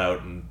thought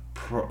out and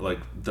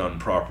done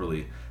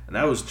properly, and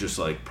that was just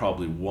like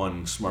probably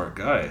one smart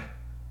guy.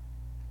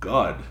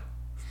 God.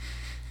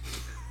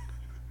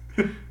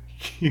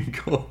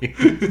 Keep going.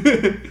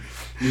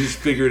 He just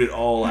figured it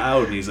all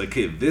out, and he's like,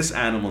 okay, this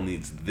animal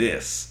needs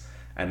this,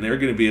 and they're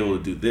going to be able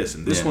to do this,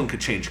 and this one could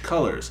change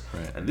colors,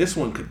 right, and this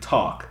one could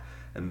talk,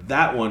 and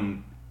that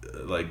one,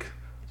 like...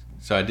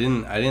 So I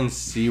didn't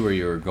see where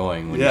you were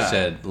going when you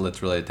said,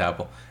 let's relate to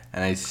Apple,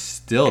 and I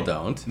still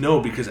don't.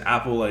 No, because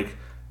Apple, like,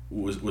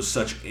 was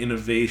such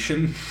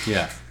innovation.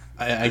 Yeah.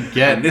 I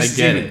get and this I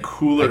get is even it.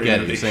 cooler I get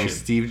innovation. it. You're saying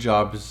Steve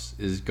Jobs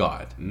is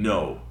God.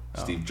 No.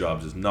 Steve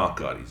Jobs is not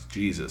God. He's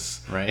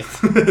Jesus. Right?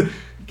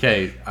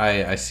 Okay,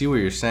 I see what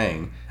you're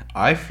saying.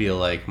 I feel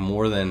like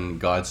more than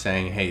God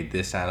saying, hey,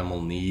 this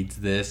animal needs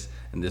this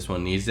and this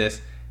one needs this,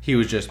 he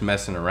was just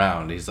messing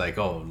around. He's like,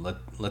 oh,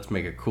 let's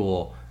make a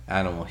cool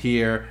animal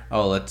here.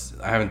 Oh,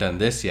 I haven't done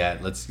this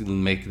yet. Let's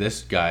make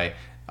this guy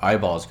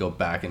eyeballs go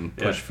back and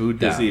push food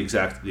down. Here's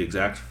the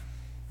exact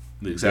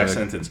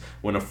sentence.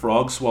 When a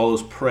frog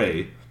swallows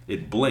prey,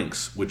 it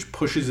blinks, which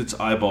pushes its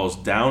eyeballs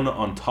down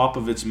on top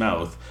of its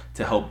mouth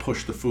to help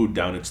push the food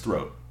down its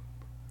throat.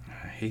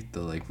 I hate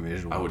the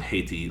visual. I would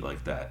hate to eat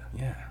like that.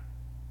 Yeah.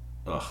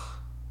 Ugh.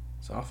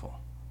 It's awful.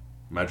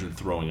 Imagine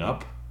throwing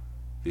up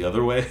the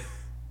other way.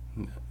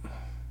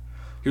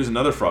 Here's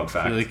another frog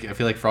fact. I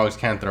feel like frogs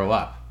can't throw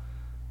up.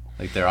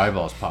 Like their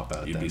eyeballs pop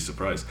out. You'd be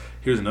surprised.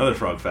 Here's another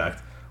frog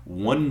fact.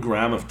 1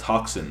 gram of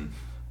toxin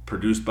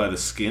produced by the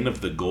skin of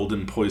the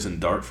golden poison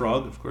dart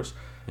frog, of course,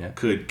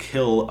 could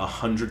kill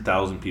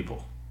 100,000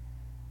 people.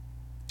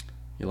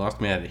 You lost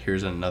me at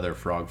here's another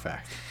frog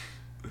fact.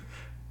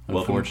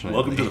 Unfortunately.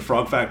 Welcome to the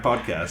Frog Fact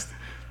Podcast.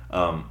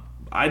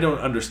 I don't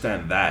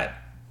understand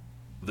that.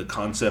 The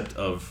concept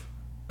of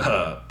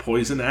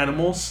poison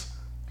animals.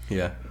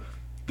 Yeah.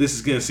 This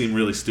is going to seem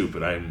really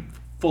stupid. I'm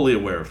fully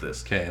aware of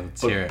this. Okay,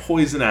 let's hear it.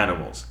 Poison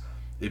animals.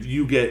 If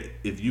you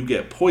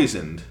get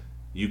poisoned,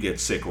 you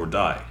get sick or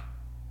die.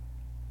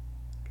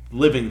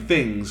 Living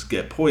things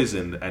get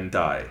poisoned and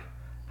die.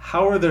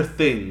 How are there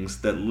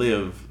things that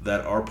live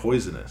that are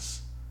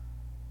poisonous?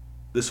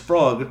 This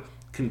frog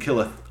can kill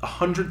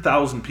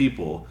 100,000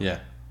 people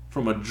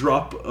from a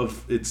drop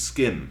of its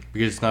skin.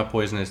 Because it's not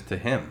poisonous to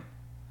him.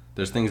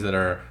 There's things that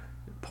are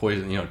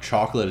poison.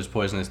 Chocolate is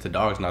poisonous to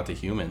dogs, not to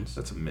humans.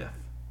 That's a myth.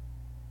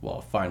 Well,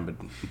 fine, but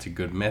it's a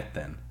good myth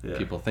then. Yeah.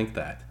 People think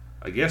that.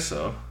 I guess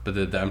so.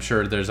 But I'm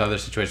sure there's other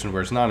situations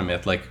where it's not a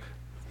myth, like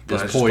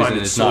this But poison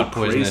is not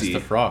poisonous to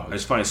frogs. I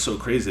just find it so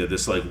crazy that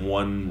this like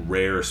one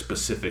rare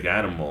specific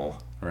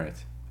animal, right?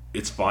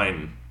 It's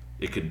fine.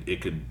 It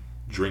could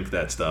drink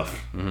that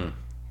stuff,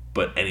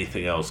 but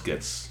anything else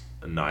gets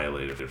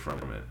annihilated from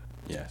it.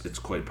 Yes. It's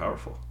quite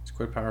powerful. It's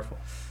quite powerful.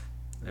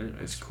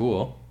 Anyways, It's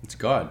cool. It's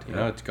God. You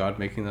Yeah. know, it's God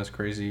making those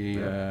crazy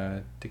Yeah.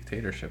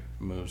 dictatorship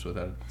moves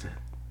without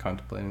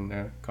contemplating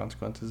their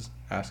consequences,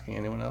 asking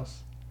anyone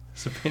else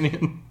his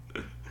opinion.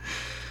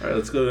 All right,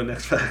 let's go to the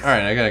next fact. All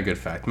right, I got a good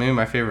fact. Maybe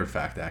my favorite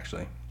fact,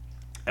 actually.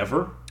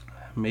 Ever?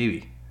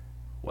 Maybe.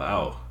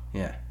 Wow.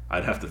 Yeah.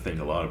 I'd have to think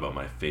a lot about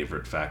my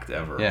favorite fact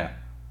ever. Yeah.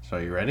 So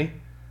are you ready?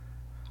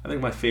 I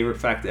think my favorite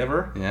fact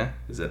ever Yeah.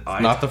 is that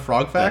Not the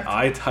frog fact?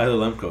 Tyler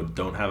Lemko,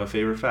 don't have a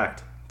favorite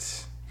fact.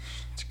 It's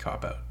a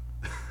cop-out.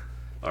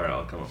 All right,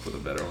 I'll come up with a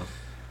better one.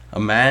 A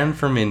man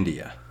from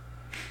India.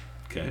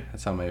 Okay.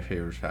 That's how my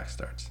favorite fact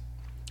starts.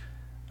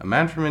 A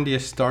man from India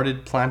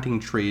started planting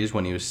trees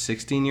when he was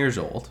 16 years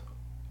old.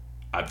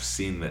 I've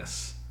seen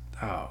this.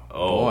 Oh,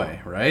 Oh. boy,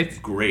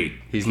 right? Great.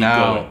 He's Keep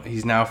now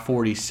going.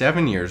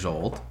 47 years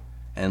old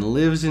and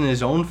lives in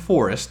his own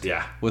forest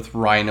Yeah. with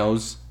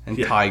rhinos and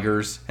Yeah.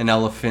 tigers and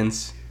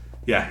elephants.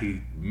 Yeah,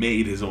 he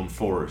made his own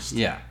forest.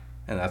 Yeah,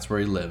 and that's where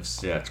he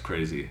lives. Yeah, it's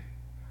crazy.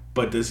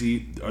 But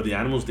are the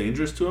animals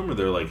dangerous to him, or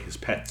they're like his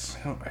pets?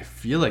 I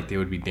feel like they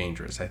would be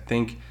dangerous. I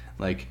think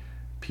like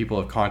people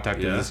have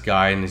contacted Yeah. this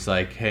guy and he's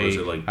like, Or "Hey, is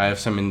it like- I have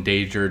some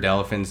endangered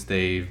elephants.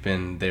 They've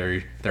been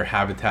their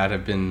habitat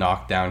have been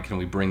knocked down. Can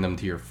we bring them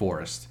to your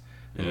forest?"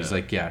 And he's Yeah.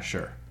 like, "Yeah,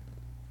 sure."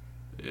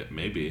 Yeah,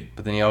 maybe.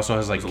 But then he also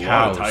has like There's a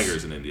cows. lot of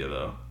tigers in India,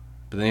 though.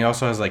 But then he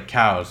also has like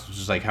cows, which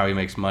is like how he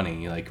makes money.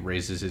 He like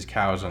raises his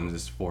cows on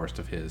this forest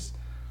of his.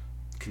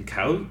 Can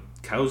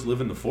cows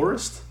live in the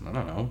forest? I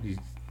don't know. He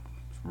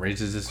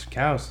raises his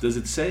cows. Does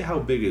it say how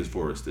big his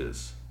forest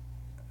is?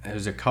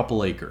 There's a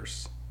couple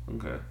acres.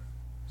 Okay.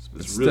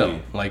 But It's still,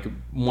 really, like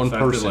one fact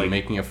that, person like-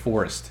 making a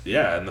forest.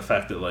 yeah, and the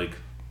fact that like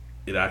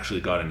it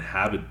actually got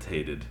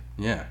inhabited.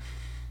 Yeah,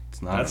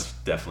 it's not. That's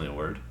definitely a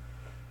word.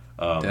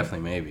 Definitely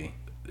maybe.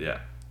 Yeah,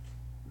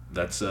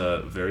 that's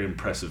a very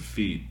impressive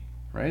feat.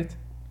 Right?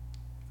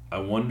 I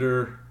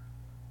wonder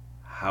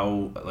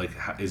how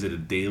is it a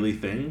daily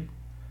thing?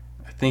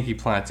 I think he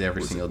plants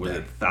every Was single day.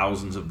 it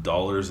thousands of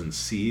dollars in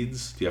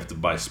seeds? Do you have to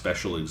buy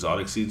special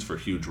exotic seeds for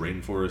huge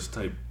rainforest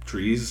type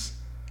trees?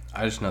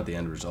 I just know the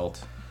end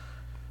result.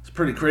 It's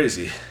pretty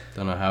crazy.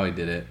 Don't know how he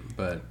did it,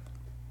 but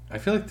I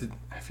feel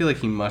like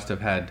he must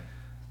have had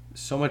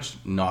so much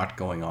not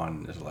going on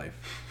in his life.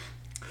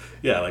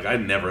 Yeah, like I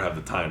never have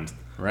the time.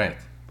 Right.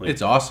 Like-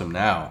 It's awesome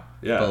now.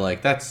 Yeah. But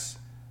like that's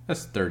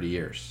 30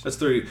 years. That's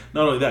 30.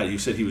 Not only that, you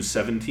said he was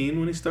 17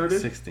 when he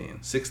started? 16.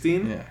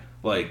 16? Yeah.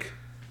 Like,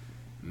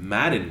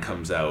 Madden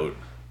comes out.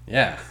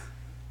 Yeah.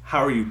 How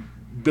are you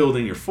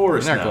building your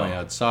forest You're not now? going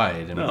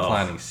outside and No.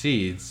 planting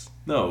seeds.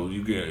 No,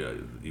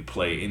 you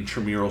play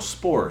intramural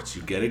sports.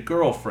 You get a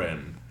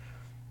girlfriend.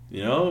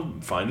 You know,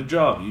 find a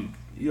job.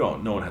 You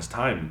don't. No one has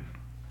time.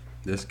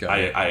 This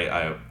guy.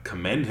 I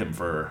commend him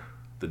for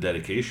the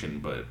dedication,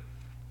 but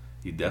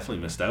he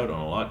definitely missed out on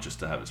a lot just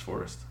to have his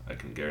forest. I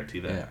can guarantee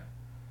that. Yeah.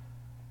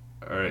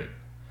 All right.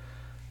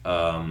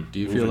 Do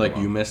you feel like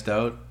you missed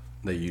out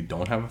that you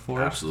don't have a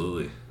forest?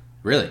 Absolutely.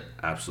 Really?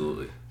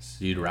 Absolutely.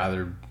 So you'd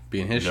rather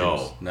be in his No.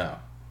 shoes? No.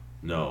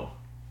 No.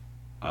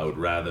 I would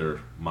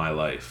rather my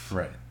life.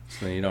 Right.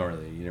 So you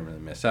didn't really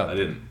miss out. I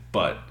didn't,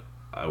 but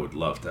I would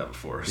love to have a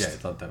forest. Yeah,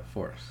 I'd love to have a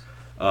forest.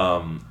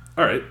 All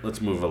right,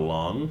 let's move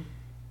along.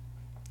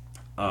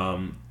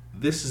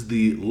 This is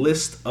the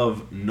list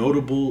of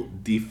notable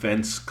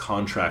defense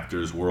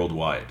contractors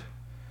worldwide.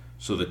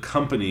 So the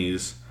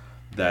companies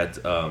that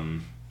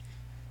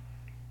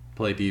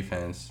Play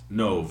defense.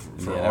 for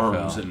the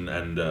arms NFL.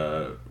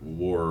 and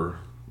war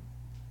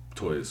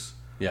toys.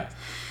 Yeah.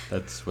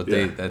 That's what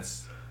Yeah.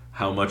 that's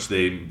How much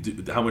they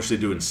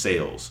do in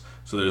sales.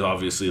 So there's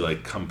obviously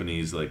like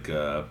companies like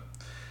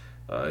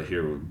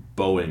here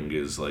Boeing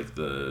is like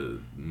the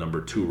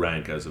number 2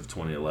 rank as of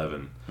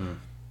 2011.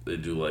 They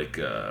do like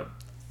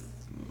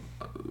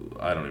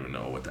I don't even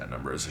know what that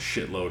number is. A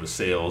shitload of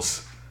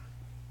sales.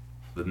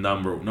 The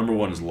number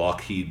 1 is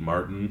Lockheed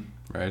Martin.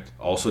 right.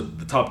 Also,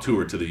 the top 2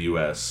 are to the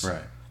U.S.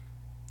 Right.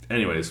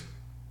 Anyways,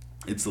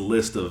 it's a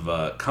list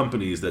of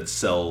companies that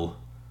sell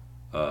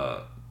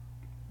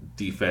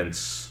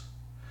defense.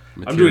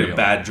 I'm doing a Material.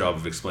 bad job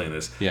of explaining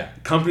this. Yeah.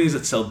 Companies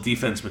that sell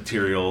defense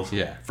materials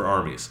Yeah. for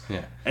armies.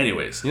 Yeah.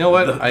 Anyways, You know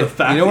what? The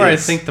fact where I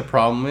is- think the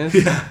problem is?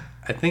 Yeah.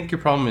 I think your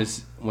problem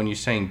is when you're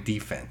saying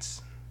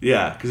defense.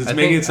 Yeah, because it's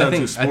making it sound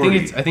too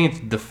sporty. I think it's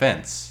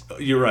defense.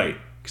 You're right.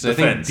 Because I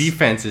think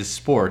defense is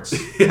sports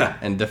Yeah.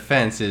 and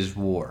defense is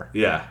war.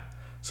 Yeah.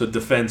 So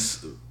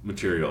defense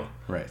material.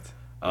 Right.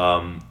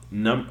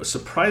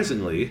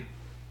 Surprisingly,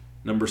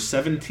 number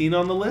 17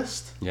 on the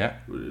list, Yeah.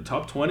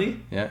 top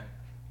 20, Yeah.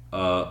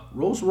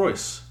 Rolls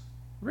Royce.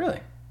 Really?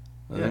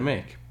 What do Yeah. they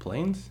make?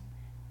 Planes?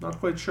 Not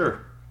quite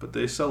sure, but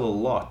they sell a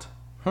lot.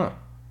 Huh.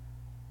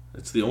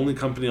 It's the only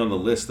company on the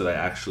list that I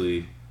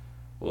actually,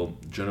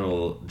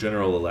 General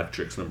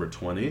Electric's number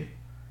 20,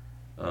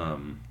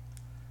 and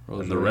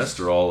the rest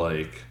are all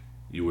like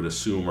you would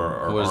assume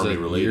are Was army it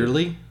related.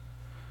 yearly?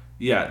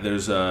 Yeah,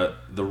 there's the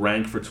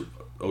rank for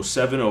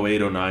 07,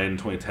 08, 09,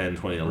 2010,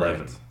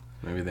 2011. Right.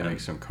 Maybe they make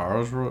some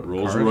cars.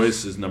 Rolls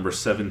Royce is number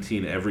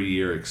 17 every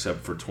year except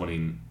for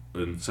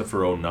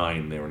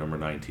 09. They were number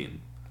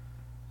 19.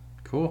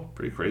 Cool.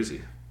 Pretty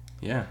crazy.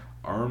 Yeah.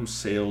 Arms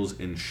sales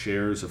in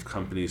shares of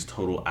companies'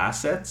 total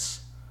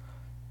assets.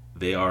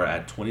 They are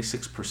at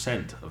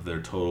 26% of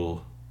their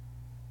total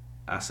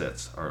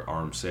assets are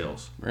arms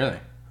sales. Really?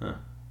 Huh.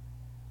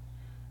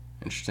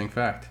 Interesting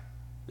fact.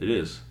 It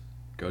is.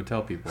 Go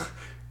tell people.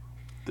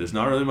 There's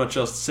not really much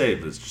else to say,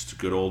 but it's just a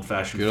good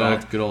old-fashioned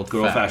fact. Good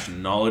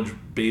old-fashioned knowledge,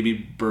 baby,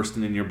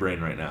 bursting in your brain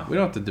right now. We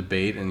don't have to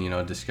debate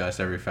and, discuss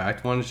every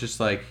fact. One is just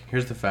like,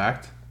 here's the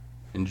fact.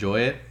 Enjoy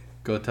it.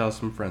 Go tell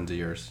some friends of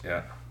yours.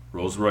 Yeah.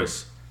 Rolls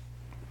Royce.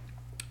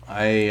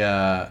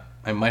 I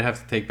might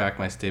have to take back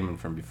my statement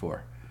from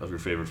before. Of your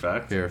favorite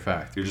fact? Favorite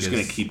fact. You're just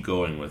going to keep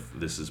going with,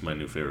 this is my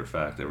new favorite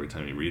fact every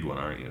time you read one,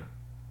 aren't you?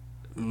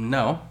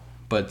 No,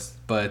 but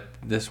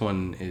this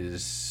one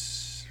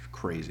is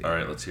crazy. All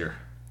right, let's hear.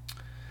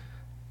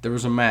 There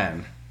was a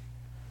man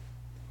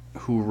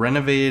who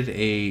renovated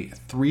a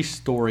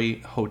 3-story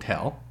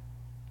hotel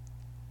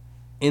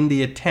in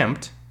the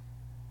attempt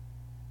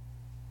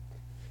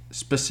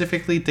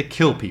specifically to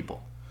kill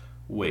people.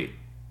 Wait.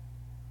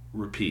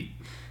 Repeat.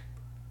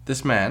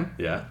 This man,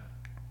 Yeah?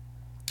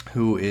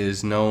 who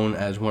is known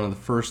as one of the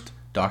first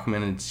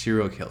documented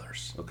serial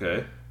killers,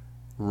 Okay.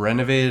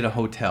 renovated a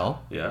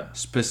hotel Yeah.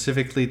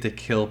 specifically to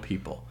kill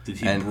people. Did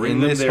he and bring in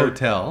them this there?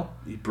 hotel,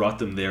 He brought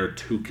them there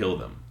to kill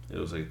them. It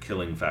was like a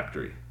killing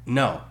factory.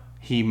 no,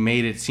 he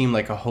made it seem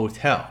like a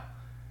hotel.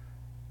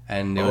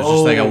 And it was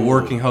just like a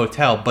working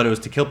hotel, but it was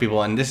to kill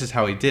people, and this is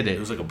how he did it. It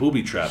was like a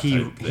booby trap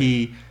he type thing.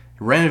 he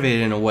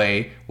renovated in a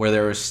way where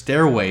there were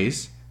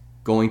stairways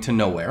going to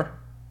nowhere,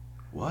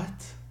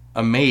 What?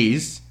 a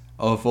maze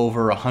of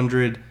over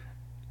 100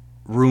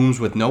 rooms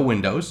with no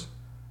windows,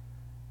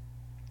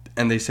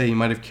 and they say he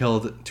might have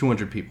killed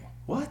 200 people.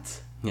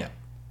 What? Yeah.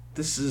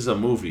 This is a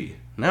movie.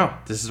 No,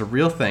 this is a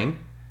real thing.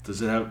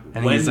 Does it have...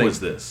 And when he's like- was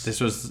this? This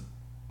was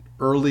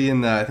early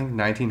in the, I think,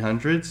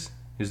 1900s.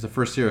 He was the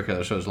first serial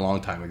killer, so it was a long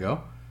time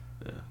ago.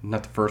 Yeah.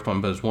 Not the first one,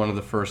 but it was one of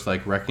the first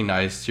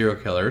recognized serial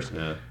killers.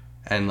 Yeah.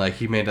 And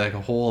he made a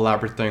whole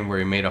elaborate thing where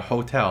he made a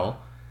hotel,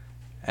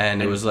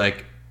 and it was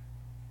like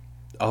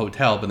a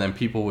hotel, but then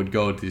people would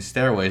go to these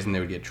stairways and they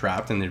would get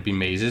trapped, and there'd be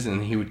mazes,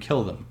 and he would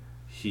kill them.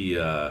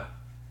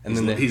 And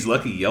then he's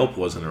lucky Yelp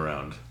wasn't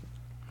around.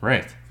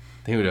 Right.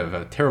 He would have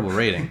a terrible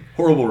rating.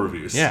 Horrible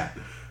reviews. Yeah.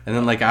 And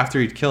then after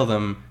he'd kill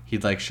them,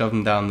 he'd shove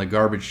them down the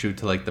garbage chute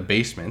to the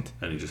basement,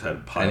 And he just had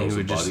and piles he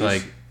would of just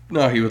bodies.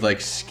 he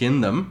would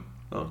skin them,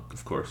 Oh,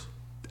 of course.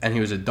 and he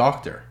was a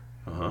doctor,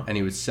 Uh-huh. and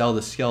he would sell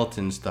the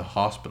skeletons to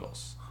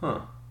hospitals,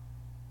 Huh.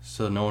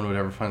 so no one would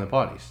ever find the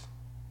bodies.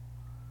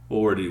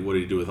 Well, what did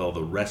he do with all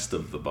the rest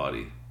of the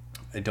body?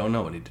 I don't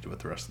know what he did with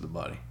the rest of the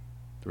body.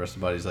 The rest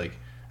of the body's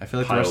I feel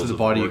like the Piles rest of the of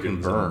body you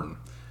can organs burn.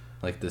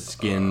 The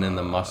skin and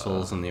the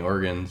muscles and the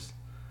organs.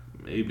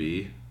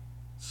 Maybe.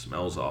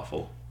 Smells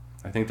awful.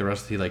 I think the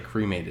rest he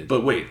cremated.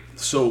 But wait,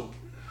 so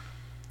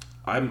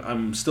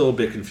I'm still a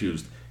bit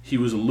confused. He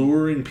was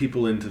luring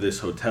people into this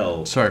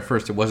hotel. Sorry,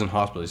 first it wasn't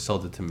hospital. He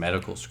sold it to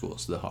medical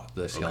schools,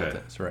 the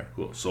skeletons, right?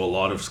 Cool. So a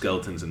lot of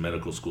skeletons in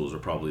medical schools are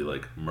probably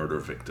murder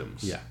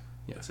victims. Yeah.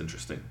 Yeah. That's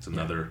interesting. It's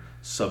another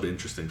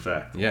sub-interesting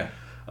fact. Yeah.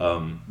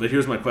 But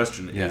here's my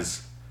question: Yeah.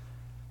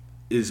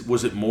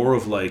 was it more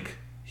of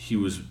he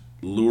was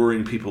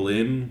luring people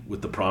in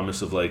with the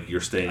promise of you're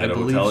staying at a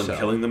believe hotel and so.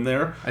 killing them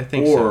there? I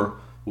think or so.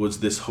 was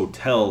this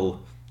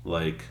hotel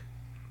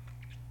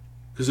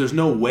because there's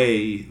no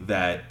way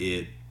that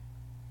it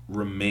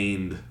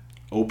remained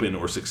open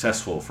or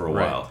successful for a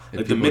Right. while. If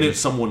The people minute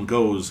just- someone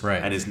goes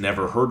Right. and is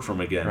never heard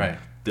from again, Right.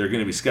 they're going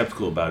to be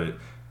skeptical about it.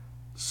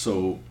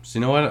 So, So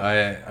you know what?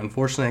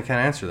 Unfortunately I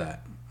can't answer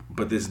that.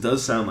 but this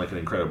does sound like an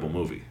incredible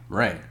movie.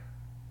 Right.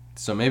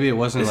 So maybe it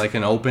wasn't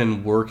an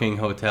open working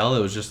hotel.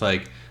 It was just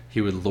he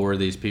would lure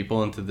these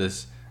people into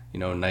this,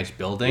 nice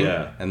building.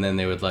 Yeah. And then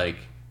they would And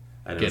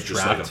it get was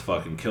just trapped. like a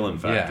fucking killing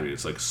factory. Yeah.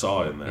 It's like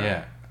Saw in there.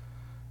 Yeah.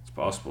 It's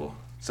possible.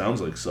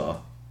 Sounds like Saw.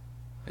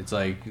 It's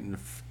like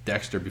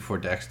Dexter before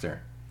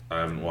Dexter. I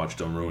haven't watched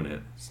Don't Ruin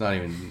It. It's not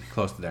even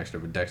close to Dexter,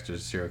 but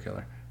Dexter's a serial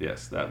killer.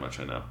 Yes, that much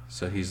I know.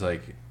 So he's a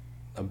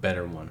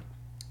better one.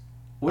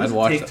 What does I'd it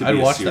watch, take to I'd be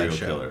a watch serial that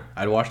show. killer?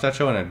 I'd watch that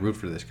show and I'd root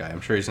for this guy. I'm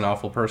sure he's an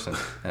awful person,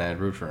 and I'd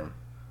root for him.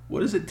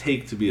 What does it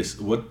take to be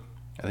what?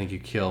 I think you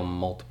kill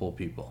multiple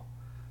people.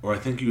 Or I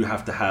think you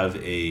have to have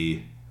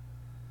a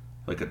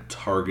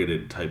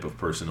targeted type of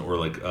person, or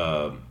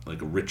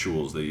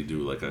rituals that you do,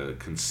 like a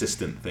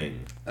consistent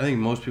thing. I think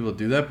most people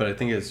do that, but I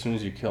think as soon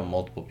as you kill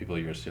multiple people,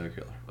 you're a serial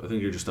killer. I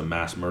think you're just a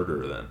mass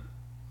murderer then.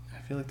 I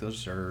feel like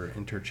those are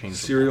interchangeable.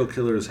 Serial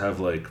killers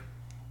have a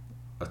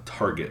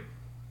target.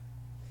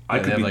 I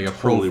Yeah, could they be have, a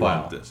totally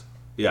profile. wrong with this.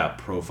 Yeah,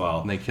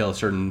 profile. And they kill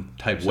certain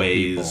types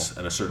ways of people.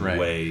 and a certain Right.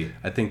 way.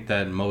 I think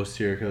that most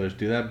serial killers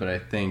do that, but I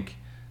think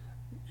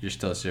you're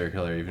still a serial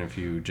killer even if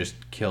you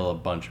just kill a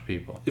bunch of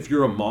people. If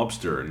you're a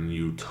mobster and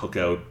you took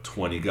out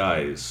 20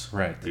 guys,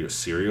 Right. are you a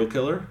serial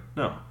killer?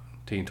 No.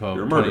 Taking 12,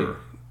 You're a 20 murderer.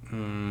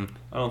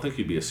 I don't think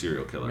you'd be a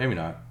serial killer. Maybe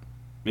not.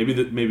 Maybe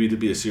to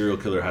be a serial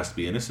killer has to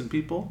be innocent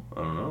people.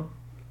 I don't know.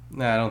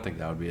 Nah, I don't think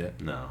that would be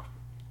it. No.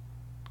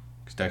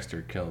 Because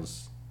Dexter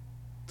kills.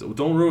 So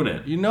don't ruin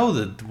it. You know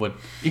what?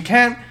 You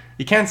can't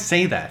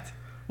say that.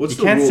 What's you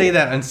the can't rule? say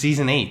that on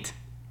season 8.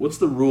 What's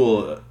the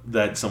rule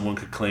that someone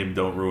could claim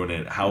don't ruin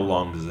it? How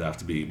long does it have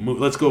to be?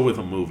 Let's go with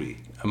a movie.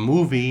 A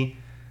movie.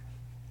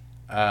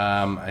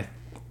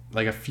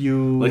 Like a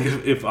few. Like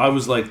if I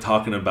was like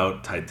talking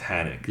about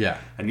Titanic. Yeah.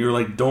 And you're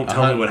like, don't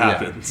tell me what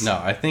happens. No,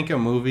 I think a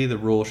movie, the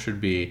rule should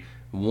be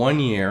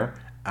 1 year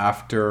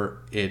after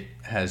it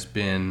has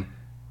been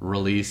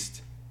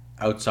released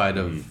outside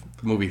of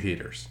movie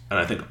theaters. And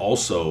I think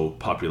also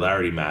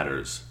popularity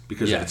matters,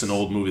 because if it's an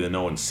old movie that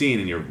no one's seen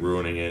and you're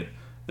ruining it,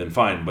 then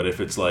fine. But if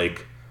it's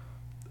like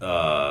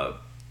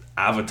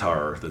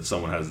Avatar that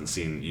someone hasn't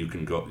seen,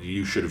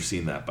 you should have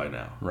seen that by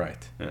now.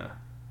 Right. Yeah.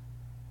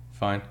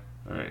 Fine.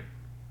 All right.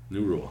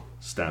 New rule.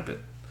 Stamp it.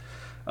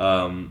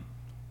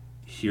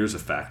 Here's a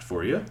fact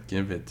for you.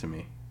 Give it to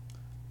me.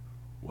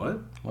 What?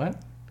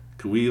 What?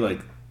 Could we like?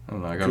 I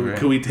don't know.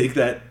 Could we take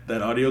that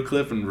audio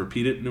clip and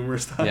repeat it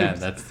numerous times? Yeah,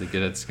 that's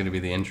going to be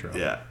the intro.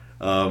 Yeah.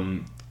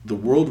 The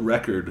world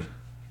record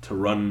to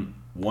run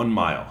 1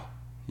 mile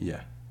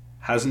Yeah.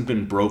 hasn't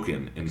been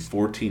broken in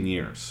 14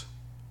 years.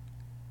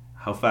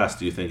 How fast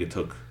do you think it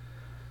took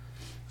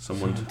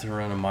someone To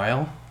run a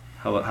mile?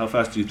 How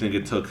fast do you think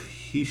it took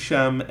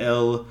Hisham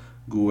El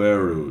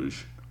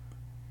Guerrouj?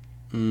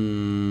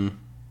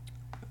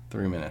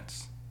 3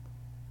 minutes.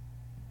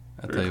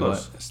 I'll Very tell you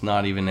close. what, it's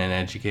not even an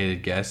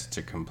educated guess, it's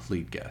a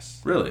complete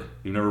guess. Really?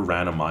 You never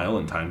ran a mile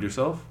and timed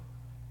yourself?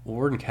 Well,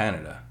 we're in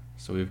Canada,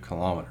 so we have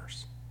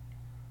kilometers.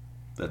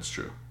 That's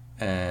true.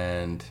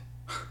 And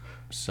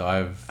so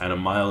I've... And a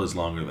mile is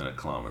longer than a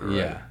kilometer, right?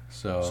 Yeah,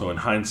 So in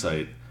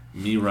hindsight,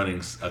 me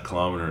running a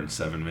kilometer in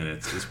 7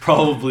 minutes is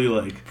probably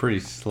like pretty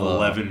slow.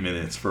 11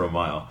 minutes for a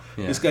mile.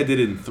 Yeah. This guy did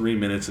it in 3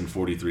 minutes and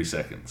 43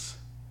 seconds.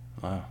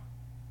 Wow.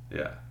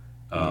 Yeah.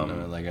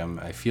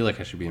 I feel like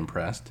I should be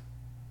impressed.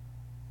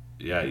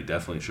 Yeah, you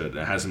definitely should.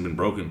 It hasn't been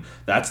broken.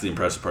 That's the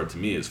impressive part to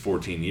me is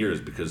 14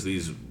 years, because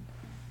these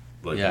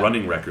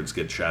running records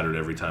get shattered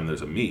every time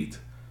there's a meet.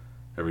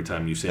 Every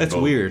time Usain That's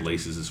Bolt weird.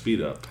 laces his feet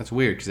up. That's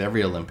weird, because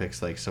every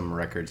Olympics, like, some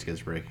records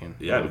gets breaking.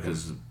 Yeah,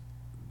 because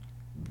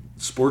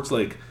sports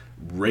like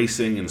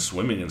racing and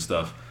swimming and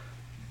stuff,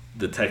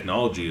 the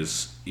technology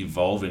is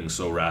evolving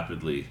so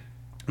rapidly.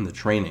 And the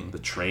training. The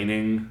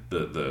training,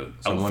 the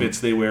So outfits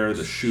they wear,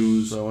 the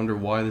shoes. So I wonder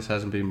why this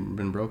hasn't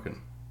been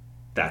broken.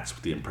 That's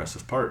the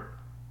impressive part.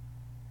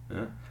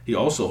 Yeah. He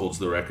also holds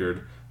the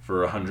record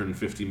for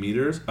 150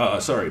 meters.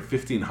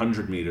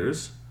 1,500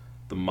 meters,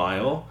 the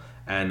mile,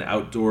 and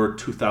outdoor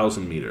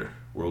 2,000 meter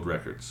world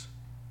records,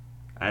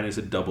 and is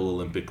a double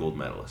Olympic gold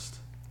medalist.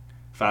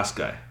 Fast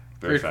guy,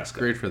 very fast guy.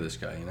 Great for this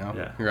guy, you know.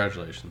 Yeah.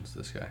 Congratulations,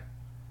 this guy.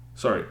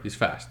 Sorry. He's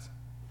fast.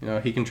 You know,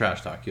 he can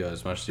trash talk you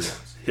as much as he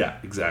wants. Yeah,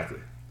 exactly.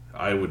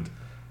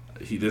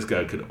 This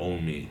guy could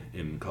own me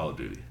in Call of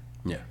Duty.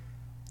 Yeah.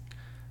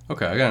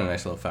 Okay, I got a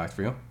nice little fact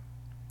for you.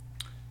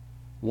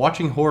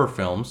 Watching horror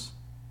films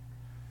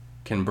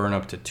can burn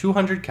up to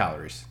 200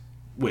 calories.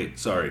 Wait,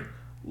 sorry.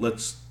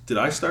 Did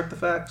I start the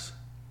facts?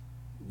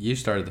 You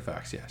started the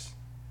facts, yes.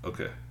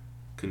 Okay.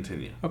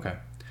 Continue. Okay.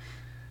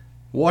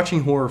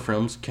 Watching horror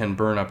films can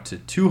burn up to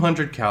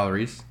 200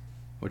 calories,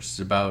 which is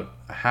about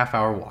a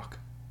half-hour walk.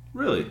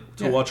 Really?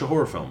 To Yeah. watch a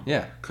horror film?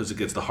 Yeah. Because it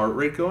gets the heart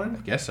rate going? I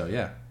guess so,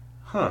 yeah.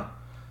 Huh.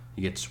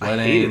 You get I hate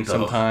sweating it, though.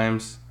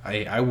 sometimes.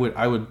 I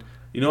would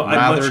You know,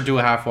 rather do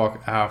a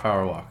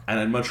half-hour walk. And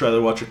I'd much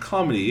rather watch a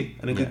comedy,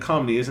 and a good Yeah.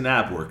 comedy is an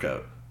ab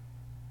workout.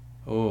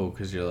 Oh,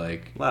 because you're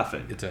like,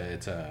 Laughing. it's a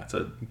It's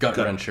a gut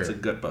wrencher. It's a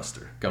gut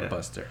buster. gut Yeah.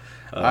 buster.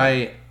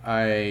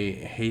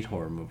 I hate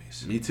horror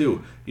movies. Me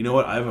too. You know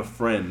what? I have a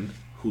friend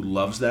who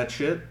loves that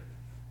shit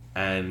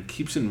and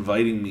keeps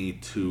inviting me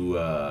to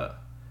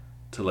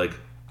like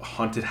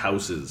haunted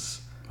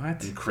houses.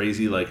 What? And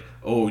crazy, like,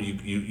 oh,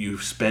 you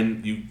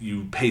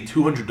pay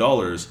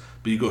 $200,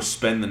 but you go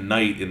spend the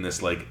night in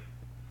this like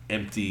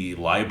empty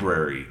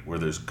library where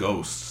there's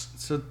ghosts.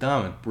 It's so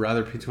dumb. I'd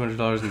rather pay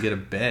 $200 and get a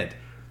bed.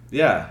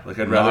 Yeah, like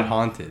I'd Not rather.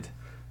 haunted.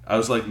 I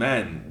was like,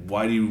 man,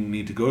 why do you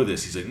need to go to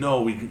this? He's like,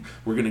 no,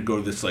 we're gonna go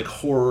to this like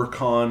horror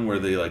con where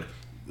they like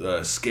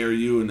scare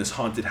you in this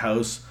haunted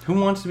house. Who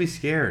wants to be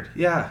scared?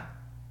 Yeah,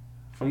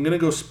 if I'm gonna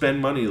go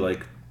spend money,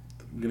 like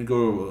I'm gonna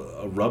go to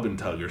a rub and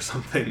tug or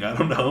something. I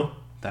don't know.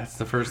 That's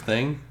the first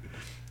thing.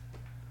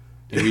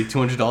 Maybe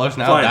 $200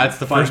 now. Fine, That's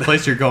the fine. first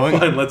place you're going.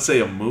 Fine, let's say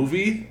a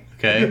movie,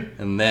 Okay,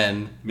 and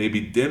then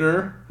maybe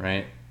dinner,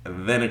 right,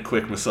 and then a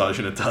quick massage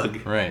and a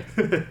tug. right.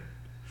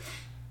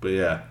 But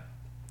yeah,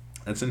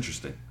 that's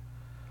interesting.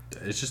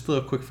 It's just a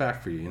little quick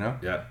fact for you, you know.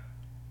 Yeah,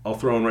 I'll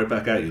throw one right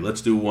back at you.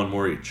 Let's do one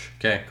more each.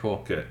 Okay,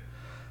 cool. Okay.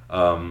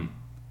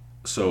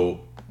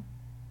 So,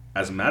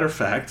 as a matter of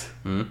fact,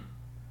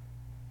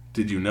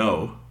 did you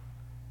know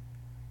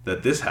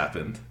that this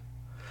happened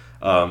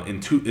in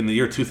the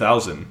year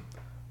 2000?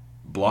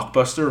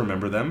 Blockbuster,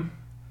 remember them?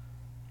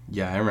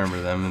 Yeah, I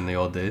remember them in the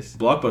old days.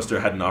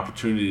 Blockbuster had an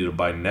opportunity to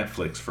buy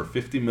Netflix for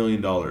 $50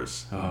 million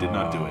and did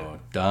not do it.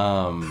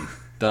 Dumb.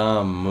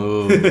 dumb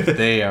move.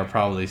 They are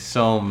probably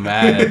so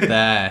mad at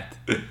that.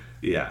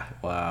 Yeah.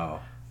 Wow.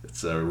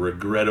 It's a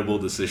regrettable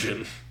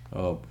decision.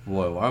 Oh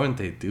boy, why wouldn't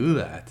they do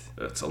that?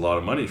 That's a lot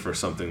of money for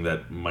something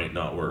that might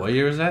not work. What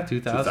year was that?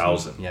 2000?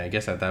 2000. Yeah, I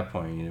guess at that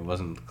point it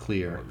wasn't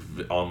clear.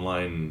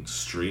 Online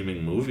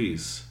streaming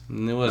movies.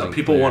 It wasn't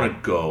People clear. want to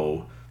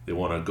go. They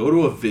want to go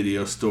to a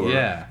video store.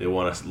 Yeah. They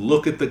want to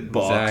look at the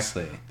box.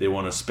 Exactly. They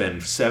want to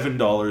spend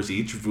 $7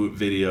 each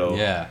video.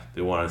 Yeah.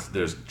 They want to.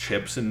 There's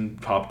chips and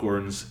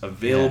popcorns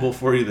available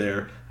for you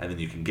there, and then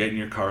you can get in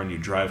your car and you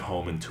drive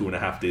home. And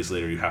 2.5 days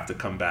later, you have to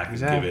come back and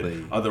give Exactly.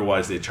 it.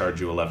 Otherwise, they charge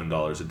you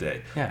 $11 a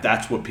day. Yeah.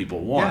 That's what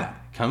people want. Yeah.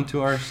 Come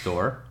to our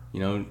store,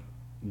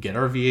 get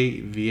our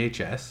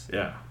VHS,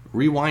 Yeah.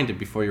 rewind it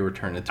before you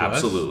return it to us.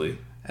 Absolutely.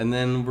 And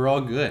then we're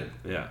all good.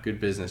 Yeah. Good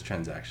business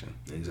transaction.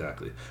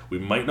 Exactly. We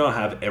might not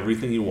have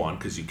everything you want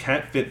because you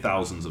can't fit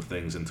thousands of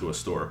things into a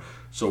store.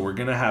 So we're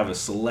going to have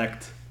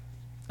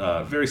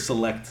a very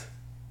select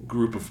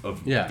group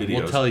of Yeah, videos.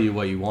 we'll tell you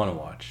what you want to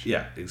watch.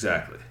 Yeah,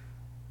 exactly.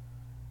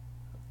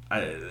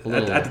 At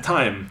the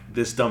time,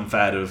 this dumb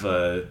fad of,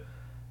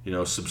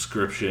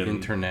 subscription,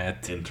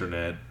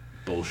 internet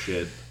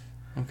bullshit.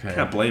 Okay.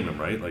 Can't blame him,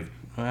 right? Like,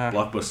 Ah.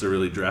 Blockbuster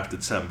really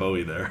drafted Sam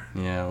Bowie there.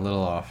 Yeah, a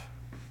little off.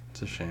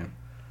 It's a shame.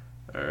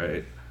 All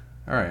right.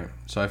 All right,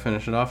 so I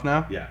finish it off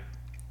now? Yeah.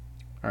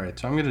 All right,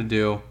 so I'm going to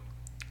do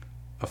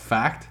a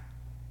fact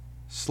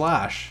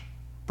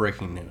 /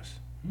 breaking news.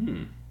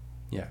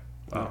 Yeah.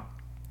 Wow.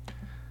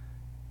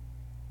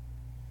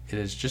 It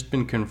has just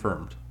been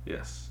confirmed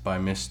Yes. by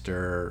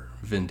Mr.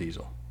 Vin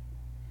Diesel.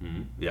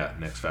 Yeah,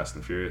 next Fast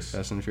and Furious.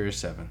 Fast and Furious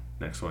 7.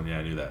 Next one, yeah,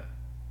 I knew that.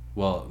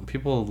 Well,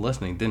 people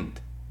listening didn't.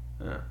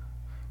 Yeah.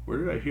 Where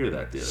did I hear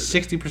that the other day?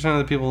 60% of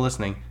the people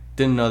listening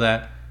didn't know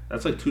that.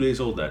 That's like 2 days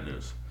old, that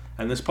news.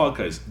 And this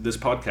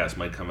podcast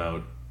might come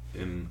out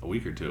in a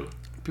week or two.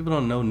 People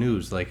don't know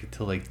news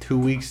until 2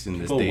 weeks in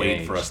People this day wait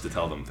and age. for us to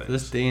tell them things.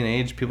 This day and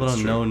age, people It's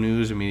don't true. know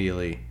news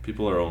immediately.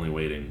 People are only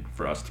waiting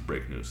for us to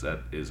break news.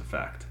 That is a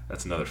fact.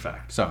 That's another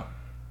fact. So,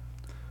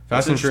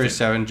 That's Fast and Furious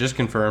interesting. 7 just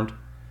confirmed.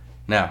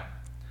 Now,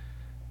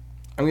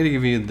 I'm going to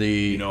give you the...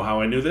 You know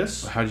how I knew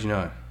this? How did you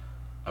know it?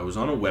 I was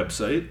on a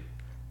website,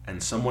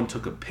 and someone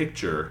took a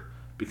picture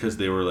because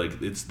they were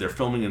they're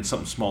filming in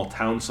some small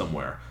town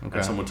somewhere, Okay.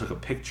 and someone took a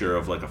picture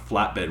of a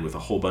flatbed with a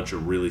whole bunch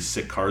of really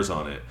sick cars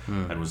on it,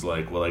 and was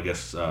like, "Well, I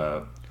guess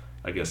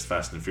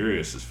Fast and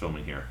Furious is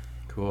filming here."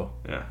 Cool.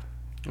 Yeah.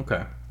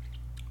 Okay.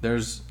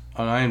 There's,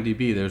 on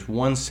IMDb, there's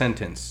one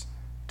sentence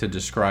to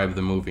describe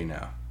the movie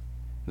now.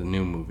 The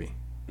new movie.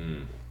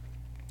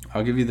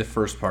 I'll give you the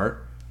first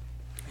part,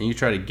 and you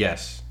try to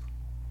guess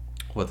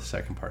what the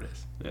second part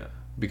is. Yeah.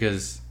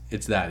 Because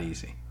it's that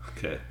easy.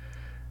 Okay.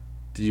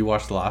 Did you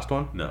watch the last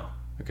one? No.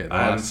 Okay.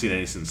 I haven't seen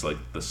any since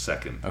the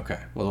second. Okay.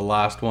 Well, the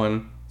last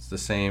one, it's the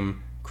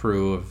same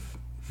crew of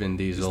Vin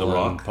Diesel The and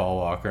Rock? Paul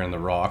Walker and The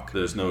Rock.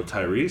 There's no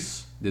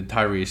Tyrese. Did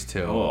Tyrese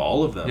too. Oh,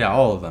 all of them. Yeah,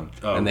 all of them.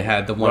 Oh, And they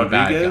had the one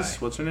bad Rodriguez. guy.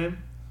 What's her name?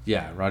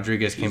 Yeah,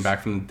 Rodriguez came She's-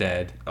 back from the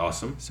dead.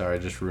 Awesome. Sorry, I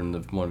just ruined the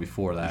one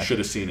before that. You should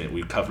have seen it.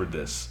 We covered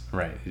this.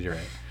 Right, you're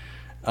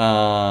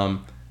right.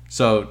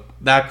 So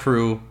that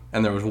crew,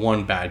 and there was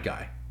one bad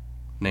guy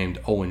named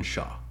Owen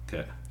Shaw.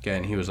 Okay. Okay,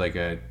 and he was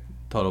a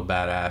total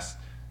badass.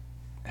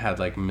 Had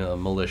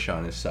militia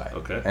on his side.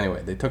 Okay.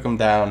 Anyway, they took him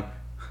down.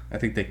 I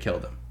think they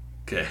killed him.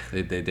 Okay.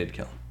 They did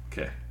kill him.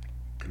 Okay.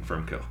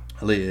 Confirm kill.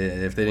 At least,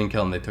 if they didn't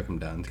kill him, they took him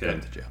down to Okay. go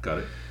into jail. Got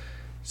it.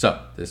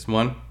 So this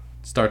one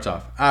starts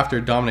off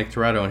after Dominic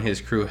Toretto and his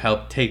crew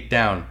helped take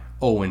down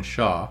Owen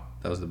Shaw.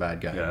 That was the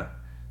bad guy. Yeah.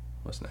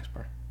 What's the next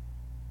part?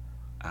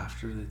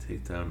 After they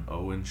take down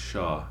Owen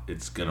Shaw,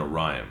 it's gonna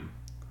rhyme.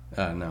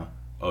 No.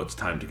 Oh, it's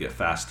time to get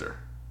faster.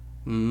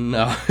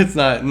 No, it's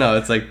not. No,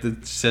 it's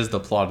it says the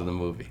plot of the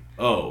movie.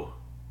 Oh.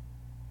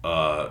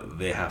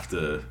 They have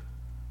to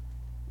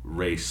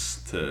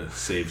race to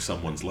save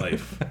someone's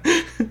life.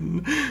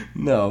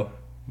 No.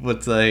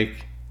 What's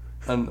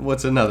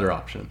what's another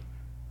option?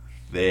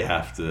 They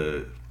have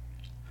to.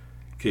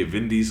 Okay,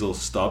 Vin Diesel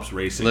stops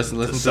racing. Listen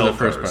to sell the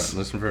first cars. part.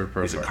 Listen for the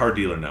first He's a part. car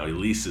dealer now. He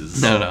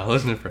leases. No,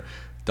 listen to the first.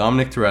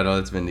 Dominic Toretto,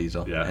 that's Vin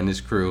Diesel, Yeah. and his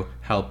crew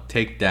helped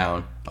take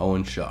down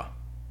Owen Shaw.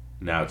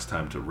 Now it's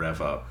time to rev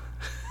up.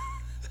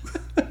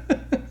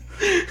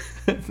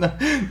 That's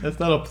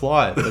not a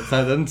plot. That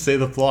doesn't say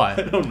the I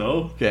plot. don't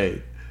know.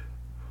 Okay.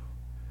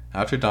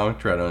 After Dominic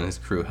Toretto and his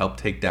crew helped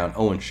take down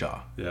Owen Shaw,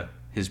 Yeah.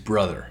 his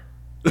brother.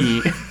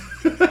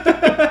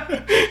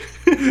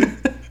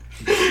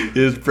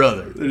 His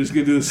brother. They're just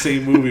gonna do the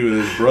same movie with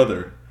his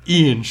brother.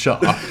 Ian Shaw.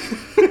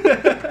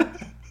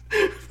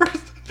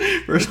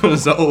 First one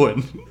is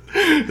Owen.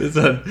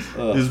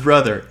 His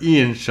brother,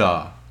 Ian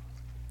Shaw,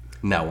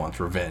 now wants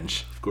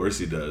revenge. Of course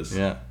he does.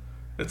 Yeah.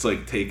 It's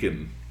like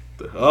taking.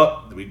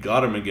 We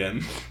got him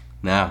again.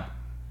 Now,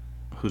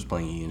 who's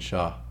playing Ian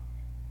Shaw?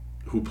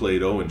 Who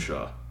played Owen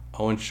Shaw?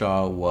 Owen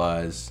Shaw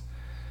was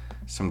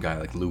some guy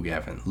like Luke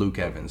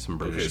Evans, some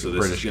British, Okay, so this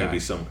British is gonna guy. be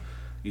some.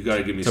 You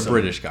gotta give me It's a some.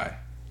 British guy.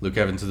 Luke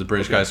Evans is a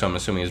British Okay. guy, so I'm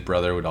assuming his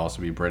brother would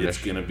also be It's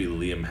British. gonna be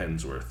Liam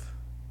Hemsworth.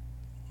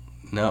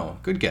 No,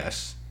 good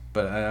guess.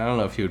 but I don't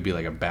know if he would be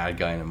like a bad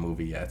guy in a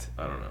movie yet.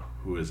 I don't know.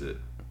 Who is it?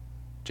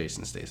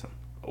 Jason Statham.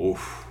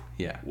 Oof.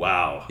 Yeah.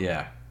 Wow.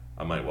 Yeah.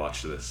 I might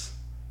watch this.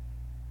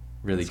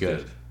 Really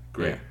That's good.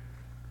 Great. Yeah.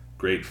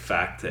 Great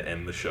fact to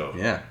end the show.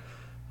 Yeah.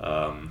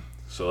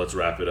 So let's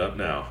wrap it up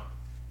now.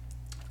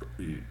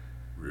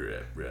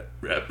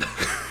 Rep.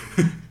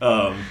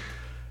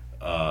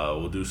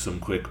 We'll do some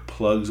quick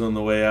plugs on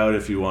the way out.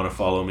 If you want to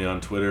follow me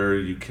on Twitter,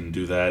 you can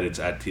do that. It's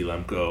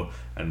 @tlemko,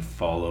 and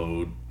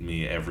follow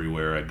me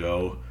everywhere I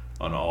go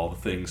on all the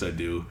things I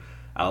do.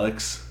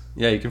 Alex?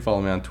 Yeah, you can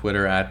follow me on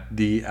Twitter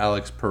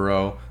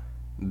 @theAlexPerot.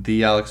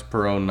 The Alex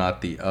Perot,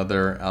 not the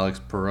other Alex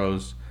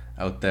Perots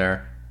out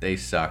there. They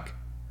suck.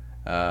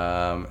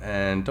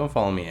 And don't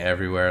follow me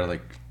everywhere.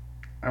 Like,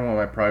 I want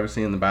my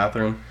privacy in the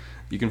bathroom.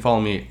 You can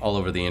follow me all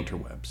over the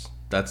interwebs.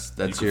 That's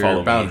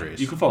your boundaries.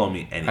 You can follow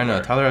me anywhere. I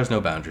know Tyler has no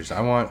boundaries.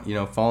 I want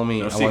follow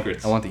me. No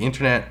secrets. I want the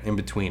internet in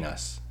between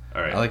us.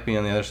 All right. I like being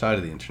on the other side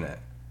of the internet.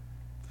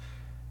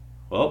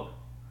 Well,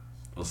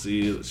 we'll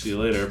see you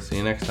later. See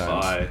you next time.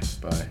 Bye.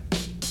 Bye.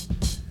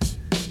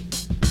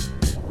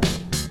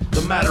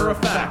 The Matter of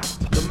Fact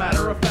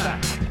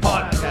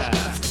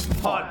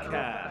podcast.